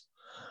songs.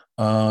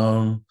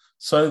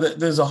 So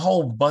there's a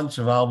whole bunch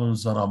of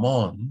albums that I'm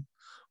on,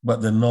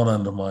 but they're not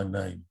under my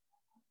name.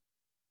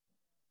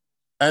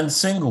 And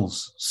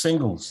singles.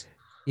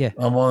 Yeah.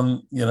 I'm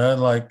on,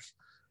 like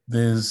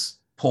there's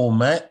Paul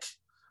Mac.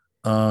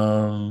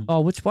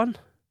 Which one?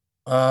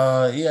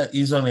 Yeah,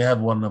 he's only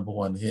had one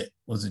 #1 hit.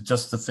 Was it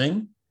Just the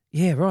Thing?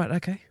 Yeah, right.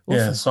 Okay. Awesome.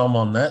 Yeah, so I'm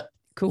on that.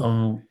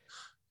 Cool.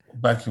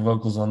 Backing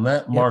vocals on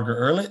that. Yep. Margaret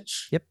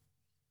Ehrlich. Yep.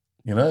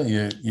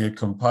 Your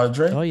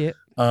compadre. Oh, yeah.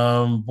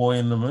 Boy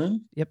in the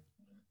Moon. Yep.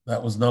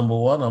 That was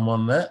 #1. I'm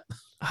on that.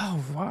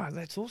 Oh, wow.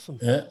 That's awesome.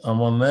 Yeah,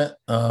 I'm on that.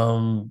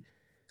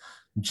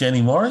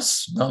 Jenny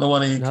Morris, another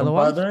one of your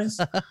compadres.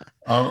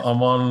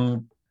 I'm on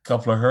a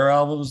couple of her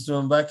albums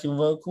doing backing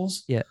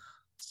vocals. Yeah.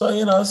 So,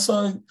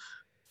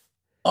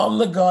 I'm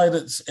the guy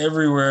that's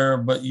everywhere,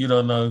 but you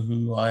don't know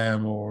who I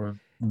am or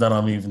that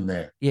I'm even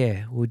there.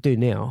 Yeah, we do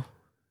now.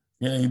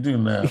 Yeah, you do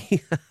now.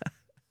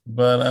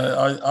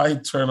 But I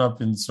turn up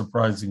in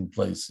surprising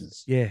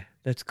places. Yeah,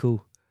 that's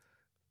cool.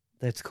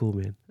 That's cool,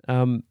 man.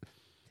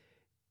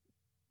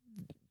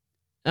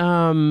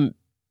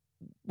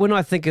 When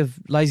I think of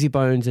Lazy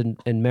Bones and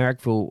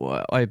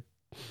Marrickville,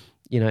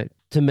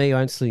 to me,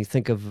 I instantly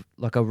think of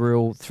like a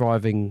real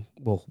thriving,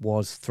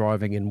 was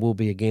thriving and will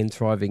be again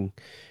thriving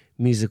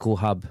musical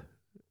hub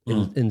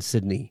in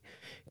Sydney.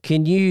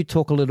 Can you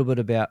talk a little bit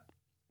about,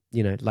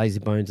 Lazy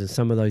Bones and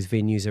some of those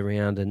venues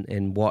around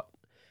and what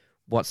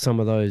some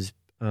of those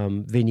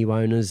venue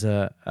owners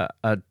are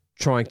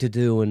trying to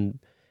do and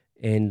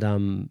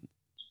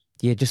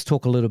just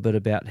talk a little bit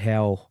about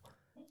how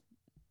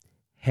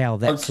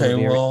that's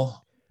okay.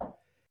 Well,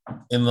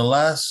 in the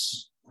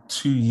last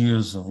 2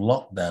 years of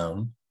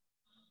lockdown,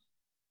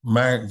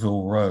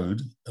 Marrickville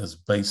Road has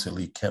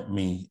basically kept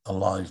me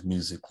alive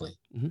musically.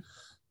 Mm-hmm.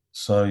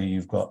 So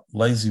you've got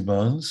Lazy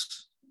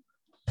Bones,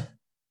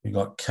 you've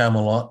got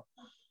Camelot,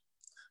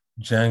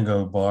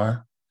 Django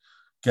Bar,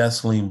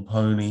 Gasoline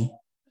Pony,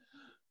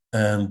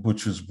 and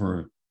Butcher's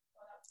Brew.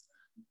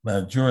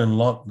 Now, during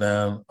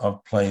lockdown,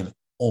 I've played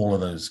all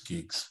of those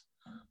gigs.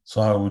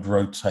 So I would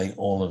rotate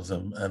all of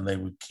them and they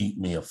would keep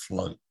me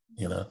afloat,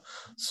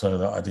 so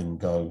that I didn't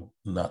go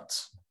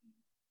nuts.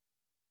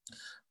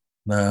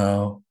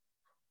 Now,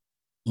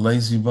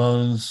 Lazy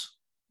Bones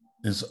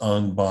is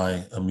owned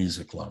by a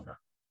music lover.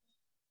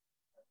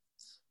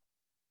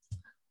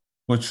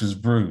 Butcher's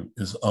Brew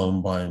is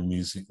owned by a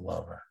music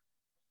lover.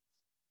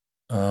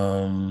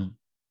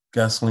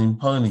 Gasoline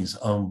Pony's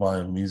owned by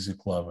a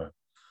music lover.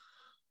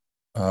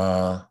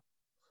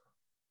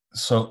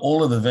 So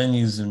all of the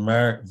venues in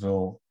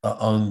Marrickville are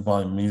owned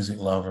by music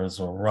lovers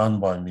or run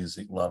by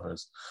music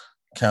lovers.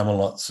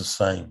 Camelot's the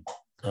same,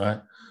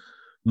 right?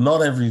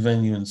 Not every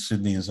venue in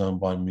Sydney is owned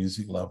by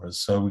music lovers.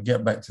 So we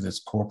get back to this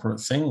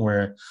corporate thing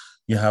where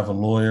you have a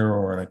lawyer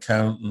or an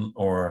accountant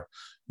or,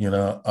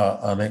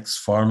 an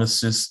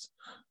ex-pharmacist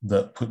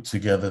that put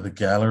together the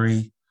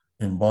gallery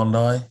in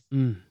Bondi,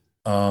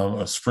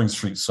 or Spring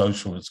Street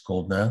Social, it's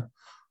called now.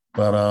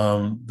 But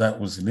that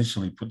was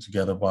initially put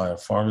together by a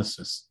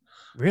pharmacist.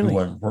 Really?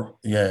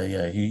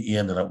 Yeah. He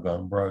ended up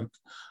going broke.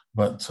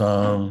 But,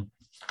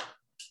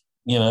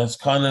 it's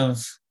kind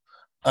of,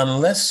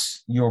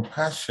 unless your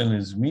passion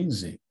is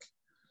music,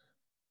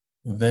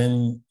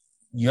 then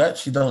you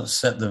actually don't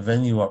set the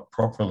venue up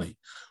properly.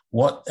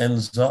 What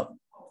ends up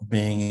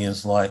being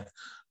is like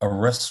a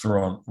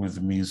restaurant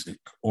with music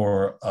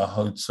or a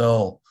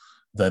hotel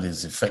that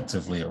is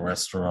effectively a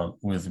restaurant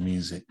with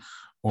music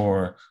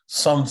or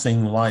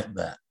something like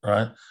that,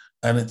 right?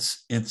 And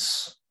it's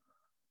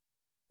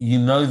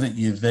that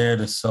you're there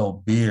to sell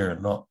beer,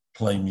 not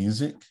play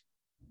music,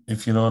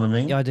 if you know what I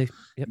mean. Yeah, I do.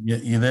 Yep.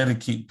 You're there to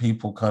keep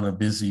people kind of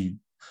busy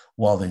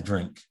while they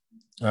drink,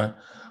 right?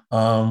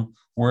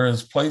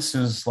 Whereas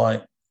places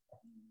like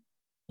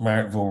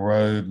Marrickville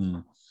Road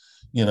and,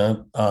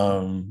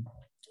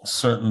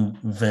 certain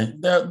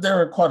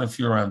there are quite a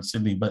few around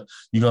Sydney, but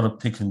you got to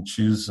pick and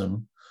choose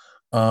them.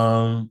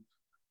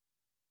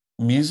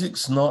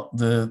 Music's not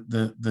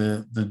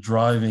the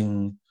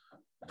driving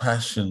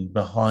passion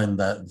behind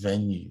that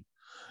venue.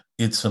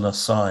 It's an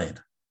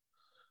aside.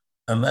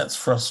 And that's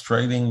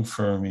frustrating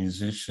for a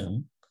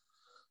musician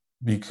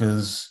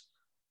because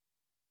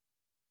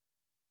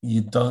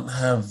you don't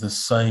have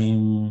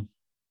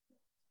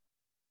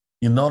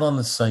you're not on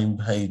the same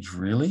page,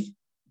 really.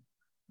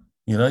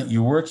 You know,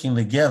 you're working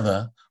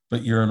together,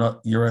 but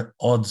you're at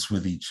odds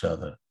with each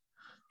other.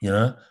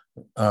 You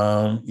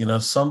know,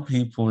 some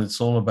people,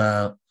 it's all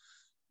about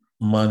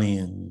money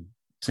and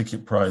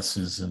ticket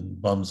prices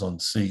and bums on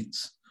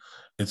seats.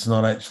 It's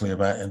not actually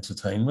about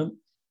entertainment.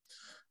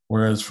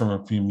 Whereas from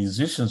a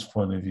musician's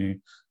point of view,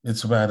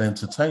 it's about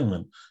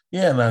entertainment.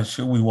 Yeah, now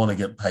sure, we want to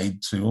get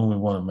paid too, and we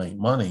want to make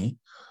money,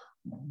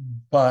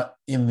 but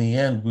in the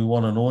end, we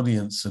want an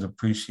audience that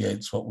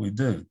appreciates what we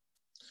do.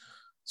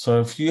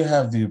 So if you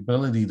have the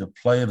ability to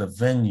play at a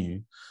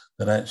venue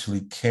that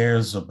actually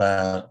cares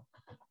about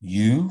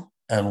you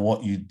and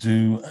what you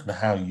do and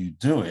how you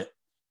do it,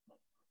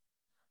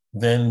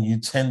 then you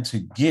tend to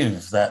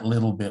give that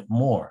little bit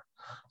more.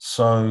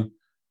 So,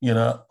 you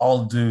know,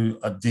 I'll do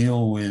a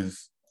deal with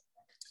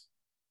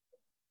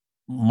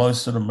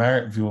most of the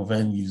Marrickville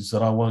venues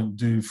that I won't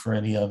do for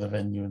any other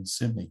venue in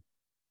Sydney,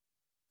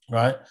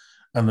 right?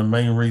 And the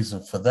main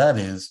reason for that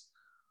is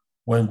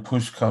when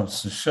push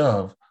comes to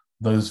shove,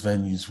 those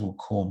venues will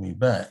call me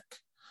back.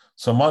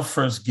 So my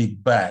first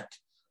gig back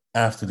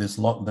after this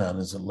lockdown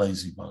is at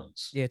Lazy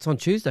Bones. Yeah, it's on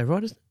Tuesday,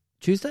 right? Is it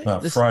Tuesday? No,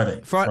 Friday.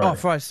 Oh,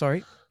 Friday,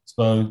 sorry.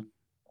 So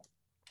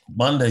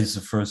Monday's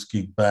the first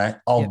gig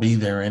back. I'll be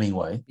there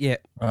anyway. Yeah.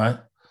 Right.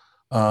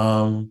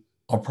 I'll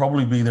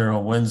probably be there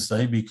on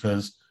Wednesday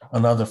because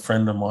another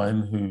friend of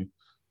mine who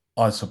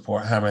I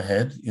support,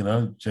 Hammerhead, you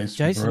know,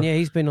 Jason. Brewer, yeah,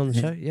 he's been on the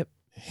show. Yep.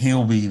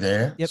 He'll be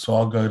there. Yep. So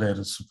I'll go there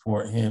to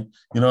support him.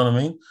 You know what I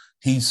mean?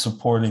 He's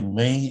supporting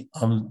me.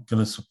 I'm going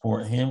to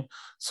support him.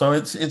 So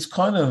it's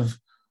kind of,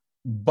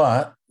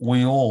 but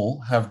we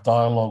all have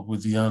dialogue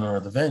with the owner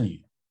of the venue,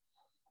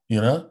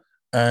 you know,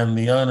 and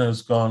the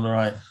owner's gone,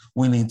 right,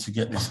 we need to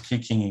get this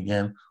kicking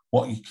again.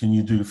 What can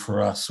you do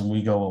for us? And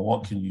we go, well,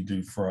 what can you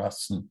do for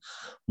us? And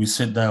we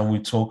sit down, we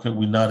talk it,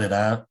 we nut it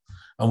out,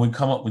 and we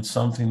come up with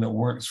something that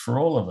works for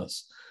all of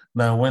us.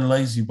 Now, when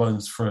Lazy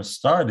Bones first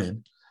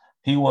started,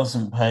 he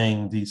wasn't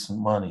paying decent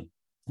money,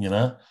 you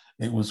know,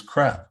 it was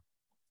crap.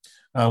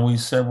 And we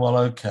said, well,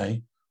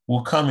 okay,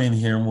 we'll come in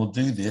here and we'll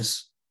do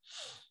this.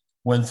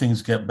 When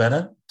things get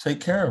better,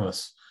 take care of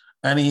us.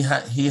 And he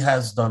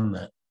has done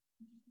that.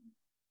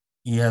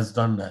 He has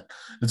done that.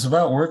 It's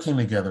about working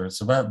together.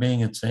 It's about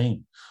being a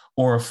team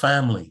or a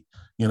family.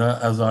 You know,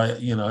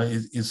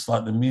 it's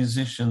like the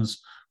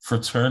musicians'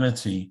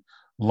 fraternity,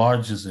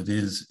 large as it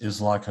is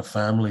like a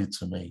family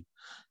to me.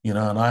 You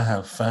know, and I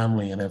have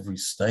family in every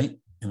state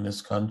in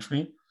this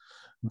country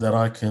that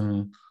I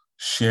can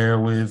share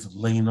with,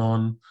 lean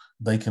on.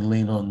 They can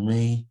lean on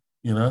me,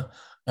 you know,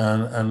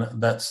 and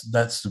that's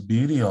the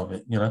beauty of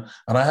it, you know.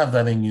 And I have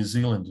that in New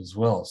Zealand as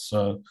well.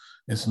 So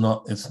it's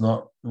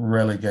not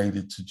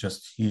relegated to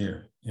just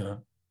here, you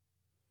know.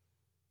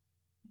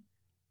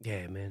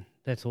 Yeah, man,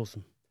 that's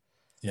awesome.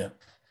 Yeah.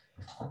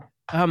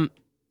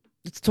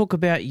 Let's talk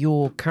about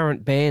your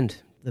current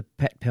band, the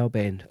Pat Powell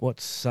Band.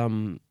 What's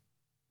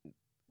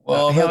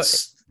well,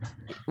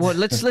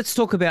 let's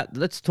talk about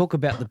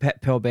the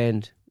Pat Powell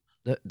Band,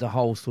 the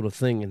whole sort of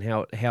thing, and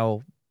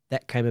how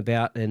that came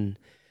about, and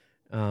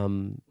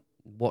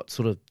what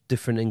sort of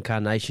different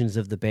incarnations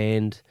of the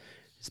band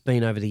it's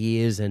been over the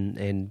years,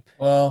 and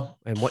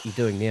what you're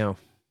doing now.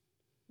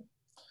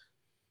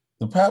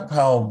 The Pat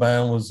Powell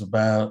Band was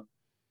about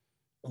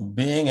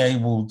being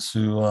able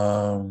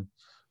to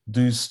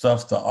do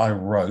stuff that I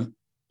wrote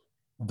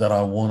that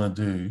I want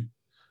to do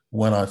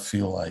when I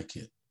feel like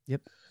it.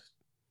 Yep.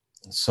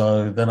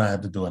 So then I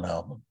had to do an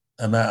album,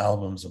 and that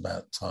album's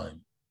about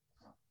time.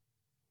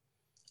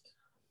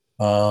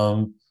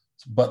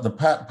 But the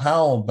Pat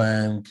Powell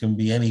Band can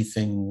be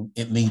anything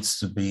it needs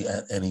to be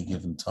at any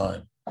given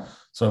time.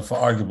 So for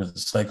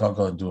argument's sake, I'll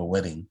go and do a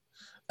wedding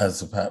as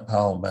the Pat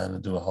Powell Band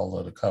and do a whole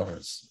load of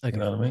covers. Okay.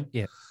 You know what I mean?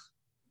 Yeah.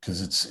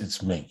 Because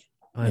it's me.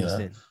 I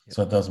understand. Yep.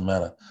 So it doesn't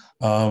matter.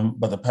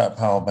 But the Pat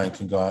Powell Band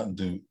can go out and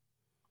do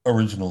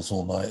originals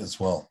all night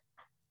as well.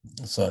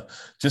 So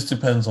just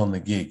depends on the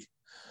gig.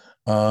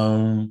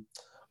 I'm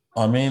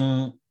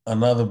in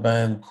another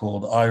band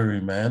called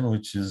Irie Man,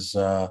 which is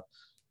a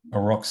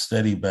rock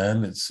steady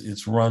band.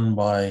 It's run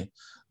by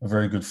a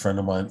very good friend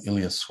of mine,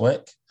 Ilya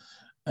Sweck,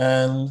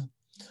 and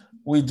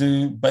we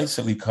do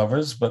basically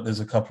covers, but there's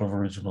a couple of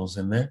originals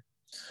in there,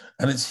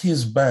 and it's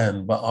his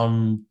band, but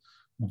I'm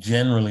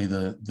generally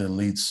the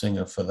lead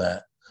singer for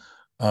that.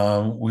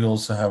 We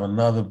also have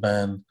another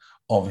band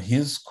of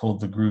his called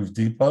the Groove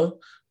Depot,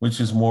 which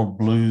is more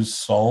blues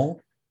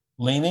soul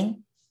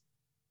leaning,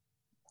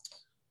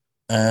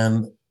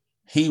 and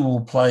he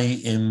will play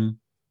in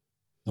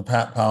the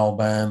Pat Powell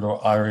Band or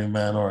Irie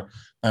Man,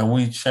 and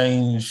we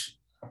change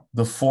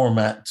the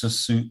format to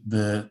suit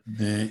the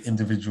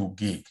individual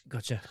gig.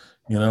 Gotcha.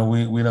 You know,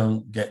 we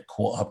don't get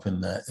caught up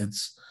in that.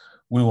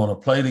 We want to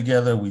play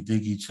together, we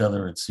dig each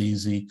other, it's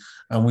easy,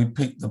 and we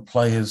pick the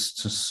players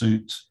to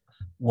suit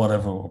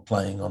whatever we're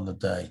playing on the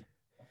day.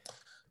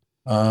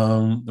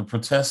 The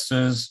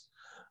Protesters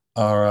is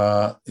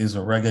a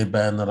reggae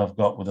band that I've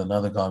got with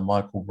another guy,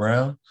 Michael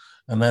Brown,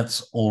 and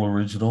that's all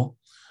original.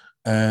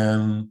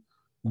 And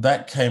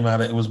that came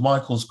out. It was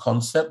Michael's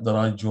concept that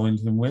I joined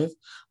him with.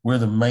 We're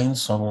the main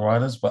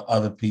songwriters, but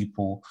other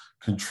people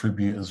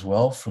contribute as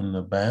well from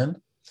the band.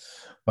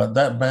 But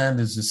that band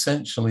is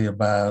essentially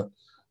about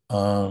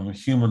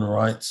human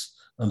rights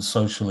and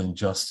social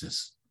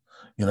injustice,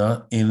 in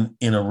a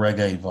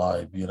reggae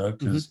vibe,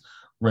 because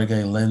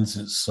reggae lends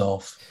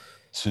itself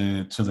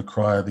to the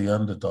cry of the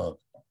underdog.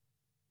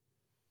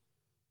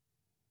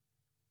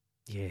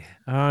 Yeah.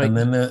 And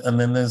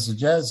then there's the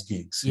jazz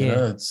gigs.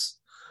 It's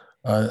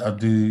I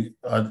do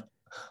a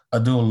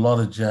lot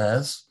of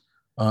jazz,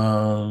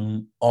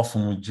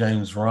 often with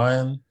James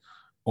Ryan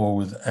or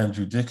with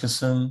Andrew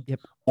Dickerson,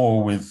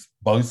 or with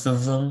both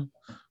of them,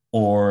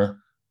 or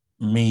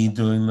me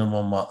doing them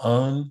on my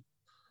own,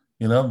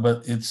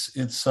 but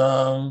it's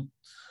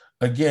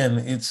again,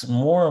 it's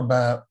more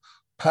about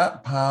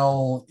Pat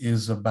Powell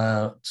is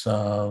about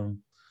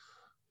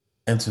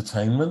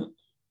entertainment,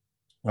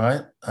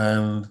 right?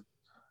 And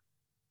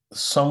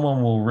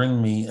someone will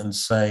ring me and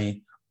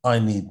say, I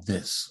need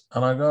this.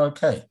 And I go,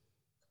 okay,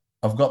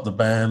 I've got the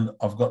band,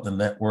 I've got the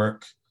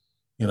network,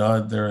 there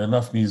are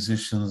enough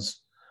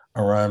musicians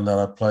around that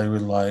I play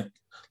with. Like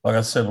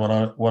I said,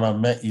 when I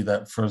met you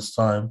that first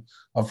time,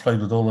 I've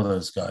played with all of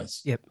those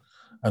guys. Yep.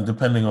 And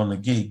depending on the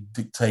gig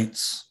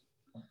dictates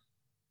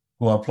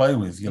who I play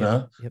with,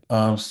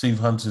 Steve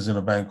Hunter's in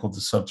a band called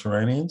the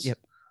Subterraneans. Yep.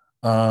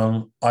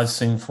 I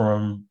sing for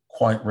him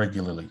quite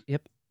regularly.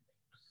 Yep.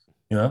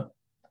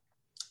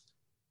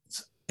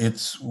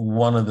 It's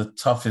one of the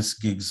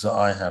toughest gigs that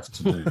I have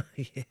to do.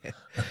 Yeah.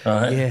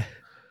 Right?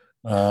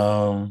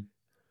 Yeah.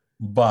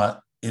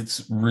 But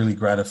it's really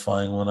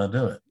gratifying when I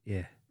do it.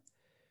 Yeah.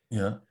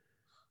 Yeah.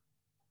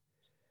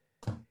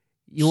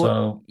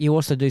 You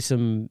also do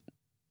some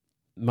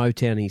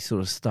Motown-y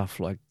sort of stuff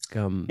like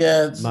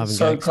Marvin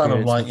so Gaye kind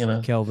of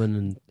like Calvin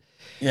and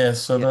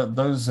those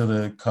are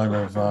the kind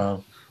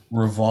of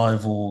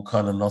revival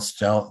kind of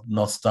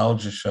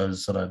nostalgia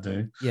shows that I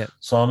do. Yeah.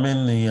 So I'm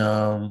in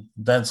the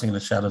Dancing in the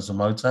Shadows of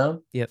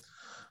Motown. Yep.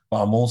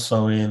 But I'm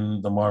also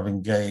in the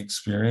Marvin Gaye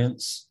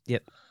Experience.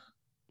 Yep.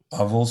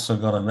 I've also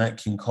got a Nat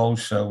King Cole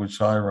show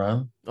which I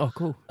run. Oh,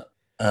 cool.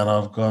 And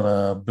I've got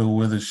a Bill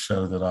Withers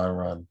show that I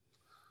run.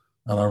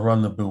 And I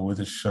run the Bill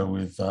Withers show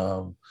with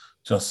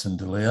Justin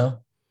DeLeo,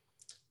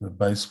 the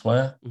bass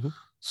player. Mm-hmm.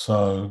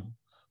 So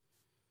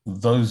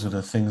those are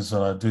the things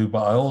that I do.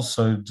 But I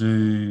also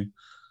do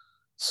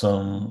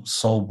some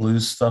soul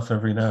blues stuff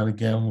every now and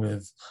again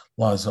with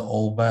Liza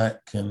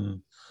Olbach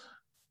and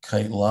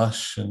Kate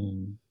Lush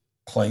and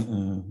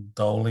Clayton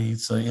Doley.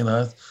 So,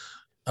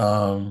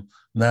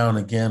 now and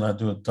again I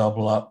do a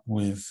double up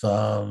with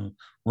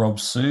Rob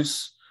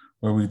Seuss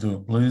where we do a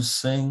blues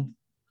sing.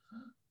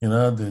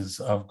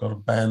 I've got a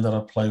band that I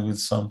play with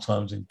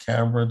sometimes in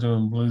Canberra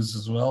doing blues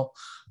as well.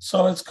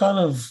 So it's kind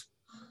of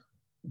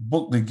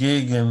book the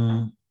gig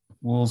and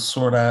we'll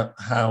sort out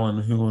how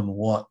and who and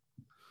what,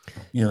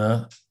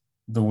 the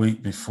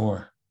week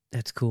before.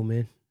 That's cool,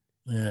 man.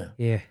 Yeah.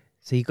 Yeah.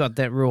 So you got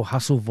that real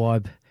hustle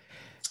vibe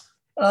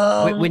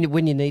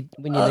when you need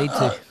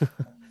to.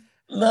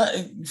 No,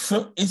 it's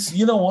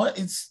what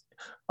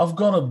I've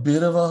got a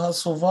bit of a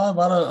hustle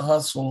vibe. I don't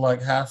hustle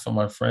like half of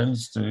my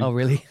friends do. Oh,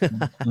 really?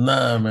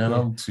 No, man,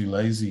 I'm too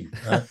lazy.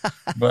 Right?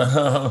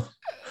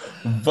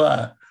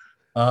 but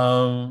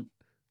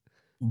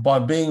by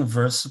being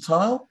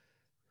versatile,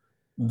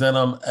 then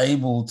I'm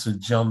able to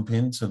jump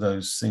into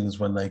those things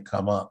when they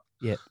come up.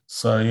 Yeah.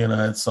 So,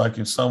 it's like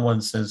if someone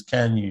says,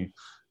 can you?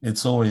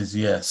 It's always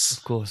yes.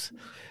 Of course.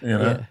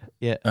 Yeah.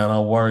 And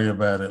I'll worry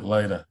about it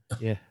later.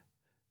 Yeah.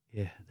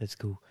 Yeah, that's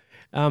cool.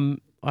 I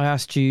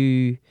asked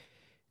you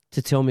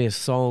to tell me a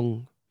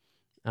song,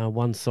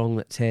 one song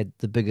that's had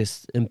the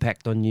biggest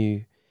impact on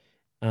you.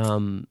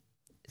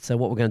 So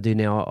what we're going to do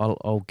now,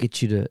 I'll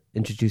get you to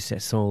introduce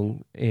that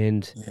song.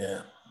 And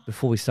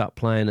before we start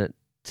playing it,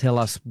 tell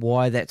us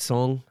why that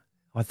song.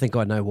 I think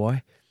I know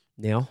why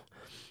now.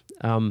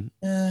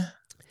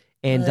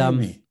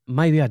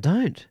 Maybe I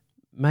don't.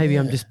 Maybe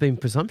I'm just being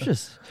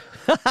presumptuous.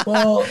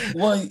 well,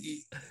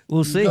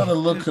 we'll see. You got to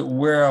look at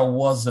where I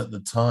was at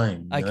the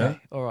time. Okay.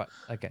 All right.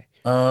 Okay.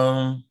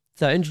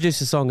 So introduce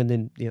the song and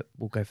then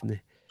we'll go from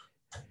there.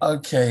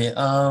 Okay.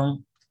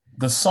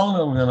 The song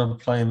that we're going to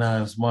play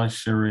now is My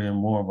Cherie and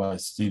More by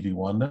Stevie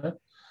Wonder.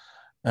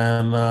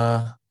 And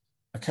I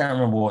can't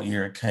remember what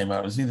year it came out.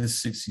 It was either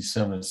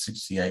 67 or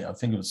 68. I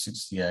think it was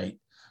 68.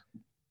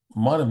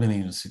 Might have been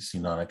even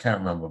 69. I can't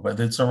remember, but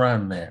it's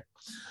around there.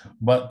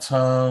 But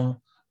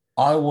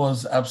I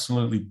was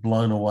absolutely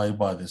blown away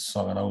by this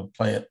song, and I would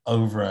play it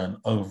over and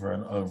over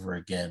and over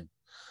again.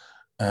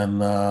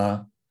 And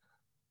I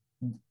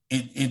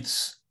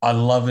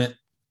love it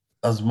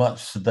as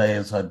much today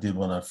as I did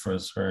when I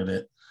first heard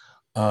it.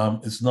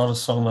 It's not a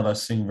song that I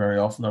sing very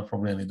often. I've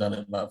probably only done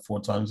it about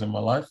 4 times in my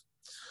life.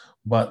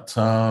 But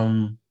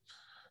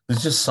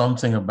there's just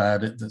something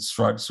about it that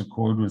strikes a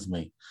chord with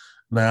me.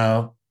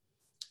 Now,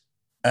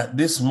 at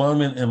this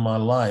moment in my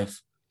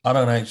life, I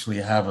don't actually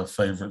have a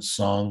favorite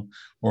song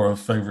or a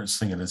favorite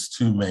singer. There's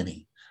too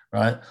many,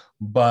 right?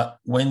 But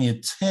when you're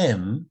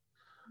 10,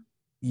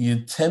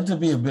 you tend to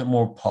be a bit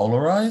more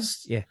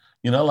polarized. Yeah.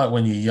 Like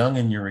when you're young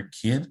and you're a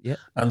kid, Yeah.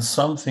 and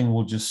something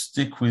will just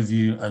stick with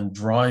you and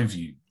drive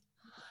you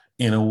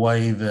in a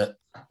way that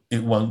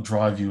it won't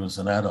drive you as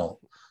an adult.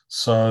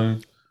 So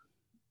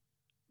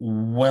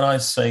when I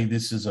say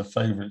this is a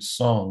favorite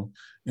song,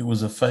 it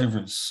was a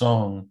favorite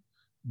song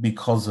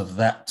because of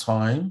that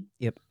time.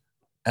 Yep.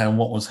 And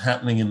what was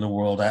happening in the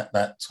world at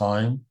that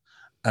time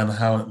and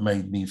how it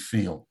made me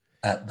feel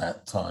at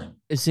that time.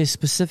 Is there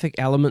specific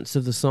elements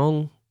of the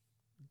song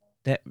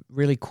that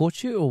really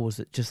caught you, or was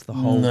it just the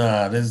whole?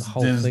 Nah, there's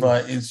thing?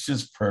 like, it's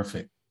just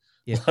perfect.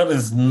 Yeah.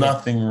 There's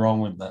nothing wrong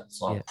with that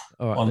song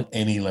on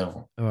any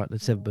level. All right,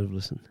 let's have a bit of a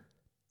listen.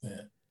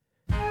 Yeah.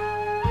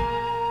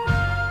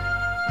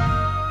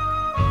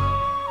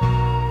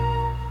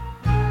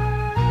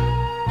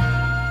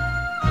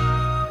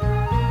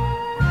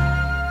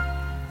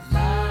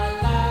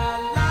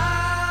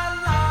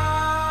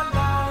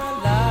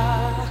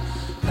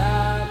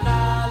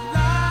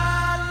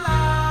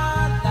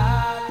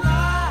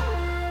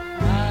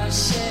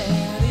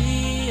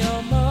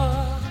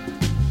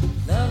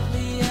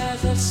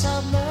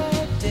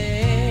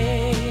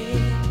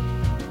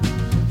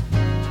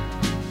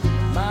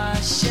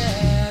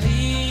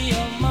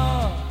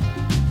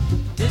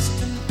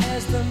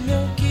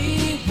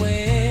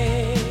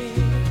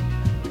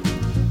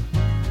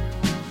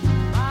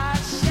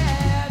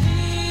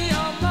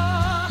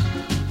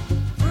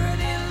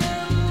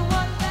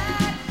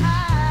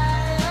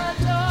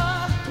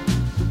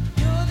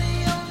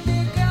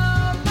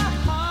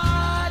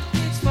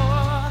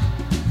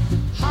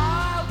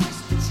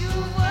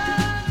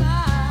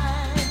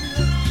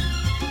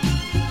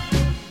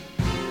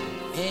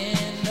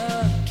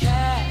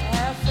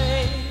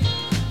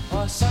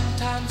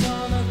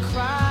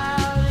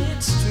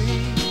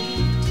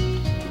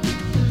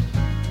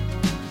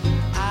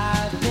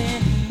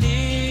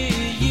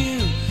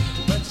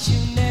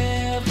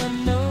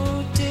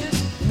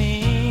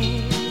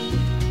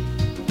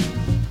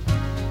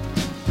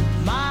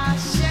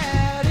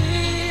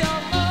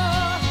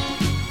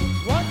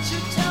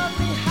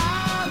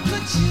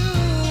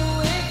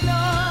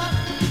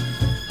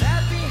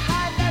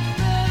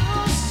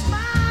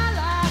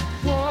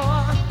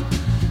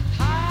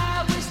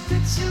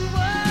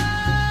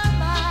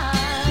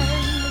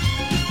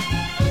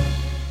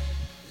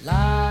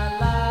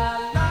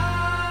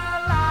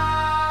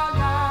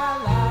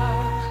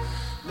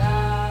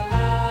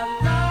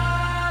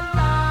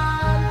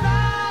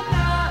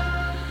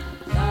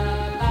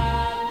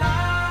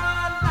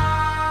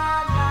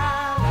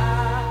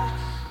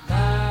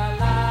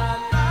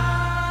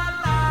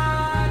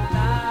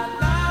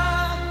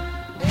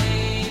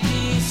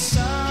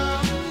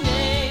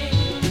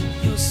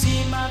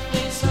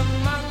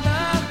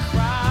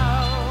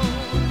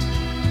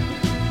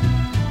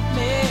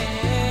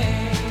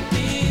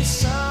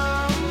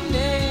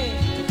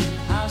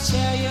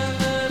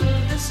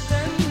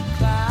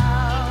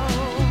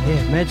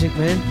 Magic,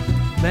 man.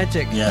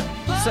 Magic. Yeah.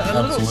 So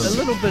a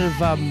little bit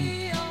of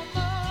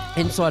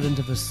insight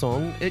into the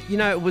song.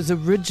 It was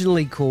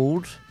originally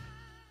called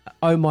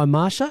Oh My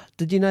Marsha.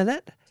 Did you know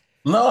that?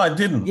 No, I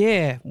didn't.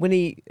 Yeah. When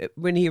he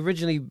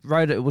originally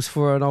wrote it, it was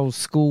for an old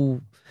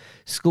school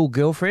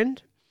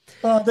girlfriend.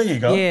 Oh, there you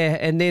go. Yeah,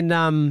 and then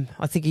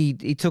I think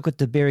he took it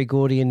to Berry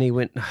Gordy and he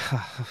went,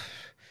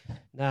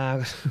 nah,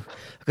 I've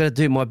got to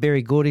do my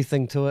Berry Gordy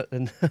thing to it.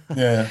 And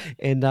yeah.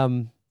 And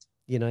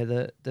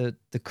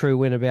the crew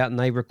went about and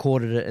they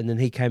recorded it, and then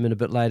he came in a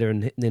bit later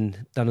and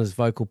then done his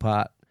vocal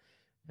part.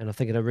 And I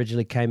think it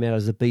originally came out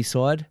as a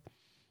B-side.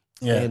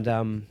 Yeah. And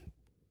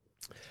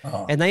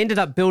and they ended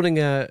up building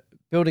a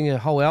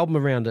whole album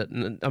around it.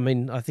 And I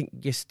mean, I think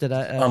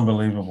yesterday.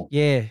 Unbelievable.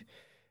 Yeah.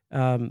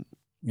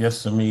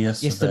 Yes to Me,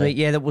 Yesterday.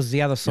 Yeah, that was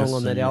the other song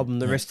on that album.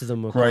 The rest of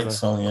them were great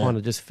song, kind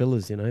of just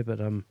fillers, But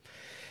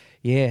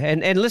yeah,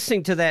 and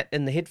listening to that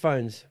in the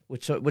headphones,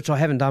 which I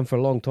haven't done for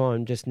a long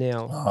time, just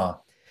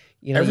now.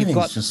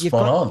 Everything's just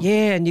spot on.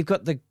 Yeah, and you've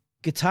got the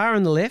guitar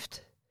on the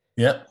left.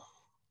 Yep.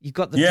 You've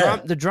got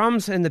the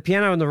drums and the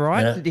piano on the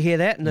right. Yeah. Did you hear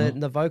that?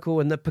 And the vocal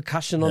and the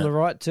percussion on the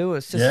right too.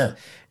 It's just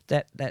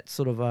that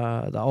sort of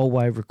the old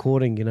way of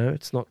recording.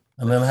 It's not.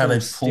 And then how they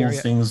pull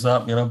things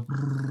up.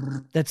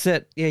 That's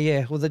it.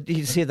 Yeah. Well,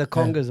 you see the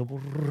congas.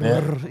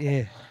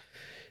 Yeah.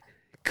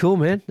 Cool,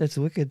 man. That's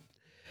wicked.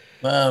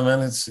 No,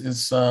 man. It's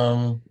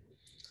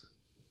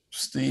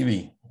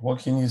Stevie.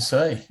 What can you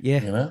say?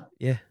 Yeah.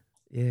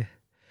 Yeah.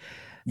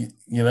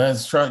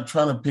 It's trying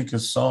to pick a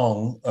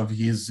song of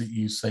his that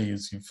you say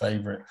is your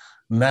favorite.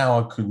 Now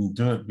I couldn't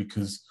do it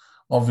because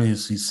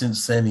obviously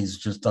since then he's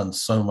just done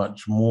so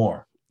much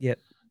more. Yep.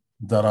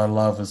 That I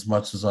love as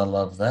much as I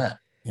love that.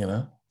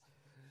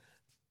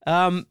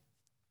 All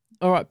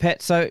right,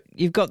 Pat. So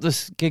you've got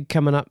this gig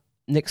coming up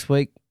next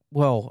week.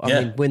 Well, I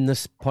mean, when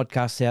this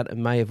podcast's out, it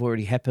may have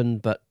already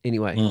happened, but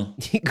anyway,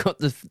 you got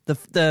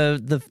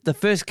the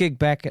first gig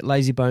back at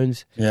Lazy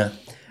Bones. Yeah.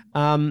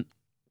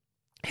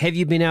 Have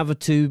you been able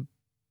to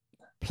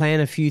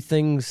plan a few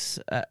things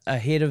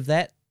ahead of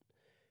that?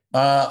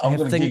 I've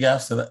got a gig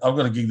after that. I've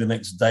got a gig the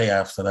next day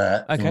after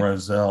that in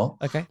Roselle.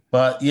 Okay.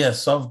 But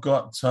yes, I've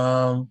got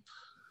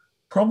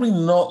probably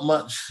not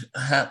much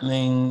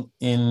happening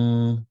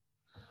in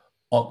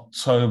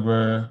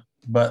October,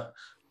 but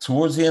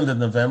towards the end of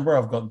November,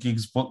 I've got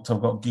gigs booked.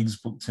 I've got gigs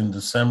booked in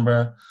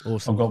December.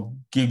 Awesome. I've got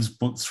gigs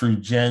booked through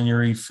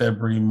January,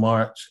 February,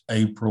 March,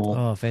 April.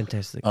 Oh,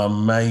 fantastic.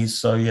 May.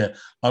 So yeah,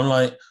 I'm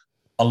like,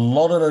 a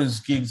lot of those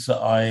gigs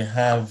that I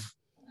have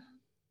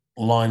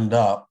lined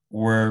up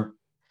were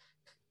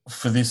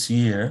for this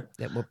year.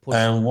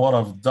 And what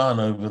I've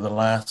done over the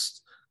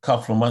last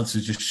couple of months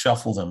is just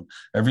shuffle them.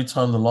 Every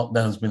time the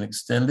lockdown's been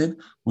extended,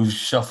 we've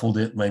shuffled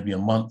it maybe a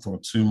month or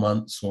 2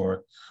 months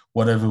or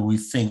whatever we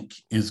think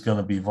is going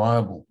to be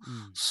viable.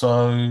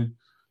 So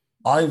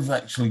I've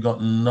actually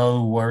got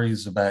no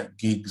worries about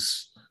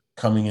gigs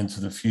coming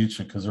into the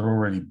future because they're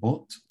already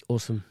booked.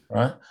 Awesome.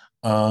 Right?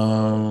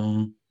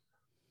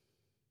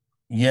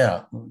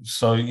 Yeah.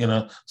 So,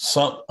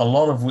 a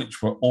lot of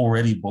which were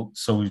already booked.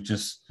 So we've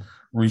just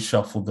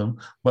reshuffled them.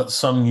 But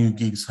some new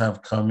gigs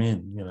have come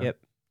in, Yep.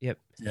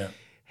 Yeah.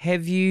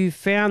 Have you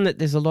found that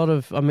there's a lot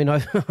of, I mean,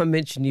 I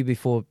mentioned you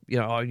before,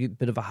 you're a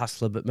bit of a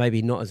hustler, but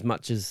maybe not as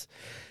much as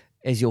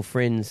your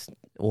friends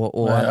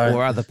or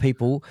other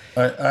people.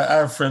 I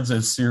have friends that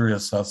are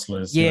serious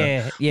hustlers.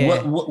 Yeah.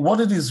 What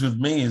it is with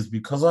me is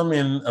because I'm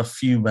in a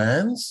few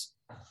bands,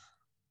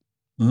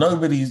 no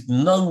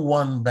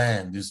one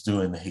band is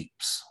doing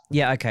heaps.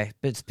 Yeah, okay.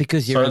 But it's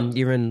because you're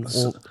in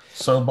all...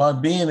 So by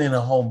being in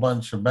a whole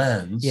bunch of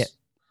bands,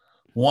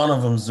 one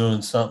of them's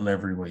doing something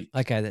every week.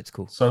 Okay, that's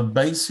cool. So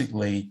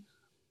basically,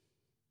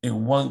 it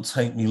won't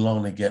take me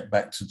long to get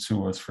back to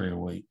 2 or 3 a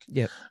week.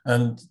 Yeah.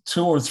 And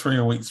 2 or 3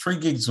 a week, 3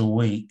 gigs a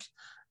week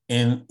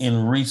in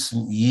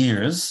recent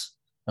years,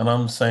 and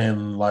I'm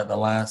saying like the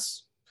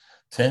last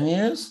 10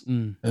 years,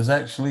 is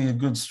actually a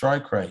good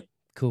strike rate.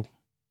 Cool.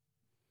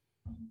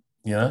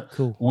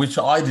 Cool. Which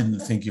I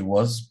didn't think it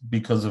was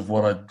because of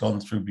what I'd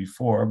gone through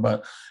before,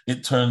 but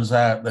it turns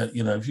out that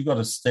if you got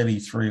a steady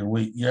 3 a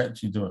week, you're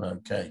actually doing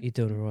okay. You're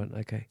doing all right,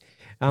 okay.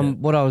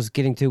 What I was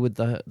getting to with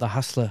the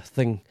hustler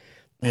thing,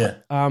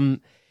 I've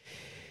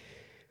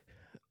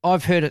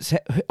heard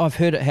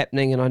it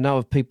happening, and I know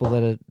of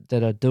people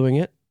that are doing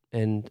it,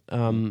 and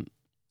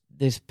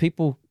there's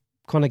people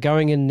kind of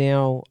going in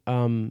now,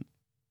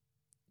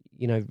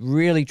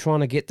 really trying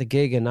to get the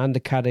gig and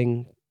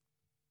undercutting.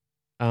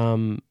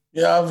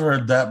 Yeah, I've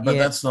heard that, but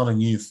that's not a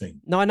new thing.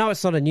 No, I know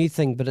it's not a new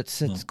thing, but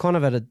it's kind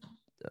of at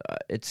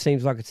it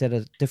seems like it's at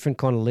a different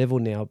kind of level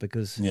now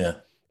because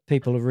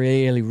people are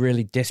really,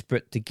 really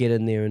desperate to get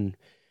in there and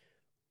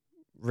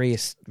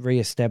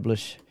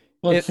reestablish.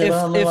 Look,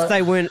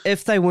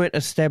 if they weren't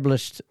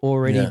established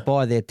already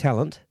by their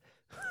talent,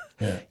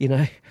 Look, you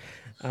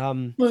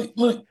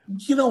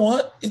know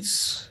what? You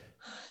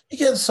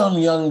get some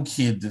young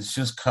kid that's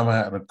just come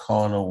out of the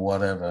con or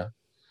whatever.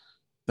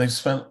 They've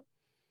spent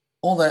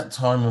all that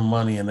time and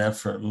money and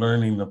effort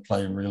learning to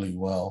play really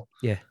well.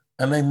 Yeah.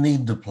 And they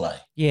need to play.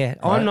 Yeah.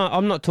 Right?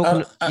 I'm not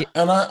talking.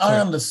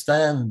 I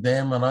understand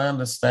them, and I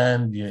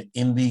understand your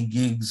indie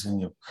gigs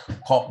and your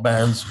pop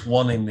bands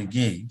wanting the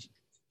gig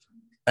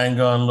and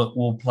going, look,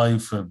 we'll play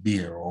for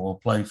beer or we'll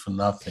play for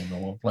nothing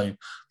or we'll play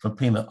for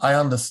peanut. I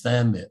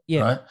understand it.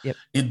 Right? Yep.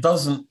 It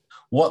doesn't,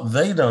 what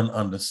they don't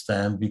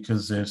understand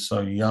because they're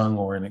so young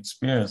or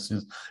inexperienced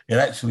is it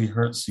actually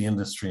hurts the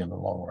industry in the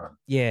long run.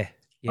 Yeah.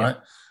 Right?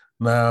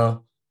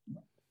 Now,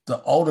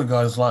 the older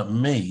guys like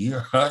me,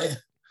 right,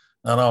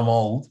 and I'm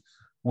old,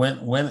 when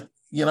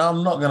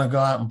I'm not going to go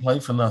out and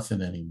play for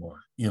nothing anymore.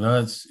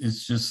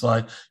 It's just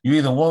like you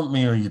either want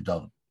me or you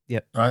don't.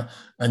 Yep. Right?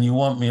 And you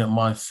want me at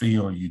my fee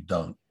or you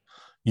don't.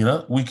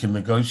 We can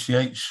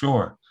negotiate,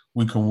 sure.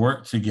 We can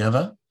work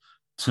together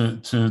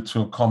to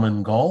a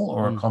common goal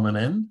or a common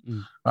end,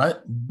 right?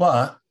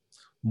 But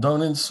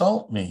don't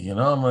insult me.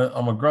 I'm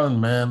a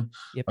grown man.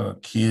 Yep. I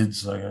got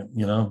kids. I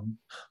got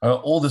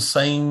all the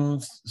same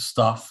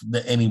stuff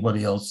that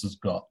anybody else has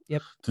got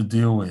to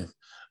deal with,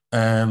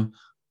 and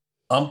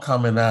I'm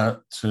coming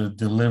out to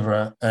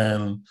deliver,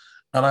 and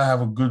I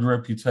have a good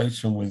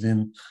reputation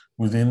within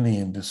the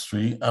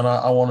industry, and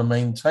I want to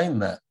maintain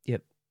that.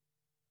 Yep.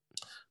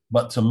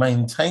 But to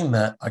maintain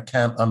that, I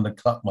can't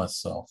undercut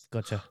myself.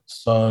 Gotcha.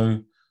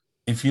 So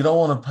if you don't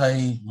want to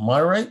pay my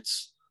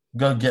rates,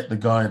 go get the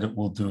guy that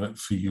will do it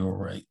for your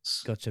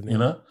rates. Gotcha,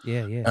 man.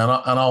 Yeah. And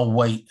I'll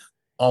wait.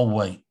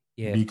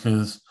 Yeah.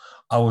 Because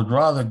I would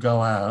rather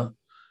go out,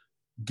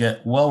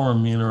 get well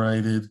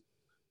remunerated,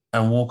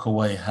 and walk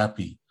away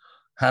happy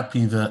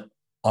that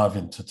I've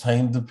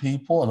entertained the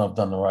people and I've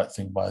done the right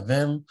thing by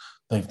them.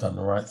 They've done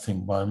the right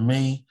thing by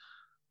me.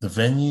 The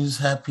venue's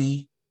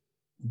happy.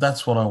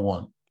 That's what I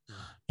want.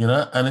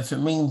 And if it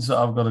means that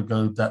I've got to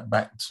go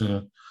back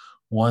to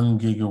 1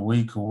 gig a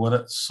week or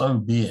whatever, so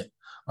be it.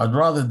 I'd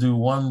rather do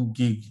 1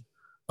 gig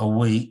a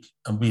week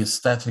and be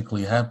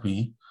ecstatically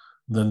happy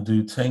than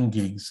do 10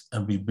 gigs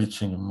and be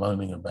bitching and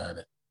moaning about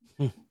it.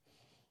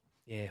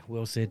 Yeah,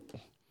 well said.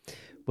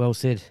 Well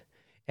said.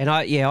 And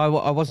I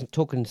wasn't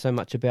talking so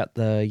much about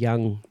the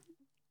young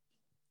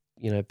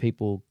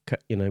people,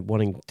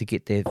 wanting to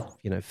get their,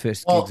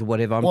 first gigs or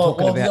whatever. I'm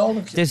talking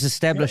about there's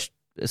established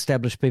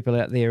people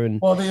out there, and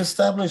the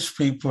established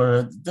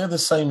people they're the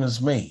same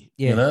as me.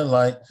 Yeah.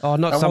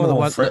 Not some of the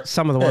ones.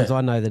 Some of the ones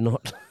I know they're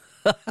not.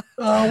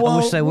 I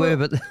wish they were,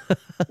 but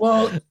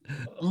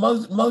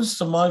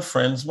most of my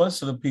friends,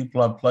 most of the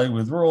people I play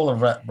with, we're all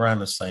around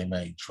the same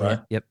age, right?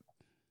 Yep.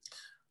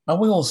 And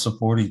we all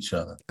support each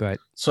other. Great.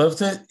 So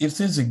if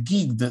there's a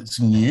gig that's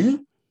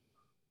new,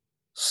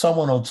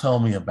 someone will tell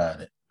me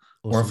about it.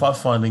 Awesome. Or if I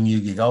find a new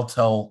gig, I'll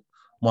tell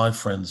my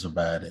friends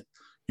about it.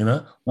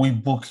 We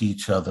book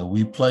each other,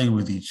 we play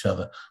with each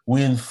other,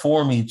 we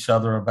inform each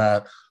other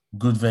about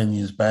good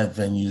venues, bad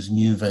venues,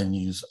 new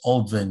venues,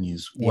 old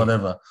venues,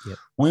 whatever. Yep.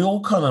 We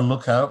all kind of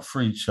look out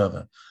for each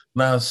other.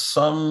 Now,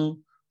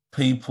 some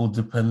people,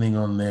 depending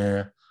on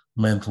their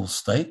mental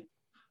state,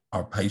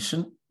 are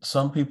patient.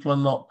 Some people are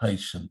not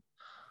patient.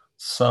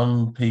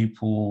 Some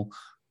people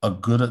are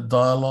good at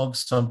dialogue.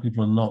 Some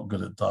people are not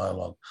good at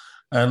dialogue.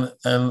 And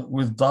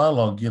with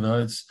dialogue,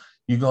 it's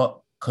you got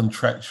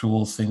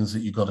contractual things that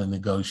you got to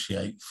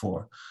negotiate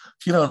for.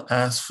 If you don't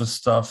ask for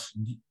stuff,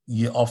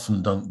 you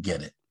often don't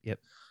get it. Yep.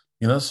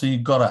 So you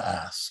got to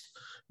ask.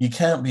 You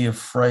can't be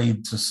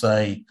afraid to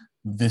say,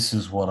 this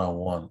is what I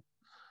want.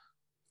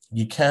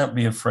 You can't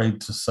be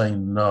afraid to say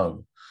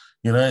no.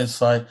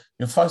 It's like,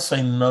 if I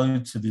say no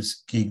to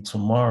this gig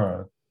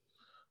tomorrow,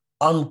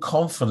 I'm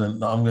confident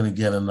that I'm going to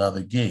get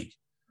another gig.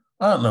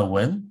 I don't know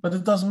when, but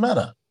it doesn't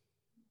matter.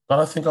 But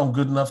I think I'm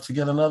good enough to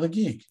get another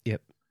gig.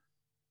 Yep.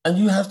 And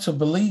you have to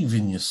believe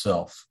in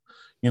yourself.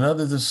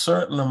 There's a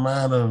certain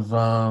amount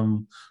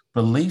of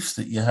belief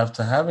that you have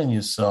to have in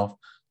yourself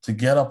to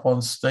get up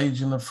on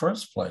stage in the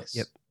first place.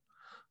 Yep.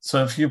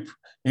 So if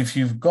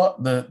you've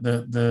got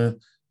the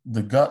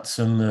guts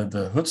and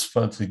the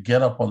chutzpah to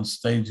get up on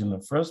stage in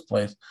the first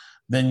place,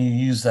 then you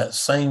use that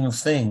same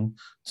thing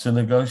to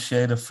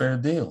negotiate a fair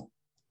deal.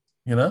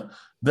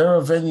 There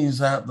are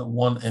venues out that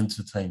want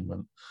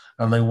entertainment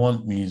and they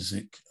want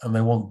music and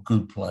they want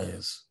good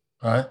players,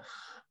 right?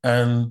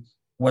 And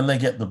when they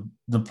get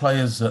the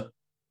players that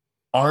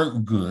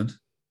aren't good,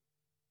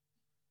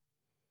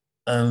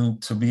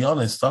 and to be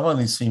honest, I've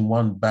only seen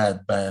one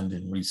bad band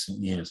in recent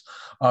years.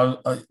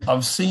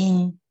 I've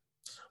seen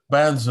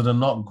bands that are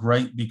not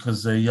great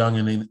because they're young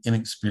and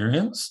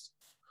inexperienced,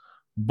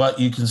 but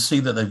you can see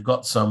that they've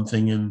got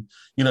something, and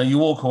you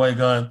walk away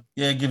going,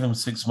 yeah, give them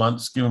 6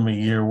 months, give them a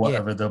year,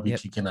 whatever, they'll be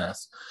kicking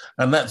ass.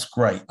 And that's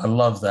great. I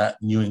love that,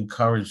 and you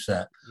encourage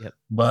that. Yep.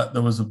 But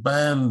there was a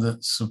band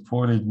that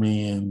supported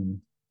me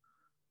in,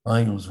 I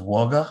think it was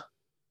Wagga,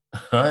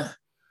 right?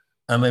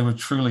 And they were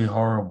truly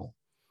horrible,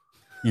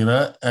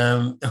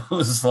 and it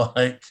was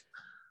like,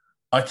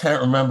 I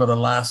can't remember the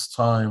last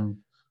time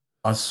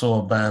I saw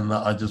a band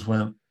that I just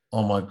went,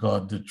 oh my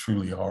God, they're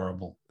truly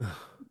horrible.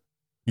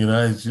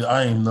 I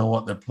didn't even know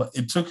what they're playing.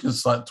 It took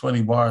us like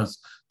 20 bars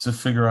to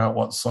figure out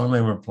what song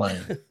they were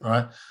playing,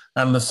 right?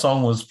 And the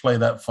song was Play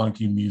That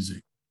Funky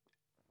Music.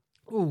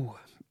 Ooh.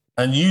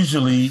 And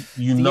usually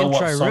you know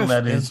what song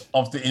that is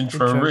off the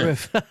intro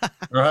riff.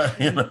 Right?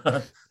 And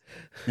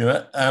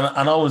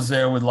I was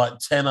there with like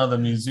 10 other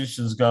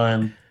musicians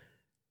going,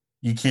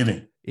 you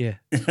kidding? Yeah.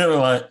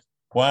 Like,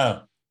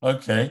 wow,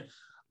 okay.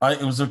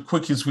 It was the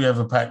quickest we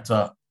ever packed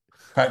up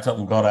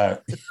and got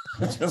out.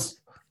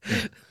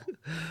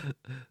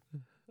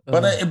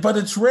 But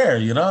it's rare,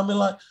 I mean,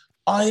 like,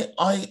 I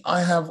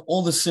have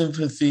all the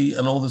sympathy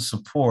and all the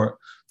support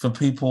for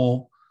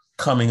people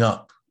coming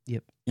up.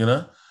 Yep.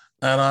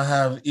 And I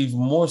have even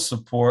more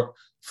support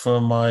for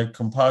my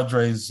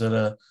compadres that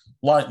are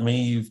like me.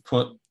 You've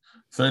put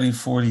 30,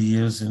 40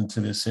 years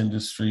into this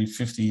industry,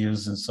 50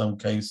 years in some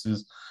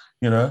cases,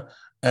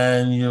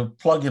 and you're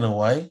plugging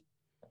away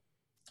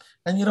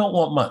and you don't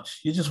want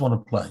much. You just want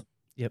to play.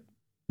 Yep.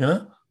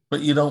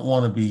 But you don't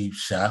want to be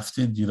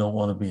shafted. You don't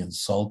want to be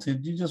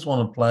insulted. You just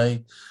want to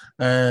play.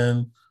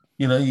 And,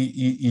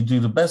 you do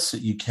the best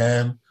that you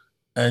can,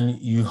 and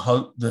you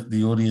hope that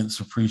the audience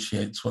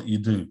appreciates what you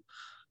do.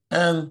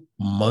 And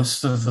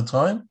most of the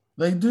time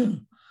they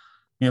do.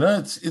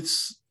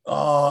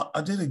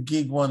 I did a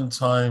gig one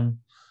time,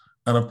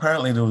 and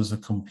apparently there was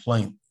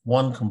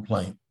one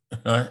complaint,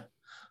 right?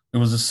 It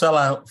was a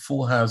sellout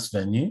full house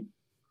venue.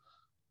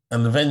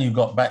 And the venue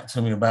got back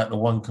to me about the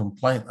one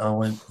complaint. I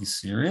went, you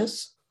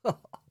serious? I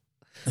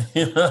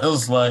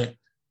was like,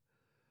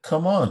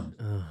 come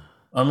on.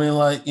 I mean,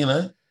 like,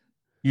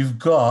 you've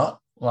got,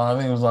 I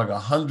think it was like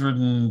 100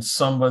 and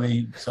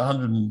somebody,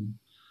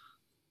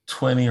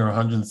 120 or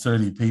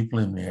 130 people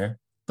in there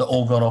that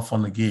all got off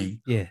on the gig.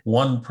 Yeah.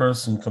 One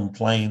person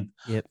complained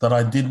that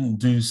I didn't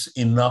do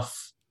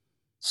enough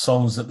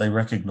songs that they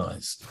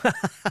recognized.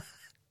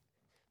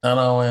 And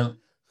I went,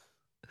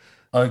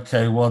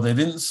 okay, well, they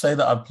didn't say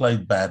that I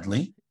played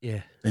badly.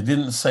 Yeah. They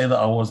didn't say that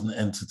I wasn't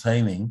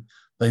entertaining.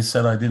 They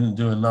said I didn't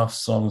do enough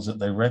songs that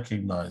they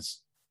recognized.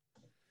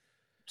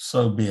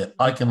 So be it.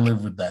 I can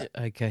live with that.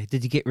 Okay.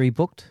 Did you get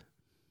rebooked?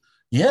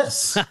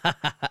 Yes.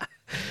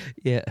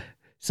 Yeah.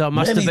 So it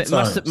Many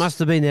times. must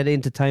have been that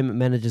entertainment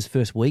manager's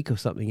first week or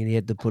something, and he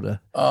had to put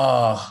a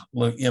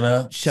look,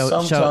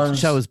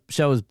 show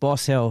his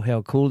boss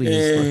how cool he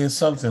is. Yeah,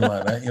 something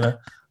like that.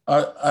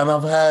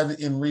 I've had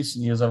in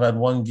recent years, I've had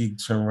one venue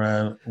turn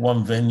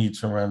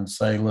around and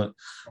say, look,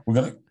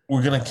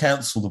 we're gonna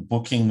cancel the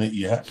booking that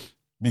you have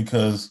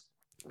because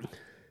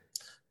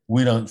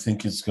we don't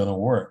think it's gonna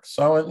work.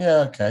 So I went,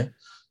 yeah, okay.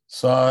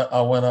 So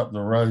I went up the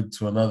road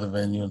to another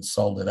venue and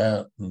sold it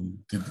out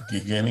and did the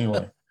gig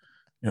anyway.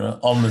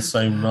 On the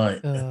same night.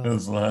 It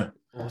was like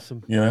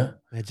awesome.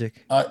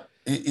 Magic.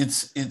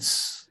 It's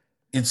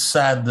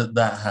sad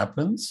that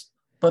happens,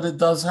 but it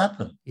does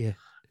happen. Yeah.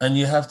 And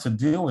you have to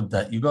deal with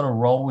that. You got to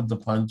roll with the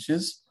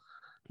punches.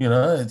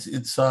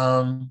 It's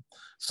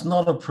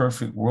not a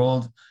perfect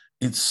world.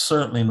 It's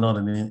certainly not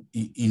an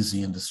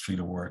easy industry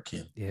to work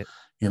in. Yeah.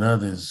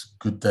 There's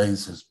good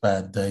days, there's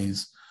bad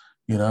days.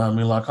 I've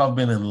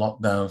been in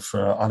lockdown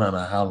for I don't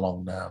know how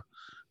long now.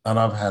 And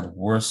I've had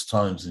worse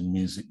times in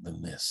music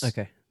than this.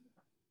 Okay.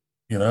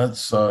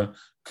 So,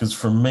 because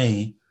for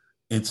me,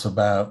 it's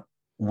about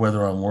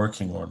whether I'm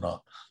working or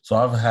not. So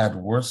I've had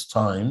worse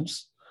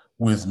times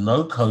with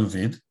no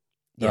COVID,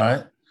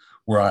 right,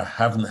 where I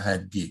haven't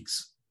had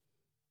gigs.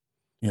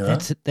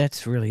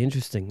 That's really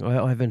interesting.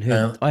 I haven't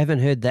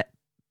heard that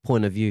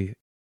point of view.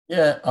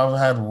 Yeah, I've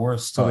had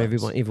worse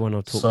times. From everyone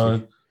I've talked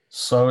to.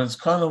 So it's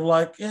kind of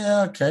like,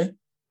 yeah, okay.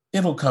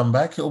 It'll come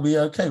back. It'll be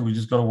okay. We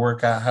just got to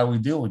work out how we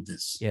deal with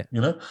this. Yeah.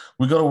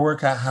 We got to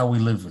work out how we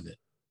live with it.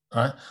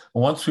 Right.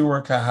 And once we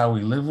work out how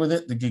we live with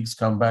it, the gigs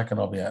come back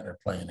and I'll be out there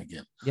playing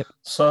again. Yep.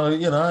 So,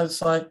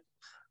 it's like,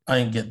 I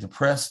ain't get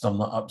depressed. I'm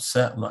not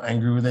upset. I'm not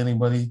angry with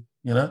anybody,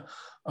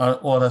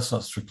 well, that's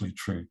not strictly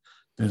true.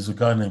 There's a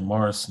guy named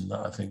Morrison that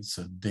I think is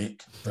a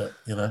dick, but,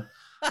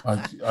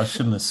 I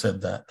shouldn't have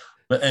said that.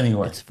 But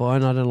anyway, it's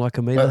fine. I don't like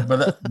him either.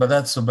 But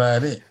that's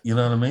about it. You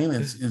know what I mean?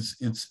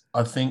 It's.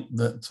 I think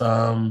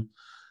that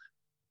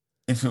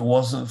if it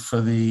wasn't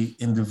for the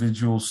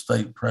individual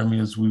state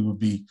premiers, we would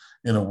be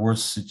in a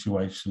worse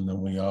situation than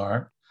we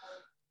are.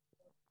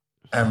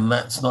 And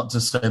that's not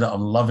to say that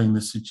I'm loving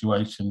the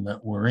situation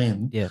that we're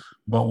in. Yeah.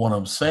 But what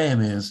I'm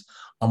saying is,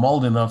 I'm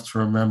old enough to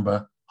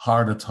remember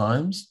harder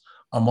times.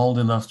 I'm old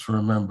enough to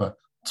remember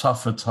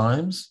tougher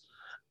times,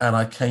 and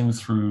I came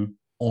through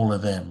all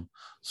of them.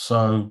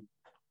 So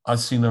I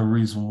see no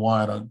reason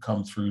why I don't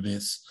come through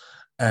this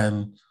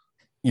and,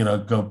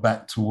 go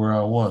back to where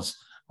I was.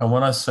 And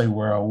when I say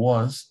where I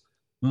was,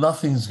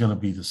 nothing's going to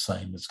be the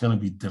same. It's going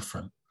to be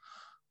different.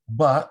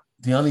 But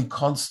the only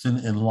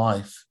constant in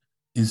life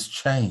is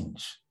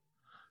change.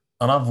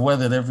 And I've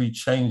weathered every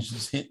change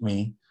that's hit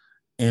me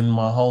in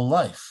my whole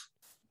life.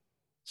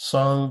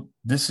 So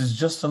this is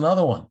just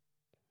another one.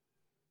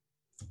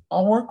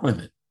 I'll work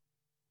with it.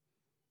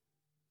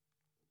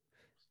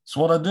 It's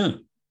what I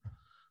do.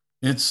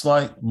 It's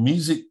like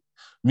music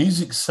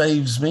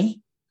saves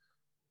me.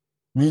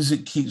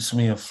 Music keeps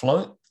me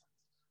afloat.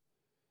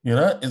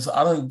 I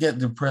don't get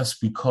depressed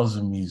because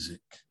of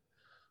music.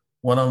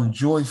 When I'm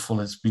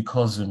joyful, it's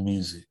because of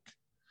music.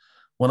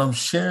 When I'm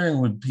sharing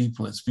with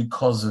people, it's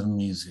because of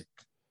music.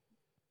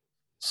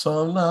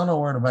 So, no, I'm not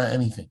worried about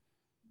anything.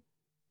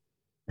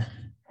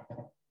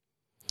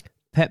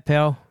 Pat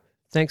Powell,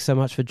 thanks so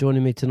much for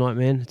joining me tonight,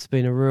 man. It's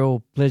been a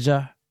real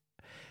pleasure.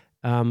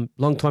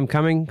 Long time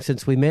coming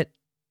since we met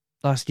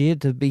last year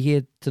to be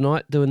here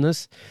tonight doing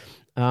this.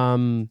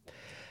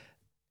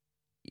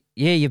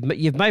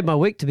 You've made my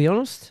week, to be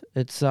honest.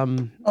 It's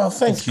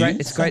thank you.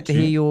 It's great to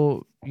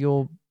hear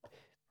your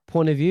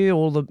point of view. A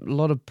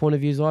lot of point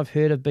of views I've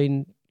heard have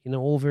been,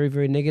 all very,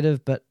 very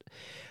negative. But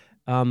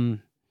I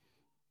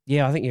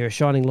think you're a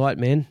shining light,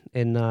 man,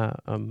 and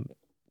I'm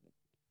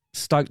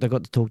stoked I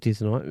got to talk to you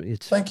tonight.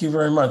 Thank you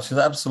very much. It's an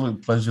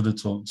absolute pleasure to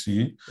talk to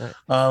you. Right.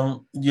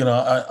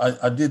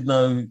 I did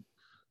know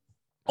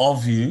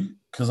of you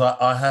because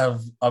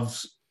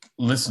I've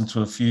listened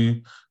to a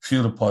few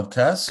of the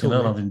podcasts, cool,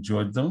 and I've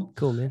enjoyed them.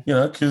 Cool, man.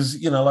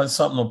 Because like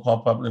something will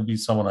pop up and it'll be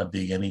someone I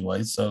dig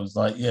anyway. So it's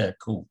like, yeah,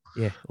 cool.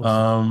 Yeah.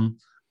 Awesome.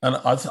 And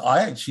I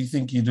actually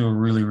think you do a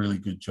really, really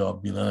good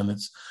job. And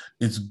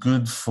it's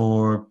good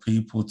for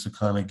people to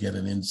kind of get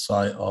an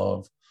insight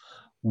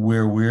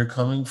where we're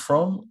coming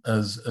from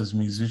as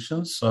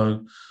musicians.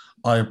 So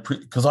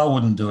because I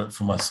wouldn't do it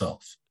for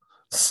myself.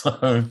 So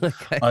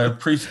okay. I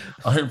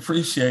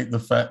appreciate the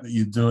fact that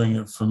you're doing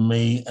it for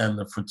me and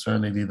the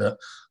fraternity that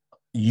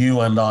you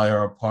and I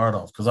are a part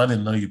of, because I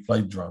didn't know you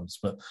played drums,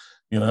 but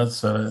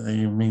so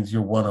it means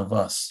you're one of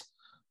us.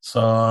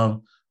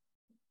 So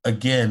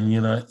again,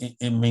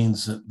 it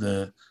means that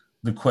the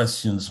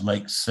questions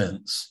make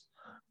sense.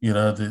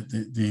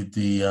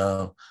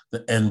 The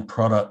end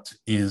product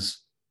is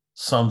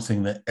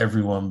something that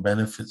everyone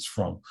benefits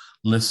from,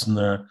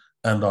 listener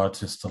and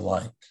artist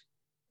alike.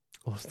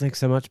 Well, thanks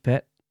so much,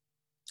 Pat.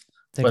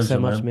 Thanks Pleasure, so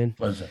much, man.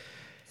 Pleasure.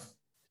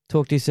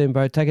 Talk to you soon,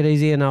 bro. Take it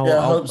easy, and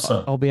I hope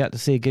so. I'll be out to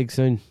see a gig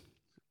soon.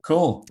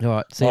 Cool. All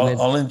right, see you, man.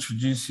 I'll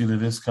introduce you to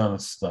this kind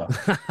of stuff.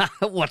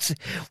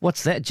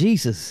 What's that,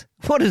 Jesus?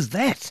 What is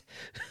that?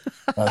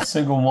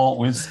 Single malt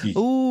whiskey.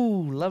 Ooh.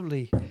 Oh,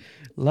 lovely.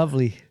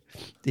 Lovely.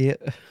 Yeah.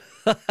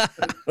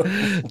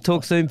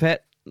 Talk soon,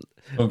 Pat.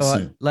 Talk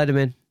soon. Right, later,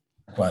 man.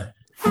 Bye.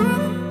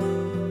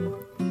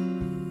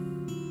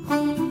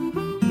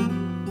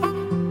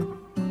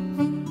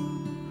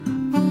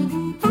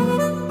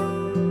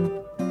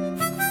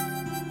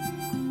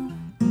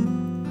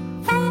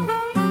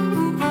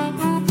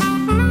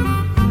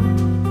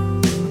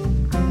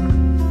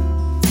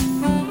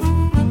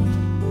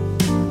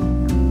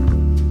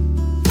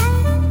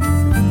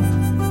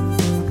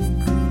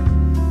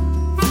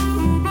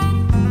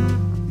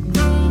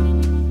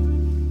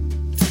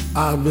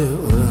 I've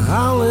been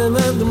howling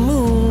at the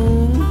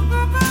moon,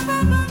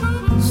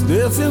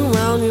 sniffing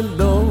round your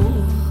door,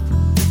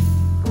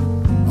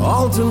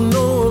 all to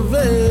no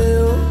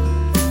avail,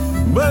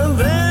 but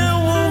there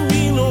won't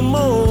be no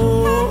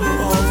more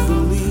off the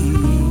lead.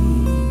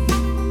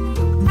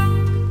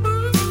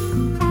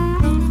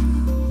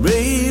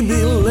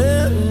 Baby,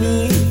 let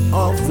me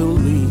off the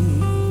lead.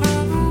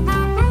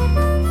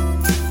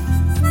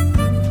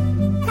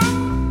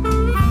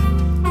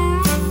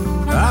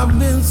 I've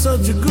been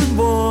such a good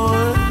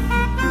boy.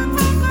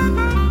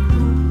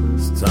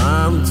 It's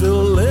time to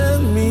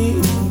let me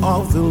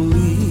off the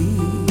lead.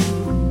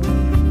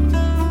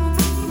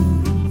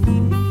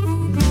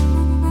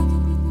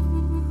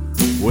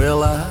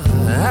 Well, I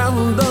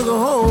haven't dug a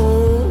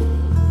hole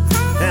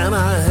and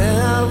I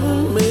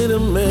haven't made a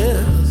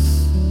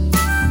mess.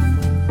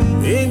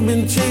 Ain't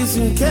been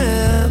chasing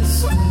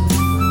cats,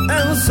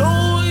 and so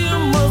you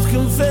must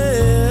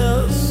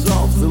confess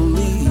off the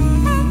lead.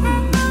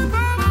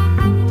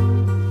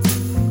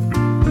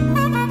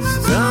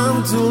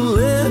 Time to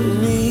let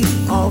me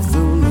off the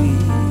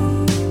lead.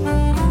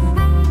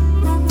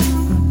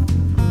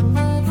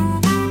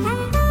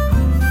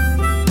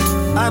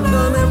 I've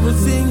done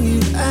everything you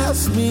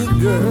asked me,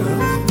 girl,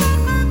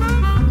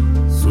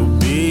 so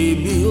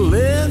baby,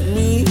 let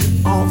me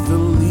off the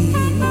lead.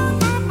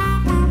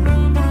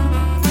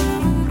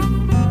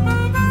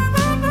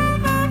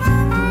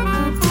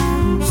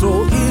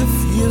 So if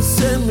you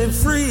set me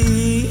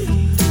free,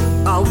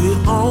 I'll be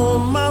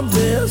on my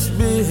best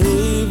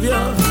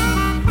behavior,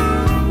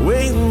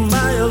 waiting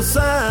by your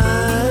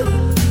side.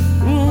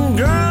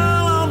 Girl,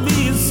 I'll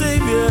be your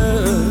savior.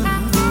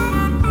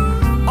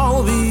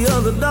 All the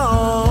other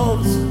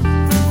dogs,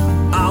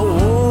 I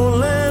won't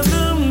let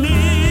them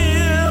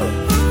near.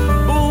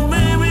 Oh,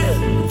 baby,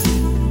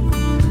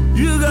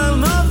 you got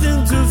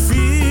nothing to fear.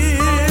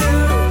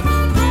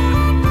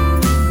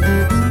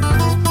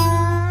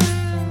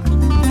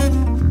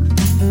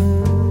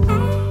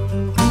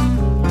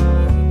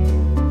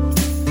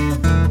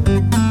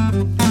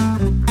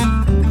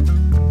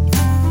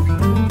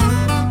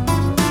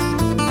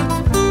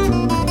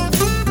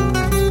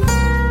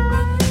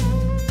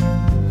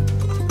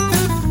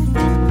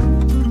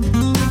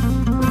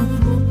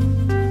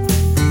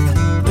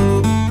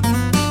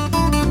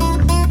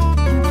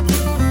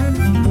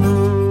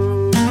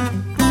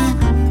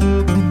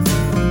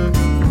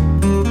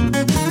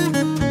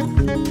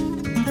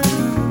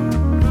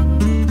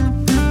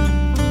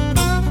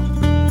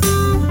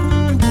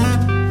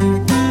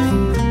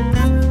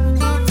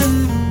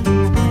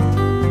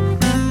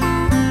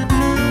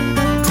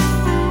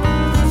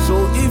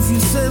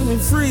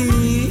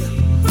 Free,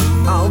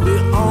 I'll be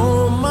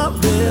on my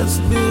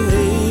best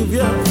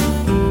behavior,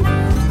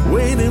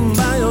 waiting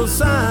by your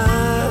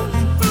side.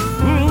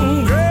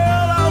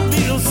 Girl, I'll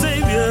be your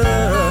savior.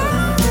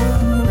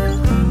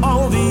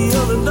 All the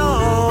other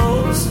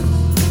dogs,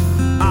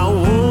 I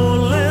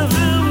won't let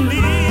them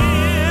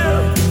near.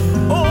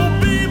 Oh,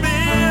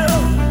 baby,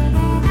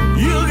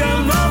 you got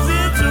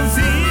nothing to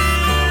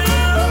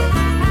fear.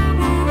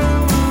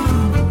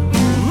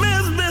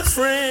 Miss Best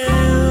Friend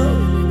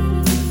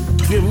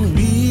can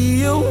be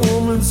a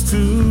woman's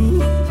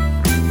too,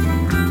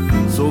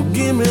 so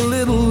give me a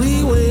little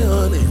leeway,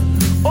 honey.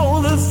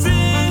 Oh, the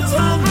things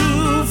I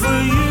do for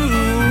you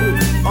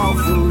off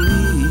the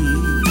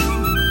lead.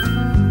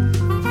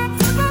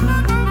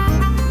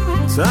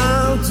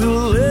 Time to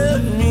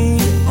let me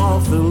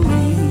off the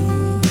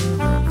lead.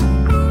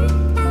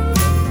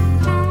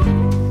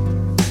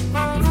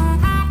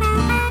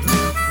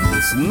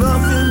 It's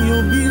nothing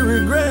you'll be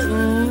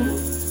regretting,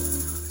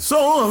 so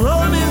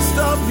honey,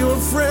 stop your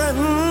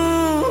fretting.